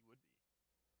 He would be.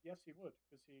 Yes, he would,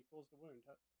 because he caused the wound.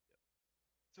 Yep.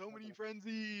 So many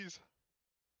frenzies!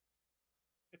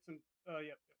 It's an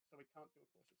yep. So we can't do a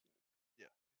cautious move.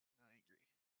 Yeah, he's not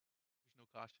angry. There's no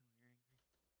caution when you're angry.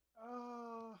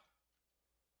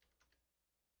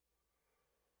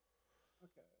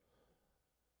 Okay.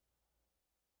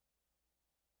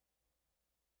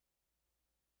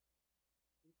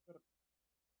 You've got a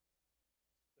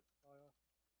Spitfire.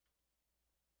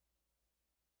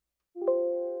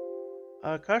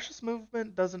 Cautious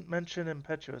movement doesn't mention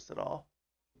impetuous at all.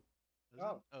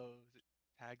 Oh, is it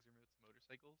tags or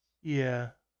motorcycles?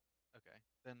 Yeah. Okay,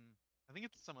 then I think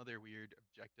it's some other weird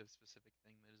objective-specific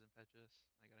thing that is impetuous.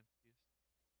 I got confused.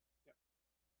 Yeah.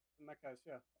 In that case,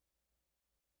 yeah.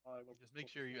 I will just make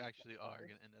sure you actually are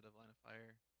going to end out of line of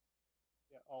fire.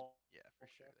 Yeah, yeah, for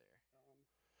sure there.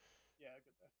 Yeah,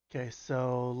 good there. Okay,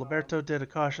 so Liberto did a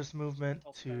cautious movement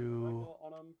to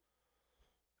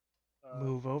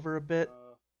move over a bit.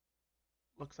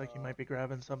 Looks like he might be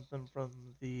grabbing something from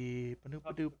the Panoopadoop.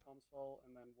 Touch the console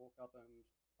and then walk up and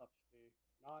touch the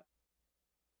knight.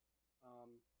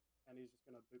 And he's just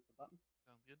going to boop the button.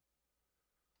 Sounds good.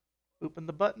 Booping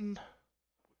the button.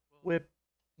 Whip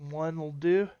 1 will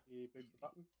do. He boops the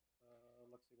button.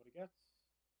 Let's see what he gets.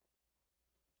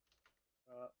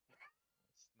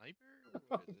 Sniper?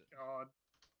 What is it? God.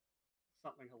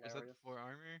 Something hilarious. Is that 4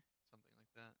 armor? Something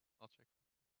like that. I'll check.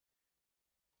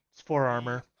 It's 4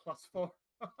 armor. +4.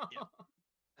 Yeah.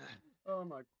 Oh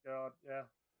my god, yeah.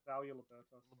 Value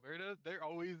Libertos. Liberto, they're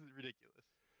always ridiculous.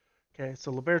 Okay,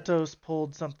 so Liberto's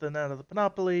pulled something out of the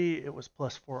Panoply. It was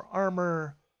 +4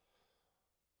 armor.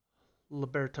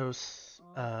 Liberto's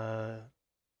I'll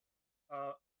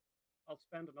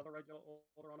spend another regular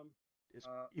order on him. Is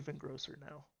even grosser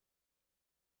now.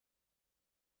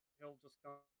 He'll just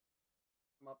come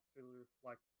up to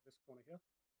like this corner here.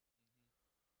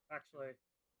 Actually,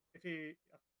 if he,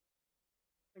 I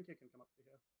think he can come up to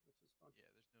here, which is fine.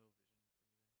 Yeah, there's no vision for me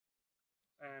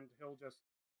there. And he'll just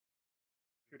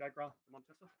coup de grace the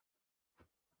Montesa.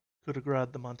 Coup de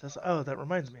grace the Montesa. Oh, that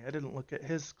reminds me, I didn't look at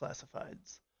his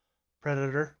classifieds.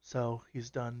 Predator, so he's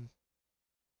done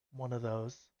one of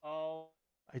those. I'll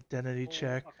Identity pull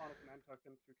check a final command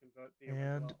token to convert the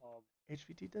and irregular of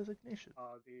HVT designation. the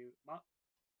of the march.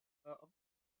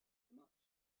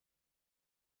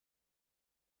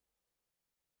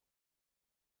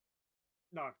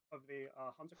 No, of the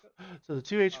Huntercut. So the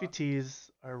two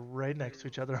HVTs are right next to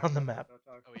each other on the map.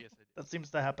 Oh, yes, I did. That seems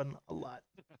to happen a lot.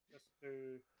 Just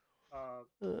to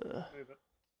move it.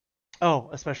 Oh,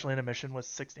 especially in a mission with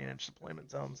 16-inch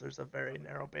deployment zones, there's a very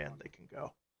narrow band they can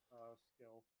go.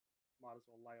 Skill. Might as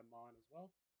well lay a mine as well.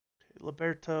 Okay,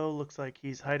 Liberto looks like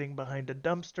he's hiding behind a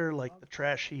dumpster like the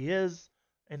trash he is,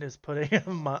 and is putting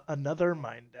another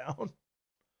mine down.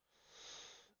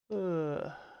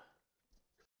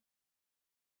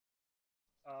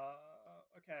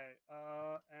 Okay.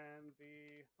 And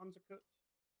the Huntercut.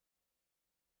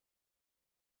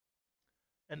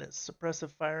 And his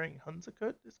suppressive firing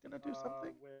Hunzakut is going to do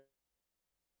something?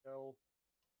 Will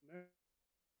move.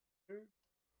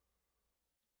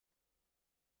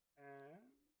 And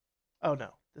Oh no,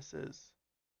 this is...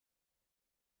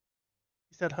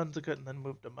 He said Hunzakut and then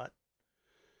moved to Mutt.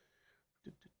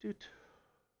 So he's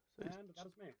that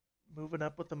is me. moving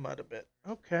up with the Mutt a bit.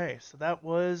 Okay, so that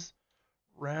was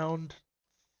round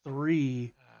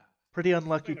 3. Pretty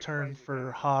unlucky turn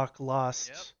for Hawk.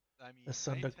 Lost the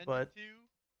Sunduk Butt.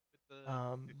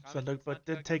 Sunduk Butt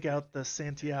did take out the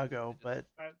Santiago, but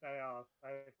they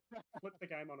flipped the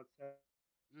game on its head.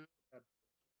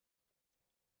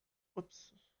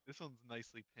 Whoops. This one's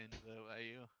nicely pinned though.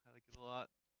 I like it a lot.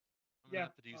 I'm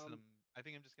gonna have to do some. I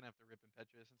think I'm just gonna have to rip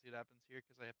Impetuous and see what happens here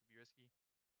because I have to be risky.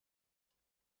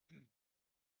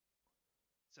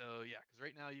 So yeah, because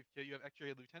right now you have extra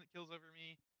lieutenant kills over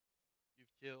me.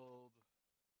 You've killed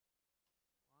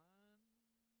one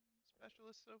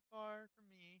specialist so far for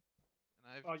me, and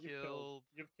I've killed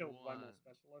way more one.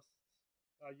 specialists.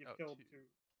 You've Oh, killed two. two.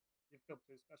 You've killed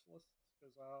 2 specialists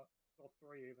because or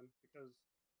 3 even because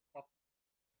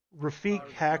Rafik,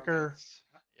 Hacker,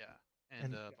 yeah,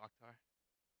 and Bakhtar.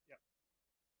 Yeah.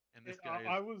 And this guy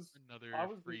is another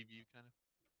freebie kind of.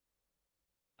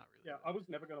 Not really. Yeah, I was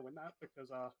never going to win that because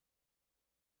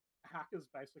Hackers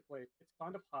basically, it's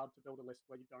kind of hard to build a list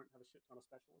where you don't have a shit ton of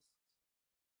specialists.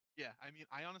 Yeah, I mean,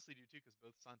 I honestly do too, because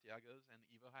both Santiago's and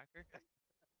Evo Hacker.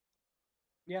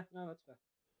 Yeah, no, that's fair.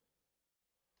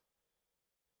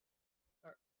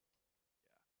 All right.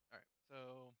 Yeah. All right.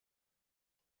 So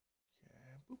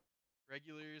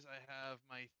regulars, I have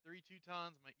my 3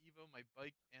 Teutons, my Evo, my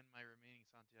bike, and my remaining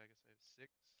Santiago. So I have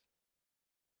 6.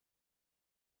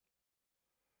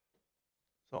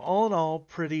 So all in all,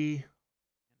 pretty. And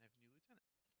I have a new lieutenant.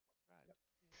 Yep.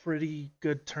 Pretty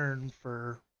good turn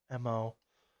for MO.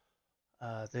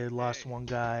 They lost one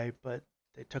guy, but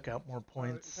they took out more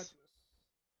points.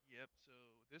 Yep. So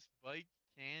this bike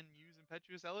can use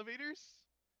impetuous elevators.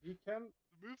 You can.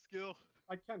 The move skill.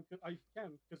 I can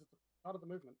because it's a part of the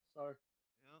movement. So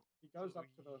yep. He goes up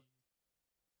to the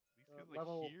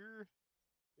level like here.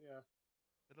 Yeah.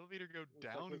 That elevator go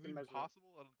down is even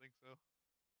possible? I don't think so.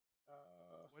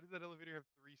 Why does that elevator have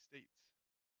 3 states?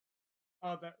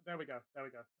 Oh, there we go. There we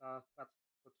go. That's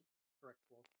the correct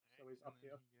floor. So he's up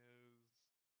here. He goes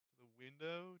to the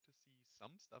window to see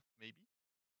some stuff, maybe.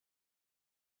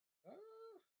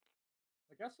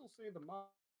 I guess we'll see the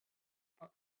map.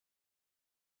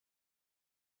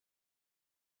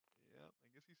 Yeah, I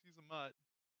guess he sees a mutt.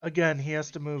 Again, he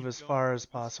has to move as far as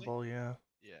possible, yeah.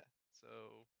 Yeah, so,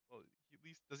 well, at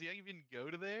least, does he even go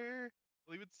to there?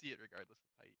 Well, he would see it regardless of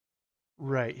height.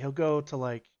 Right, he'll go to,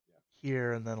 like,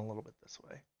 here and then a little bit this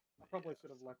way. I probably should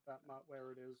have left that map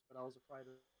where it is, but I was afraid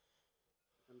of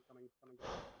him coming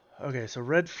down. Okay, so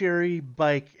Red Fury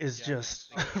bike is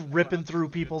just ripping through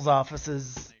people's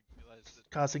offices,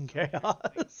 causing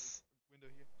chaos.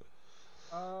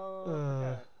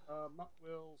 Okay. Mutt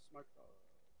will smoke dodge.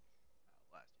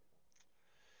 Last year.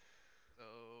 So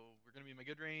we're gonna be in my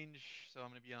good range. So I'm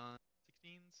gonna be on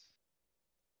 16s.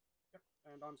 Yep,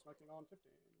 and I'm smoking on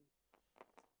 15.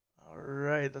 All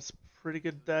right, that's pretty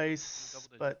good dice,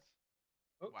 but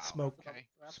wow. Smoke Okay,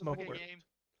 worked. game.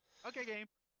 Okay, game.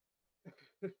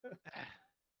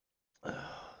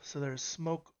 So there's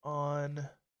smoke on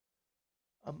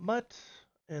a mutt,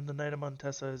 and the Knight of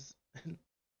Montesa is in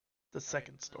the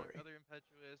second story. Another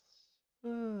impetuous.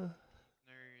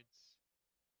 Nerds.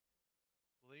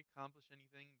 Will they accomplish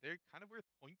anything? They're kind of worth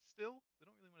points still. They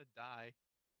don't really want to die for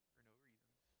no reason.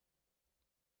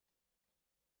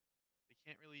 They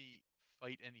can't really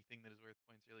fight anything that is worth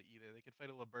points really either. They could fight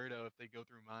a Liberto if they go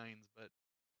through mines, but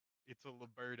it's a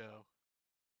Liberto.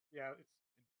 Yeah,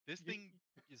 this thing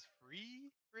is free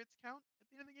for its count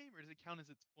at the end of the game, or does it count as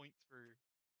its points for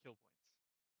kill points?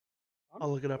 I'm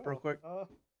I'll look it up real sure. quick.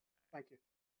 Thank you.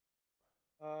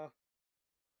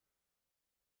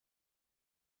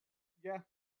 Yeah.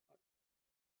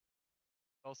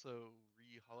 Also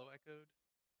re-hollow echoed,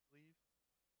 I believe.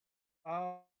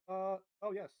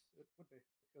 Oh yes, it would be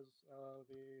because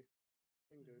the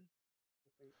thing dude.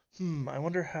 I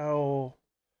wonder how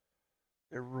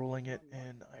they're ruling it Might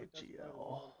in designated new IGL.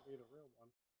 one to be the real one.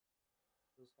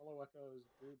 Because hollow echoes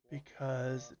do block.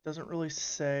 Because it doesn't really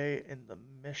say in the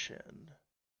mission.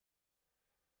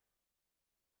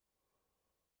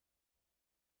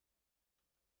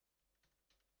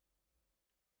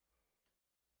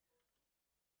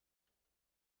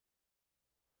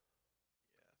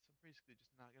 Yeah, so basically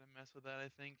just not gonna mess with that, I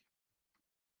think.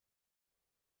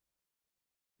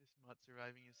 This mutt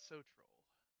surviving is so troll.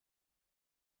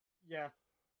 Yeah.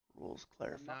 Rules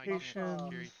Now I can't clarifications.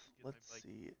 carry get my Let's bike.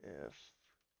 see if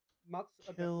Mutts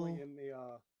are kill definitely in the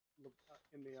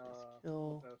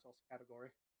kill. Libertos category.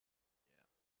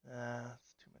 Yeah.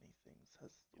 It's too many things.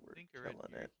 Has the You'd word think a kill red in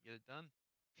fury it. could get it done.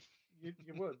 You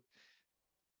would.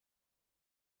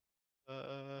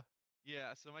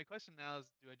 Yeah, so my question now is,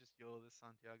 do I just YOLO this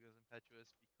Santiago's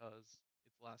Impetuous because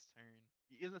it's last turn?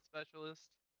 He is a specialist,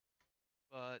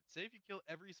 but say if you kill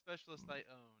every specialist I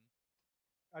own,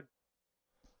 I,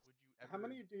 would you ever how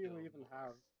many do you kill even more?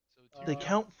 have? So They two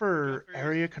count for jumpers,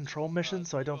 area control missions,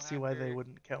 so I two don't see why they go-hacker,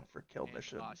 wouldn't count for kill and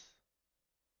missions. Bosch.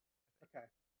 Okay.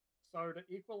 So to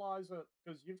equalize it,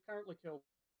 because you've currently killed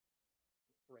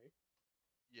 3.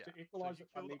 Yeah. To So if equalize you it,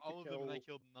 I killed need to all of them and I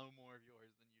kill. killed no more of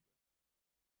yours, then you'd win.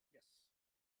 Yes.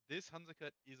 This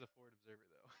Hunzacut is a forward observer,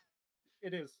 though.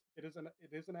 It is. It is an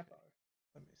FO.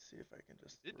 Let me see if I can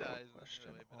just It throw a dies in the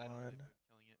question way, but I don't on think we're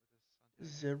killing it with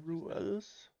this Santiago. Zeruels.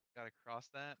 Gotta cross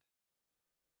that.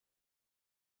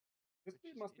 This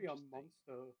Which dude is must be a interesting.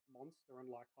 monster and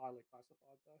like highly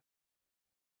classified though.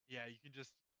 Yeah, you can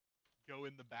just go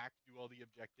in the back, do all the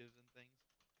objectives and things.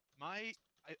 I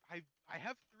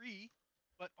have 3,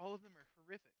 but all of them are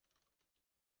horrific.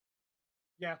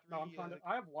 Yeah, no, I'm trying to.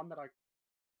 I have one that I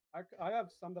have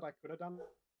some that I could have done,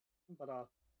 but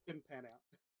didn't pan out.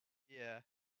 Yeah.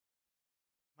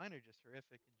 Mine are just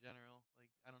horrific in general.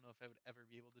 Like, I don't know if I would ever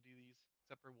be able to do these,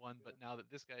 except for one, but now that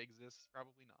this guy exists,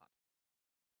 probably not.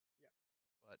 Yeah.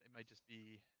 But it might just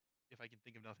be, if I can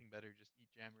think of nothing better, just eat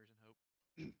jammers and hope.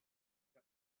 Yep.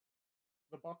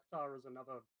 The Boktar is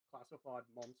another classified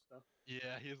monster.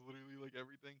 Yeah, he has literally like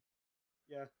everything.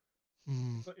 Yeah.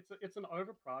 It's an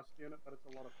overpriced unit, but it's a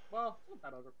lot of it's not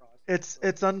that overpriced.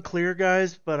 It's unclear,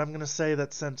 guys, but I'm gonna say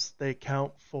that since they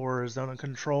count for zone of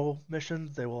control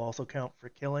missions, they will also count for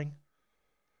killing.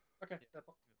 Okay, Yeah, fair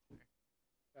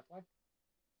play.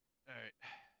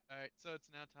 Alright, so it's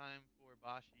now time for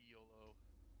Bashi YOLO,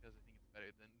 because I think it's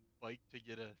better than Bike to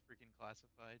get a freaking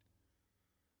classified.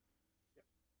 Yep.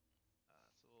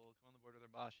 So we'll come on the board with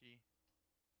our Bashi.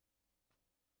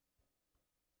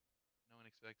 No one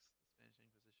expects the Spanish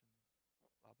Inquisition.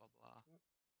 Blah blah blah. Yep.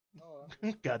 Oh,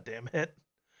 God damn it.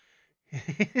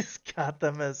 He's got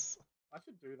them as. I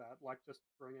should do that. Like, just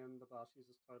bring in the Bashis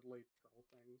as totally troll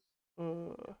things.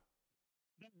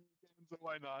 So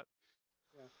why not?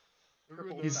 Yeah.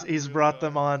 He's brought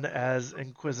them on as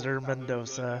Inquisitor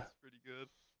Mendoza. That's pretty good.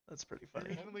 That's pretty He funny.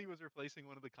 originally was replacing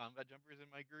one of the combat jumpers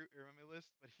in my group or on my list,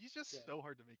 but he's just so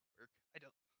hard to make work. I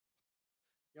don't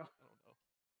know. Yep.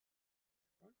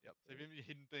 So if you have any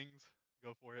hidden things,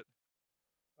 go for it.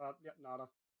 Yeah, nada.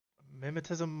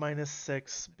 Mimetism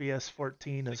 -6,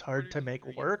 BS14 is hard to make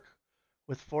green. work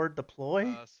with forward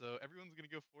deploy. So everyone's gonna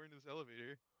go forward into this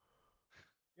elevator.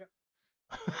 Yep.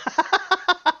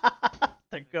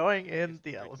 They're going in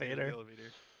the elevator.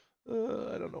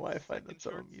 I don't know why I find that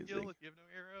so amusing. Skill, if you have no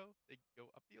arrow, they go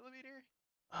up the elevator.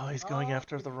 Oh, he's going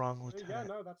after the wrong lieutenant. Yeah,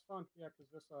 no, that's fun. Yeah,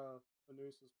 because this the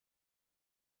noose is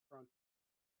front.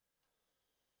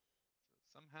 So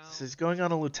somehow. So he's going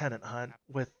on a lieutenant hunt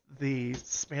with the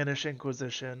Spanish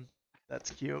Inquisition.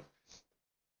 That's cute.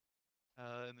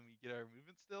 And then we get our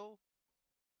movement still.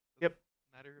 Yep.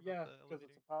 Matter about the elevator. Because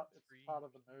it's part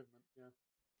of the movement. Yeah.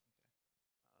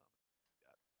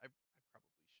 I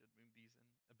probably should move these in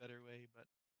a better way, but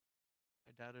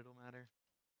I doubt it'll matter.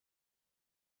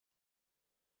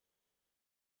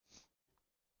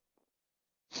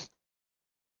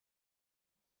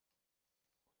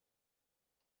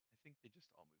 I think they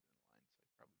just all moved in line, so I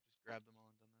probably just grabbed them all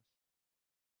and done this.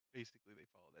 Basically, they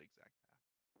follow that exact path.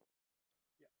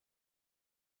 Yeah.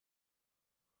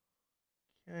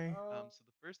 Okay. So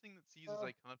the first thing that sees as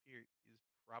I come up here is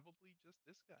probably just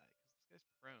this guy, because this guy's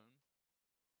prone.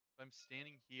 If I'm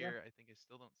standing here, I think I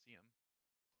still don't see him.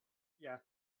 Yeah.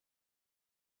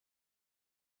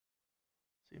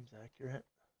 Seems accurate.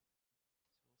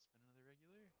 So we'll spin another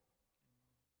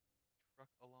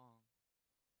truck along.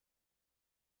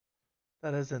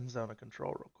 That is in zone of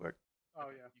control real quick. Oh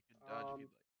Okay, yeah. you can dodge if you'd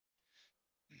like.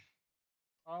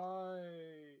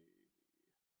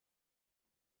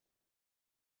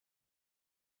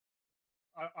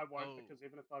 I won't Oh. because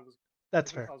even if I was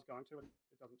That's even if fair. I was going to,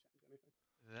 it doesn't change anything.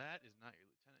 That is not your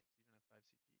lieutenant, 'cause you don't have 5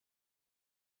 CP.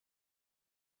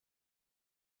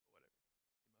 But whatever. You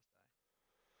must die.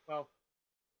 Well,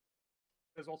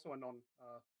 there's also a non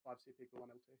 5 CP Gulam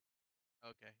LT.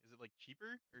 Okay. Is it like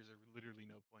cheaper, or is there literally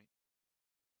no point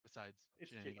besides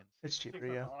It's cheaper. shenanigans? It's cheaper,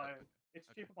 yeah. Okay. It's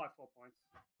Okay. cheaper by 4 points.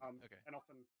 Okay. And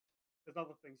often there's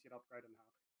other things you'd upgrade in half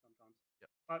sometimes. Yep.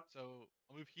 But So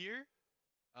I'll move here.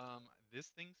 This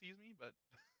thing sees me, but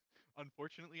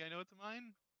unfortunately I know it's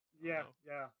mine. yeah, Oh no.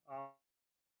 yeah.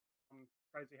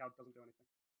 Crazy how it doesn't do anything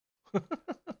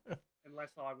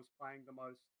unless I was playing the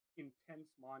most intense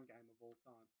mind game of all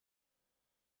time.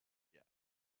 Yeah.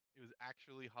 It was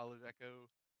actually Hollowed Echo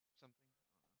something.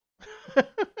 I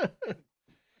don't know.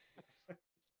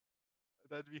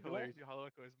 That'd be You'll hilarious. You Hollow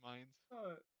Echo is mines.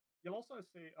 you'll also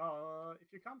see if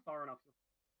you come far enough, you'll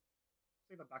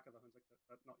see the back of the Hendricksen,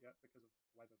 but not yet because of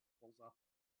the way the walls are.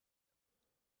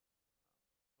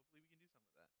 Hopefully we can do some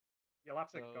of that. You'll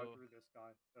have to go So through this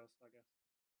guy first, I guess.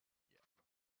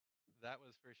 yeah, that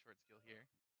was first short skill here.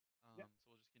 Yep. So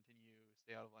we'll just continue,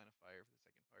 stay out of line of fire for the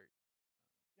second part.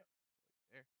 Yep.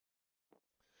 There.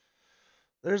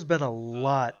 There's been a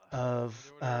lot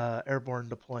of Another order. airborne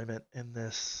deployment in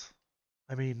this.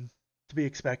 I mean, to be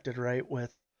expected, right?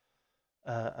 With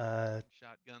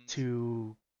Shotguns.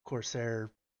 2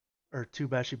 Corsair or 2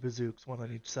 Bashi bazooks, one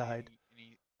on each side.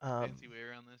 Any fancy way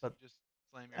around this? But You just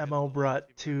slam your head MO on the wall and brought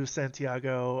see if it 2 works.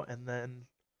 Santiago, and then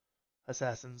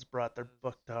Assassins brought their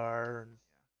Bukhtar, and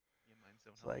Yeah, mine's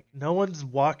don't it's help like me. no one's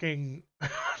walking,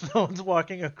 no one's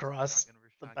walking across Shotgun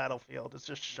versus the shotgun. battlefield. It's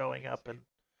just showing up and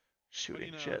But shooting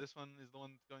you know, shit. this one is the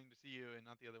one that's going to see you, and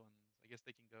not the other ones. I guess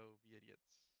they can go be idiots.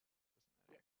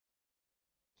 Doesn't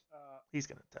matter. He's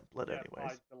gonna template Yeah,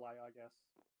 anyways. I delay, I guess.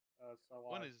 So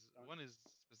One I is don't... one is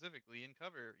specifically in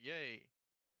cover. Yay.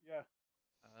 Yeah.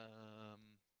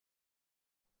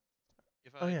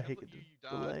 If Oh I yeah, he template could you, you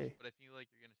dodge, delay. but I feel like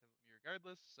you're gonna template me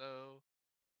regardless. So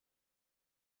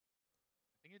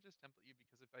I think I just template you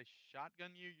because if I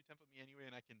shotgun you, you template me anyway,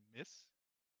 and I can miss.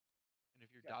 And if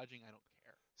you're dodging, I don't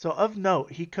care. So of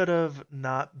note, he could have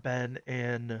not been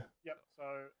in. Yep.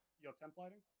 So you're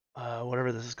templating.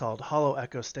 Whatever this is called, Hollow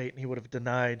Echo State, and he would have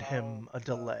denied him a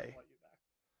delay. Template you back.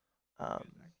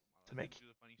 To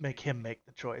make him make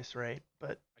the choice, right?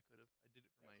 But I could have. I did it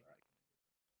for my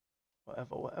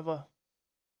whatever, whatever.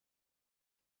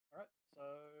 All right.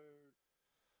 So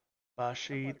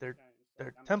Bashi, template they're exchange. So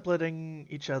damage templating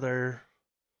each other.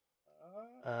 hold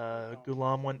on.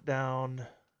 Gulam went down,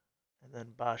 and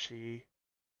then Bashi.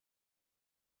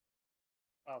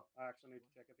 Oh, I actually need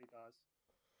to check if he dies.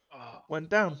 Went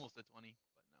down. Almost a 20,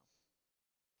 but no.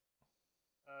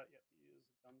 Yep, he is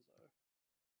a dunzo.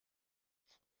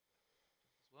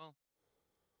 Just as well.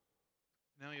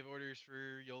 Now we have orders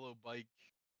for YOLO Bike.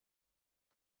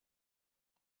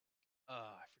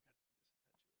 I forgot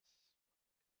to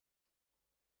do this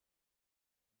impetuous.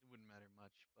 It wouldn't matter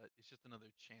much, but it's just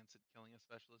another chance at killing a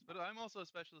specialist. But I'm also a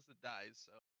specialist that dies,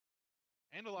 so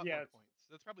and a lot more points.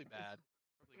 That's probably bad.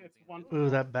 Probably It's one. Ooh,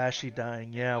 that Bashi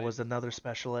dying, yeah, was another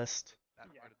specialist. That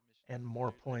part of the mission. And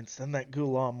more points than that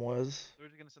Gulam was. So we're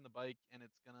just gonna send the bike, and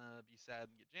it's gonna be sad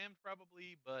and get jammed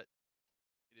probably, but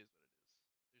it is what it is.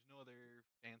 There's no other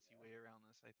fancy way around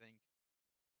this, I think.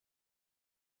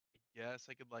 I guess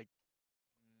I could like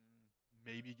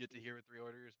maybe get to here with 3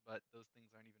 orders, but those things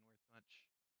aren't even worth much.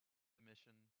 The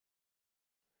mission.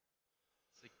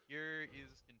 Secure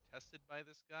is contested by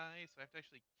this guy, so I have to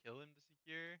actually kill him to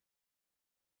secure.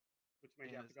 Which means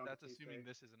and you have to go that's into assuming TC.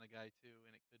 this isn't a guy too,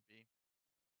 and it could be.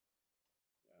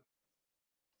 Yeah.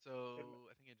 So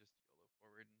I think I just YOLO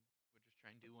forward, and we'll just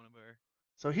try and do one of our.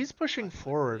 So he's pushing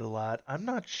forward a lot. I'm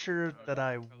not sure that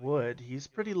I would. He's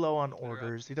pretty low on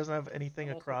orders. He doesn't have anything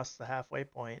across the halfway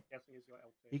point. Guessing is your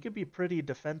LT. He could be pretty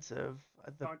defensive.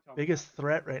 The Don't tell me biggest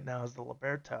threat right now is the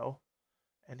Liberto,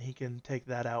 and he can take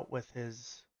that out with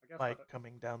his bike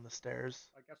coming down the stairs.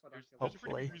 I guess I don't feel There's a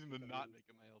pretty hopefully. good reason to not make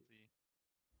it my LT.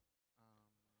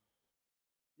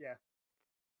 Yeah.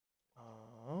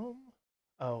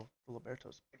 Oh, the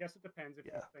Liberto's. I guess it depends if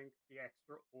you think the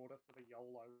extra order for the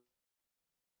YOLO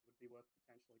would be worth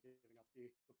potentially giving up the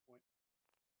point.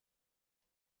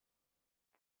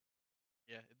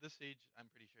 Yeah, at this stage, I'm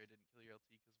pretty sure I didn't kill your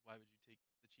LT, because why would you take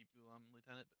the cheap Gulam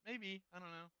Lieutenant? But maybe, I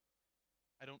don't know.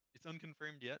 I don't. It's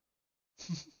unconfirmed yet.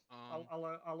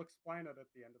 I'll explain it at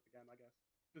the end of the game, I guess.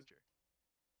 Sure.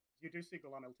 You do see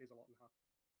Gulam LTs a lot in Huck.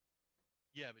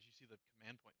 Yeah, but you see the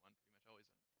command point one pretty much always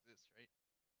exists, right?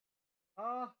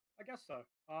 I guess so.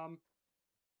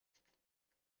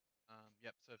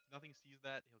 Yep. So if nothing sees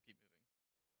that, he'll keep moving.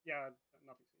 Yeah,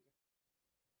 nothing sees it.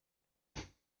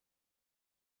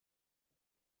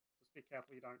 Just be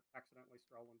careful you don't accidentally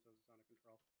stroll into the zone of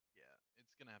control. Yeah,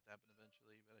 it's gonna have to happen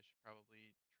eventually, but I should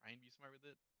probably try and be smart with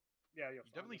it. Yeah, you're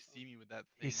You fine. definitely You're see fine. me with that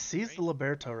He thing, sees right? the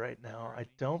Liberto right now. I Already?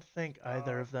 don't think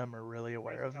either of them are really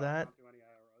aware Crazy of how I that. can't do any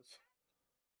arrows.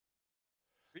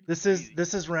 Pretty This crazy.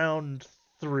 is round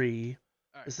 3.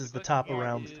 All right, This so is the question top of Oh,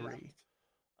 round is, 3.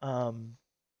 I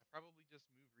probably just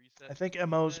move reset. I think move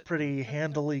Mo's reset. pretty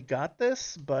handily got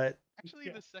this, but Actually,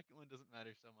 Yeah. the second one doesn't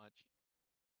matter so much.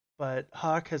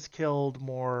 Hawk has killed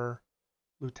more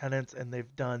lieutenants, and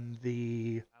they've done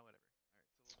the Whatever. All right,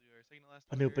 so we'll do our second to last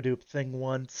order. Panoopadoop thing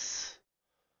once.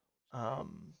 Yeah,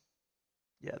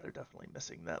 they're definitely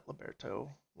missing that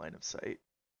Liberto line of sight.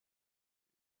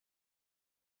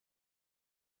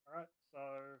 All right,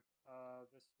 so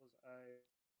this was a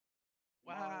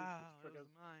Wow, which that triggers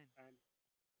was mine. and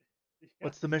yeah.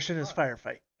 What's the mission? Is Alright.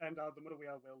 Firefight. And the middle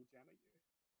wheel will jam at you.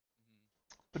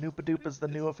 Panoopadoop is the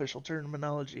this new one? official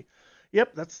terminology.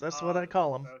 Yep, that's what I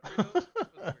call them. Do you know if this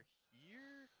was over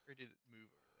here, or did it move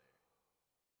over there?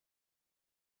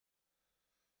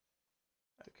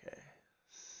 Okay.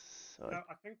 So No,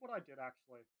 I think what I did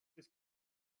actually is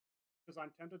because I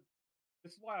intended.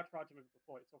 This is why I tried to move it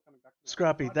before. It's all coming back to me.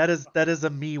 Scrappy, that is a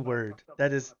me word.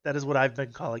 That is what I've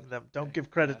been calling them. Don't Okay, give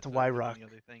credit yeah, to so I could've done Wyrock. the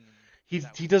other thing, and He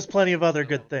that he was does plenty of other so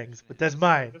good things, but unfortunate. that's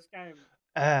mine. This game was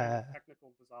a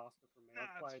technical disaster for me. I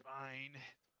That's played fine.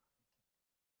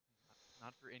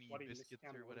 Not for any bloody biscuits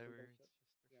or miscounted orders and whatever. bullshit. It's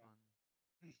just for Yeah. fun.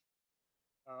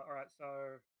 All right,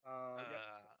 so yep.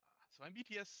 So I'm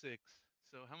BTS 6.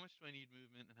 So how much do I need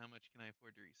movement, and how much can I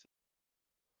afford to reset?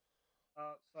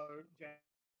 So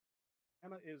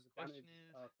Jammer is Question damage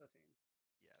is, 13.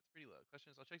 yeah, it's pretty low.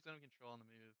 Question is, I'll check zone of control on the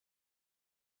move.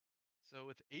 So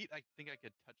with 8, I think I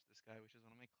could touch this guy, which is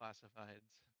one of my classifieds.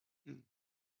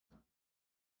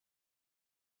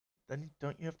 Then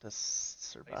don't you have to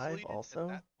survive Isolated, also?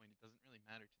 at that point, it doesn't really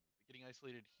matter to me. But getting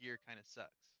isolated here kind of sucks.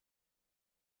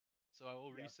 So I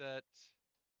will reset.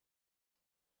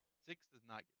 6 does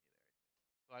not get me there, I think.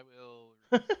 So I will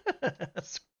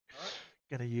reset. Alright.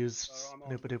 Gonna use So I'm on.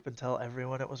 Panoopadoop and tell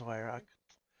everyone it was Wyrock.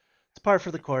 It's par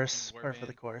for the course. Par for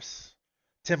the Warband. course.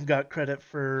 Tim got credit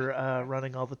for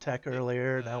running all the tech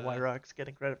earlier. Now Wyrock's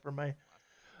getting credit for my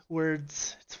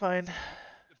words. It's fine. The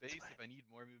base, if I need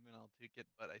more movement, I'll take it.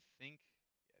 But I think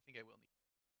I will need,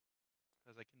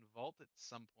 because I can vault at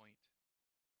some point.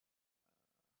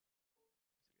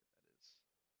 Let's see what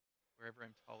that is. Wherever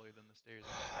I'm taller than the stairs.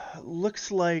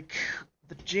 Looks like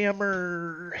the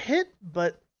jammer hit,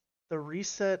 but the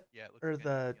reset Yeah, it looks or like I need to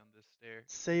the be on this stair.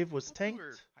 save was Both tanked.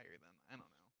 were higher than, I don't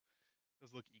know.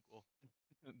 Those look equal.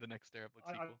 The next stair up looks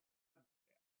equal.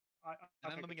 And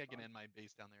I don't think I can end my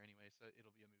base down there anyway, so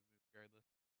it'll be a move regardless.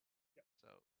 Yep. So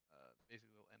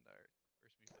basically we'll end our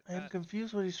first move like I am that.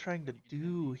 confused what he's trying to You can defend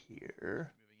do me.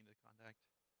 here. Keep moving into contact.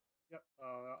 Yep.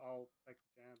 I'll take the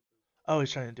jam. Oh,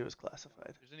 he's trying to do his classified.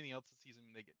 If there's anything else that sees him,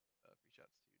 they get free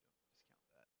shots too. Don't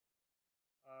discount that.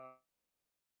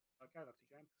 Okay, that's a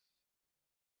jam.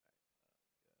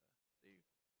 Save.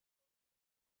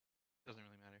 Doesn't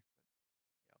really matter, but yeah,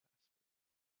 I'll pass.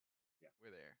 But Yeah. we're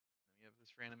there. Then we have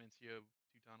this random NCO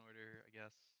Teuton order, I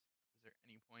guess. Is there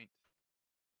any point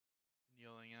in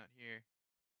yelling out here?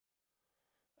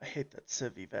 I hate that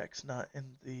Civ Evac's not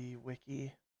in the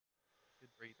wiki. Could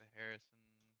break the Harris and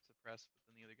suppress, but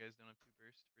then the other guys don't have 2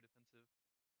 burst for defensive.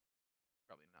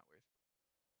 Probably not worth.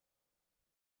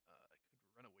 I could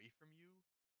run away from you.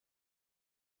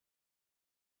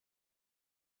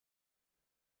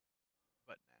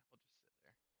 But nah, we'll just sit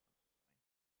there.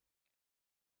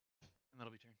 And that'll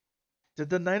be turn. Did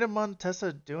the Knight of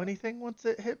Montesa do anything once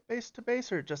it hit base to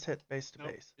base, or it just hit base to Nope,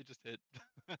 base? it just hit.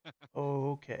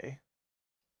 Okay.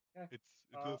 It's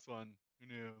this one. Who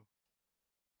knew?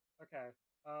 Okay.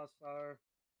 So.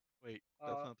 Wait,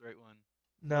 that's not the right one.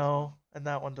 No, and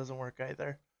that one doesn't work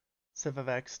either. Civ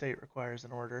Evac state requires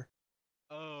an order.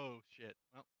 Oh shit.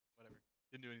 Well, whatever.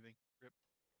 Didn't do anything. Rip.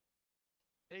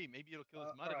 Hey, maybe it'll kill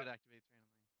his mud if it activates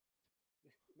randomly.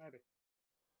 Maybe.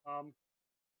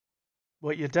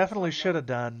 What you definitely should have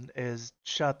done is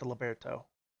shot the Liberto.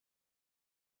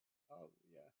 Oh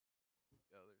yeah. Oh, there's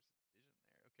vision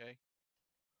there. Okay.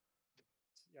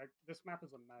 Yeah, this map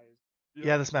is a maze.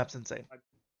 Yeah, this map's insane.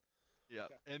 Yeah,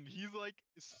 and he's like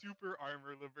super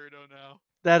armor Liberto now.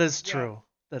 That is true.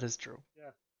 That is true.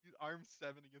 Yeah. He's arm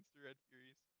 7 against the Red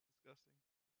Furies. Disgusting.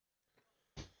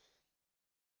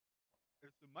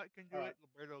 So Mike can do Alright. it.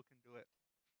 Roberto can do it.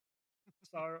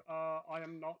 So I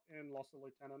am not in Lost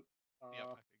Lieutenant.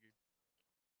 Yeah, I figured.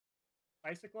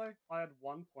 Basically, I had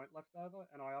 1 point left over,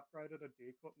 and I upgraded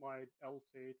my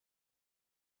LT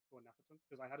to a Naphaton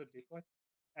because I had a decoy,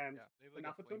 and Yeah, they have the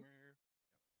like a Naphaton, flamer.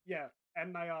 yeah,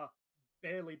 and they are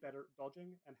barely better at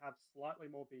dodging and have slightly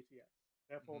more BTS.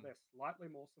 Therefore, Mhm. they're slightly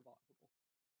more survivable.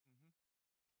 Mhm.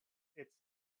 It's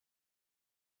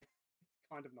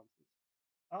kind of nonsense.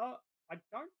 I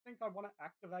don't think I want to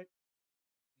activate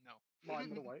No. my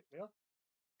middleweight here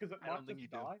because it I don't might think just you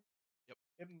do. die. Yep.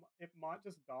 It might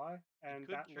just die, It and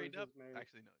could that trade up. loses me.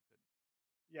 Actually, no, it couldn't.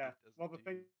 Yeah. It doesn't Well, the do.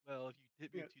 thing, Well, if you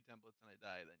hit me yeah, with 2 templates and I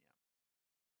die, then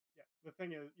yeah. yeah, the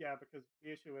thing is, yeah, because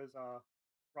the issue is,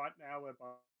 right now we're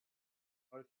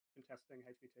both contesting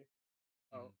HVT,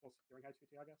 Mhm. or securing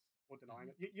HVT, I guess, or denying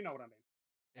Mhm. it. You know what I mean.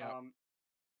 Yeah. Um,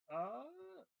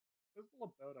 does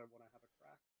Roberto want to have a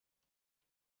crack?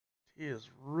 He is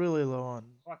really low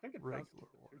on Oh, I think it does. regular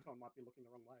The order. two-tone might be looking the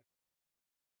wrong way.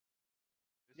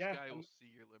 This Yeah. guy will see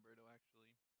your Liberto actually,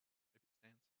 if it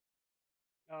stands.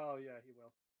 Oh yeah, he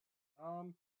will. Yeah, I probably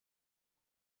should have fixed his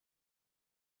spacing.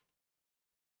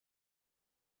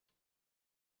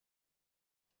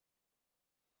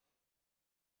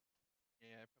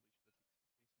 Oh well, doesn't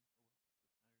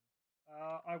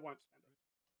matter. I won't spend it.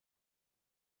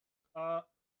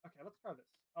 Okay, let's try this.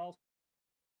 I'll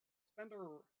spend a.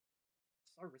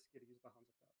 So risky to use the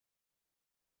Hansa card.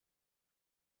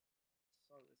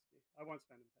 So risky. I won't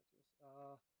spend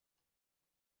impetuous.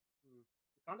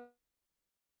 Kind of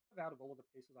out of all of the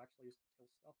pieces I actually used to kill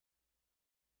stuff.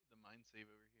 The mind save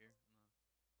over here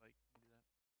on the bike. Can you do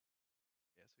that?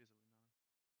 Yeah, so he has a wound on him.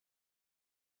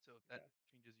 So if that Okay.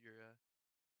 changes your game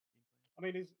plan. I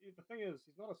mean, the thing is,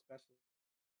 he's not a specialist.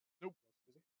 Nope.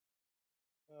 Is he?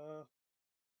 Uh,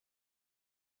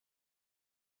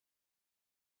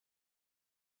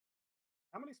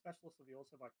 how many specialists of yours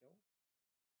have I killed?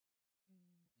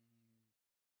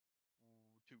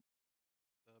 Two.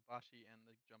 The Bashi and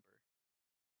the jumper.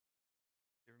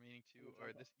 The remaining And two the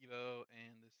are jumper. this Evo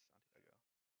and this Santiago.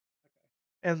 Okay.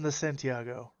 And the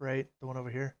Santiago, right? The one over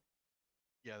here.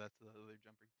 Yeah, that's the other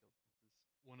jumper he killed.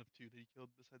 This is one of two that he killed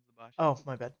besides the Bashi. Oh,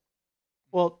 my bad.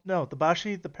 Well, no, the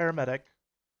Bashi, the paramedic.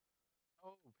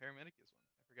 Oh, paramedic is one.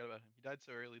 I forgot about him. He died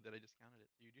so early that I just counted it.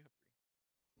 So you do have three.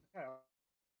 Okay, I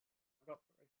got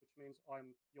three, which means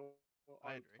I'm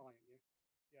Tied, right? tying you.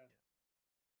 Yeah.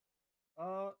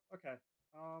 Yeah. Okay.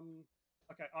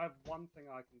 Okay, I have one thing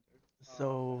I can do.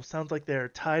 So And sounds like they're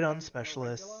I'm gonna tied on spend a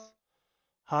regular specialists.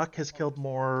 Hawk has on killed this one.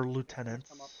 more It's gonna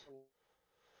come up lieutenants. to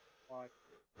like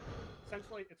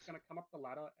essentially it's gonna come up the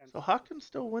ladder and So start Hawk with can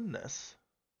still 7. win this.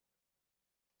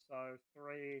 So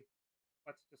 3,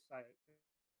 let's just say it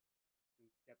can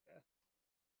get there.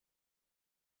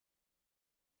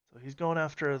 So he's going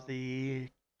after Um, the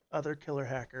other killer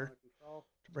hacker Zone of control.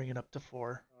 to bring it up to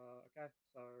 4. Okay,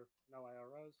 so no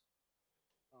AROs.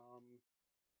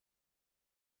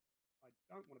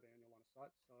 I don't want to be on your line of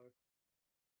sight, so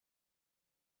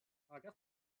I guess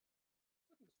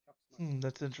I can just chuck smoke.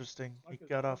 That's interesting. He Smoke is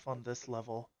got off on smoke's this pretty good.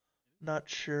 level. Not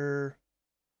sure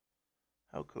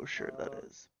how kosher that Let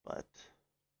is, but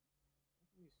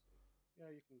me see. Yeah,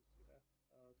 you can see there.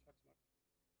 Chuck smoke.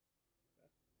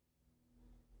 Okay.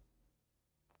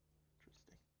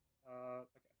 interesting.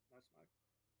 Okay, no smoke.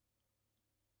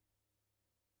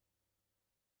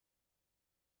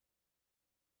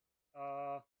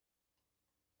 I'll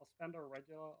spend a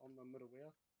regular on the middle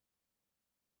wheel.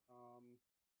 I'm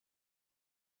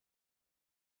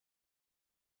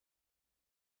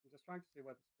just trying to see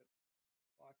where the spit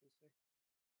I can see.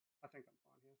 I think I'm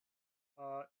fine here.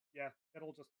 Yeah,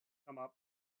 it'll just come up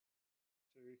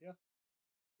to here.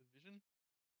 The vision?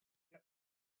 Yep.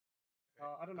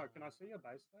 Okay. I don't know. Can I see your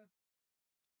base there?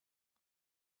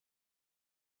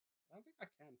 I don't think I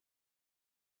can.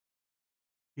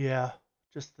 Yeah,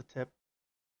 just the tip.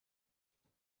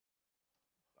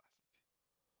 Classic.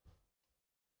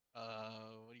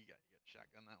 What do you got? You got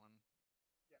shotgun that one.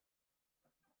 Yeah.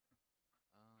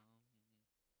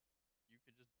 You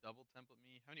could just double template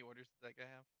me. How many orders does that guy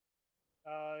have?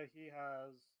 He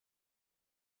has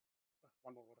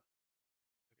one more order.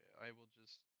 Okay, I will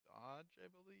just dodge, I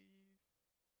believe.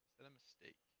 Is that a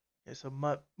mistake? Okay, so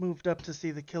Mutt moved up to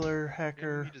see the killer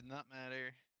hacker. Genuinely does not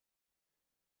matter.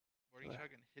 Boarding So,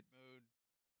 shotgun hit mode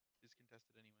is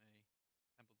contested anyway.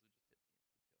 Templates would just hit me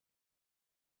and would kill me.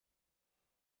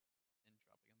 And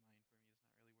dropping a mine for me is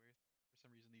not really worth. For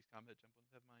some reason, these combat jump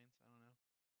ones have mines. I don't know.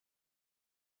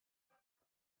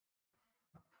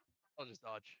 I'll just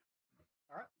dodge.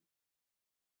 All right.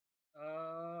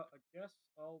 I guess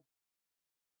I'll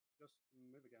just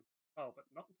move again. Oh, but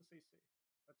not into CC.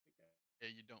 Yeah,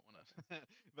 you don't want to.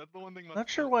 That's the one thing. Not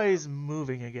sure why he's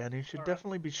moving again. He should Alright,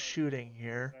 definitely be so shooting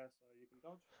here. there, so you can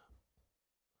dodge.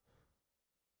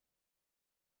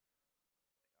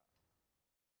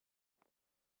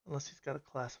 Unless he's got a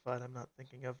classified I'm not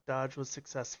thinking of. Dodge was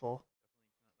successful.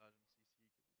 Definitely cannot dodge him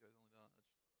CC because these guys only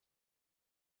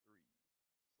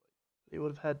dodge 3. They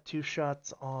would have had 2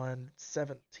 shots on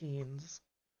 17s.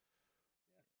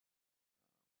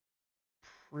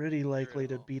 Pretty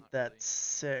likely to beat that Really.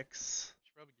 6.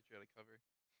 Should probably get you out of cover.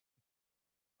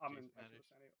 I'm Jason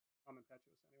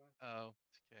impetuous anyway. Oh,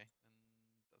 okay. Then doesn't matter.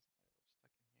 We're stuck in here.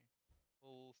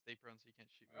 We'll stay prone so you can't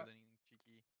shoot me with anything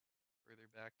cheeky further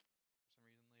back for some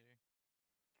reason later.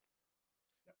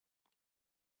 Yep.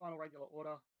 Final regular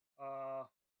order.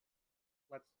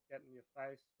 Let's get in your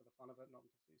face for the fun of it, not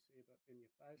into CC, but in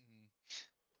your face.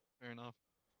 Fair enough.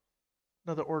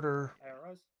 Another order.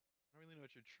 AROs. I don't really know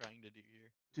what you're trying to do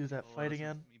here. Do that fight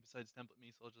again. Me besides template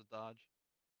me, so I'll just dodge.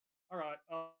 Alright,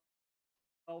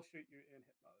 I'll shoot you in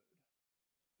hit mode.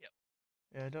 Yep.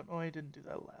 Yeah, I don't know why I didn't do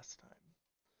that last time.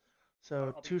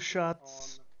 So 2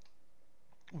 shots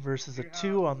versus a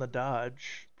 2 on the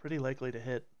dodge. Pretty likely to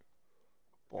hit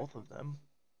both of them.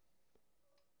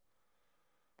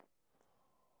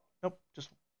 Nope, just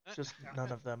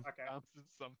none of them. Okay. Bounces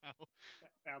somehow.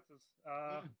 Bounces.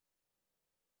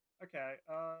 Okay.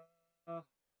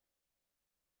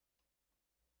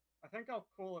 I think I'll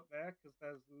call it there because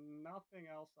there's nothing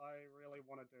else I really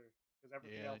want to do because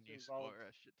everything else and you involves. score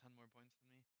a shit ton more points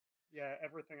than me. Yeah,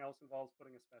 everything else involves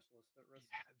putting a specialist at risk.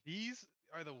 Yeah, these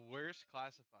are the worst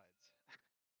classifieds.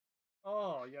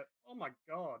 Oh yeah. Oh my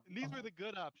god. And these were the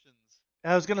good options.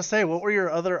 I was gonna say, what were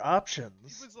your other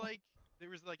options? It was like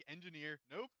there was like engineer,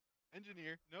 nope,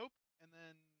 engineer, nope, and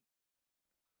then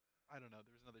I don't know.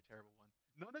 There was another terrible one.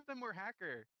 None of them were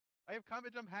hacker. I have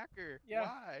combat jump hacker. Yeah.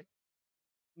 Why?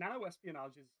 Nano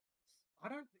espionage is.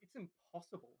 It's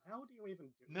impossible. How do you even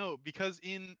do it? No, because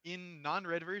in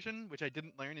non-red version, which I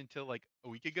didn't learn until like a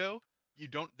week ago,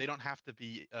 they don't have to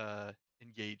be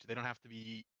engaged. They don't have to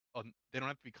be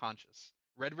conscious.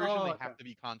 Red version they have to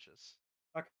be conscious.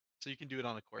 Okay. So you can do it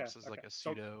on a corpse as like a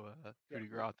pseudo coup de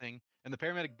grace thing. And the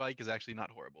paramedic bike is actually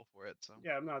not horrible for it. So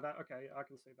yeah, no, that okay, I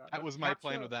can see that. that was my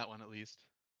plan with that one at least.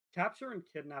 Capture and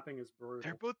kidnapping is brutal.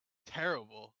 They're both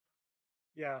terrible.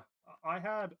 Yeah, I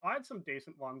had some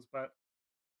decent ones, but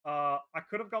I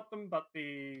could have got them, but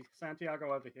the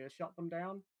Santiago over here shut them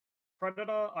down.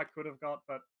 Predator I could have got,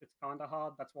 but it's kind of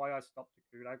hard. That's why I stopped the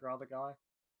coup de grace the guy.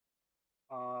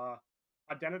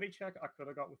 Identity check I could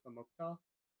have got with the Mukhtar.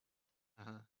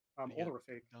 All the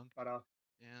Rafik, but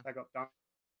yeah, they got dunked.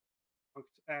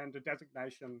 And a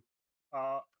designation.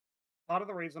 Part of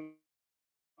the reason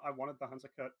I wanted the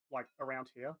Hunziker like around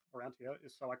here,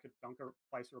 is so I could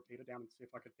place a repeater down and see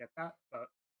if I could get that. But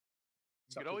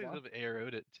you could always have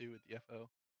ARO'd it too with the FO.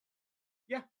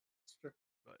 Yeah, it's true.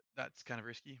 But that's kind of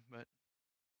risky. But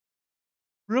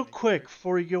real quick,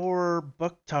 for your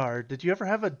Bukhtar, did you ever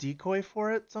have a decoy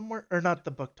for it somewhere? Or not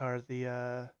the Bukhtar,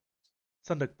 the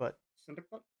Sundukbut.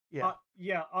 Sundukbut? Yeah.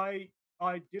 Yeah, I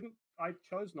didn't. I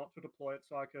chose not to deploy it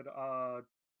so I could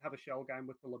have a shell game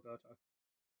with the Liberto.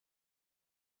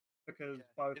 Because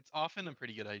it's often a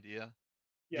pretty good idea.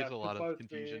 Yeah, gives a lot of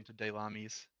confusion to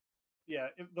Delamis. Yeah,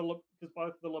 because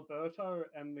both the Liberto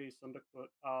and the Sundukbut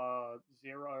are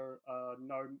 0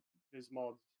 no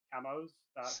Bismod camos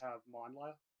that have mine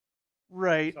layer.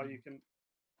 Right. So you can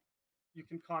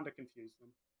kind of confuse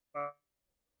them,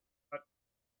 but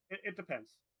it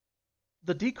depends.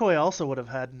 The decoy also would have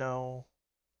had no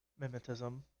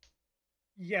mimetism.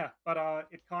 Yeah, but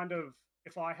it kind of,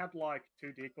 if I had like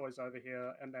 2 decoys over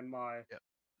here and then my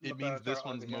it means this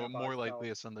one's more likely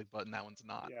a Sundukbut and that one's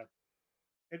not. Yeah,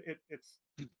 it's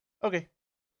okay.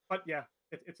 But yeah,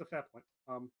 it's a fair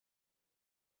point.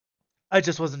 I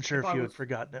just wasn't sure if you had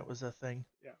forgotten it was a thing.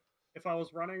 Yeah, if I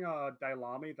was running a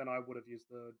Daylami, then I would have used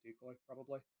the decoy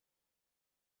probably.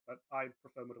 But I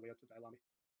prefer Mudalia to Daylami.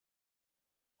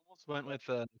 Almost went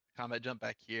with combat jump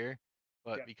back here,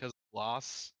 but because of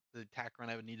loss, the attack run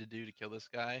I would need to do to kill this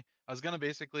guy, I was gonna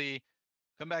basically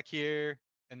come back here,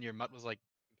 and your mutt was like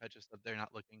impetuous up there,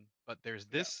 not looking. But there's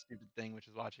this stupid thing which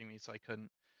is watching me, so I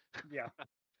couldn't. Yeah.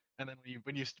 And then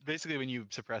when you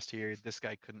suppressed here, this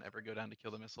guy couldn't ever go down to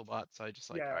kill the missile bot, so I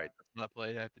just all right, that's not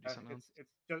play. I have to do something else.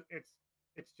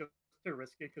 It's just too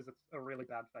risky because it's a really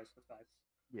bad face to face.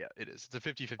 Yeah, it is. It's a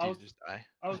 50-50 to just die.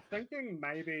 I was thinking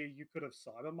maybe you could have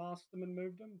cybermasked them and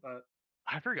moved them, but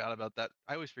I forgot about that.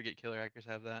 I always forget killer hackers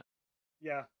have that.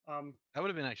 Yeah. That would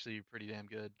have been actually pretty damn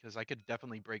good because I could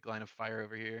definitely break line of fire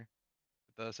over here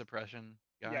with the suppression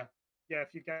guy. Yeah.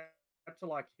 If you get to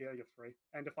like here, you're free.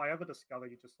 And if I ever discover,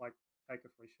 you just like take a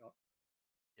free shot.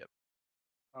 Yep.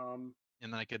 Um,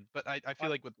 And then I could, but I feel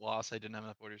like with loss, I didn't have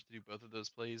enough orders to do both of those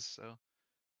plays. So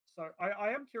so I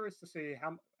am curious to see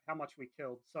how much we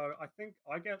killed. So I think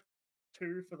I get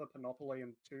 2 for the Panoply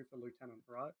and 2 for Lieutenant,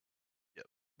 right? yep.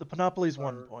 The Panoply's So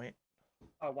 1 point.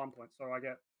 1 point. So I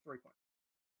get 3 points.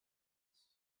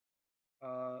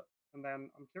 And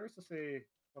then I'm curious to see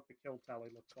what the kill tally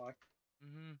looks like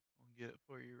I'll get it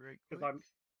for you right because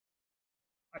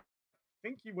quick. I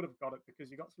think you would have got it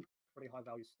because you got some pretty high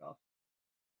value stuff.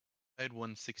 I had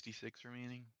 166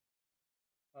 remaining.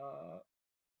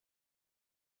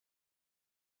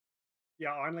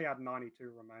 Yeah, I only had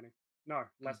 92 remaining. No,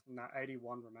 less than that,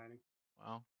 81 remaining.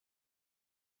 Wow.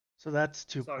 So that's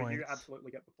 2 So points. you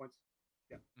absolutely get the points.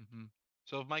 Yeah.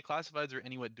 So if my classifieds are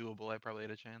anywhat doable, I probably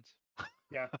had a chance.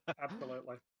 Yeah,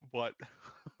 absolutely. What?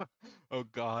 Oh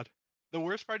God. The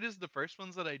worst part is the first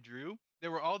ones that I drew, they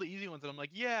were all the easy ones, and I'm like,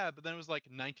 yeah, but then it was like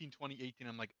 19, 20, 18.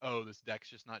 I'm like, oh, this deck's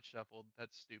just not shuffled.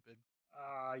 That's stupid.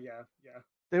 Yeah.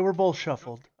 They were both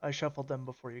shuffled. I shuffled them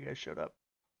before you guys showed up.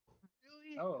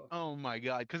 Really? Oh. Oh my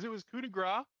God. Because it was coup de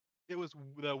grace. It was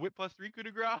the whip +3 coup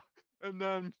de grace. And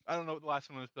then I don't know what the last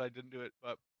one was, but I didn't do it.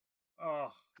 But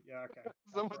Oh, yeah, okay. so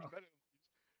That's much rough. better.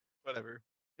 Whatever.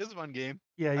 It was a fun game.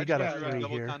 Yeah, you I got just a drew a 3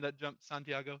 double here. combat jump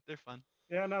Santiago. They're fun.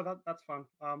 Yeah, no, that's fun.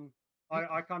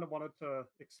 I kind of wanted to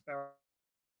experiment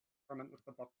with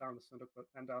the Boktar and the Syndicate,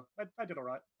 and I did all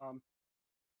right.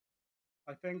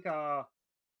 I think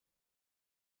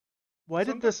Why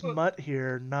did this Syndicate mutt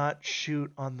here not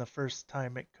shoot on the first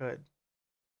time it could?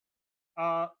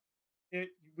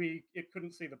 it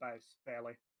couldn't see the base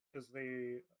barely because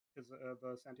the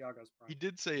Santiago's prone. He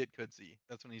did say it could see.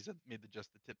 That's when he said made the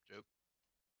just the tip joke.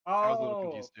 I was a little Oh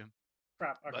confused too.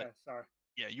 crap! But Okay, sorry.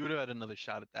 yeah, you would have had another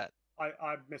shot at that.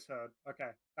 I misheard. Okay,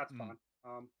 that's fine.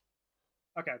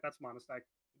 Okay, that's my mistake.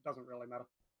 It doesn't really matter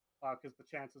because the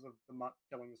chances of the mutt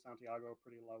killing the Santiago are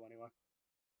pretty low anyway.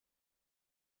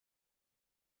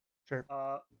 Sure.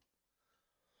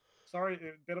 Sorry,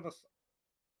 a bit of a.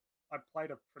 I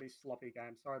played a pretty sloppy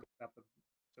game. Sorry about the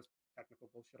just technical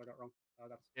bullshit I got wrong.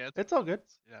 That's Yeah, It's all good.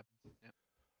 It happens.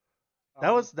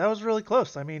 Yeah. That was really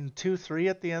close. I mean, 2-3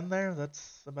 at the end there.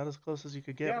 That's about as close as you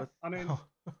could get. Yeah, with... I mean,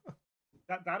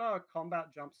 that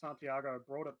combat jump Santiago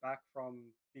brought it back from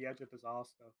the edge of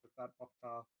disaster with that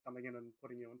Boktar coming in and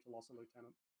putting you into loss of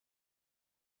lieutenant.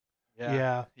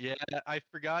 Yeah. I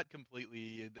forgot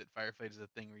completely that Firefight is a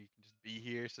thing where you can just be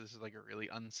here, so this is like a really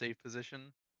unsafe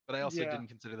position. But I also didn't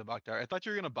consider the Boktar. I thought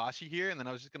you were gonna Bashi here, and then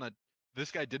I was just gonna.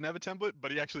 This guy didn't have a template,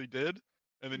 but he actually did,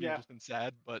 and then you've just been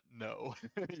sad. But no,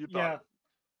 you thought.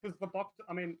 Because the Boktar,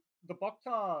 I mean, the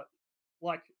Boktar,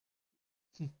 like,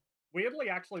 weirdly,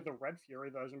 actually, the Red Fury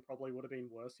version probably would have been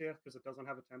worse here because it doesn't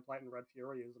have a template, and Red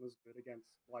Fury isn't as good against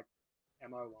like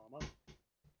MO armor.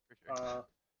 For sure.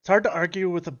 It's hard to argue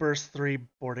with a burst 3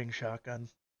 boarding shotgun.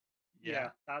 Yeah,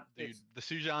 that dude, the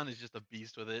Sujan is just a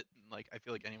beast with it. Like I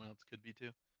feel like anyone else could be too.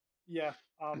 Yeah,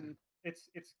 it's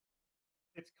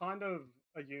kind of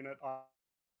a unit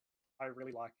I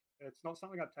really like. It's not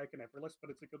something I'd take in every list, but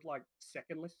it's a good like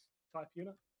second list type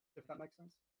unit, if that makes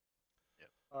sense.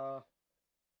 Yeah.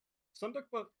 Sunduk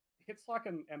hits like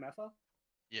an MFer.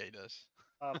 Yeah, he does.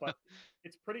 But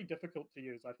it's pretty difficult to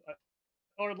use.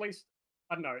 Or at least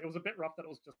I don't know. It was a bit rough that it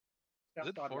was just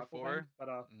outside rifle band, but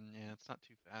yeah, it's not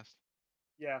too fast.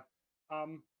 Yeah.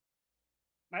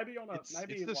 Maybe on a it's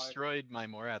maybe destroyed my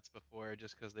Morats before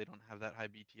just because they don't have that high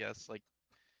BTS. Like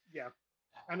yeah,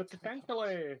 and it's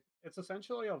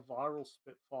essentially a viral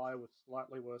Spitfire with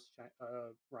slightly worse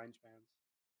range bands.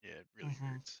 Yeah, it really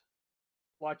hurts.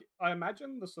 Like I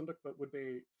imagine the Sunduk would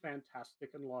be fantastic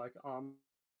in like Armorial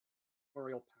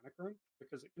Panic Room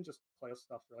because it can just clear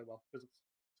stuff really well because it's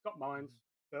got mines,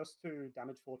 burst 2,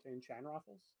 damage 14 chain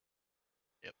rifles.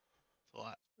 Yep, it's a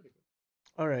lot. Pretty good.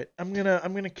 All right, I'm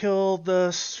gonna kill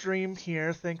the stream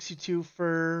here. Thanks you two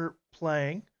for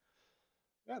playing.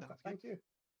 Yeah, thank you.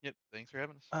 Yep, thanks for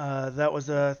having us. That was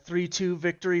a 3-2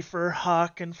 victory for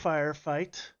Hawk and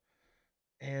Firefight,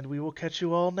 and we will catch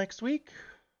you all next week.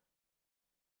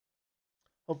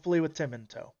 Hopefully with Tim in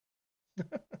tow.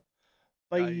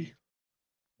 Bye.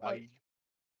 Bye.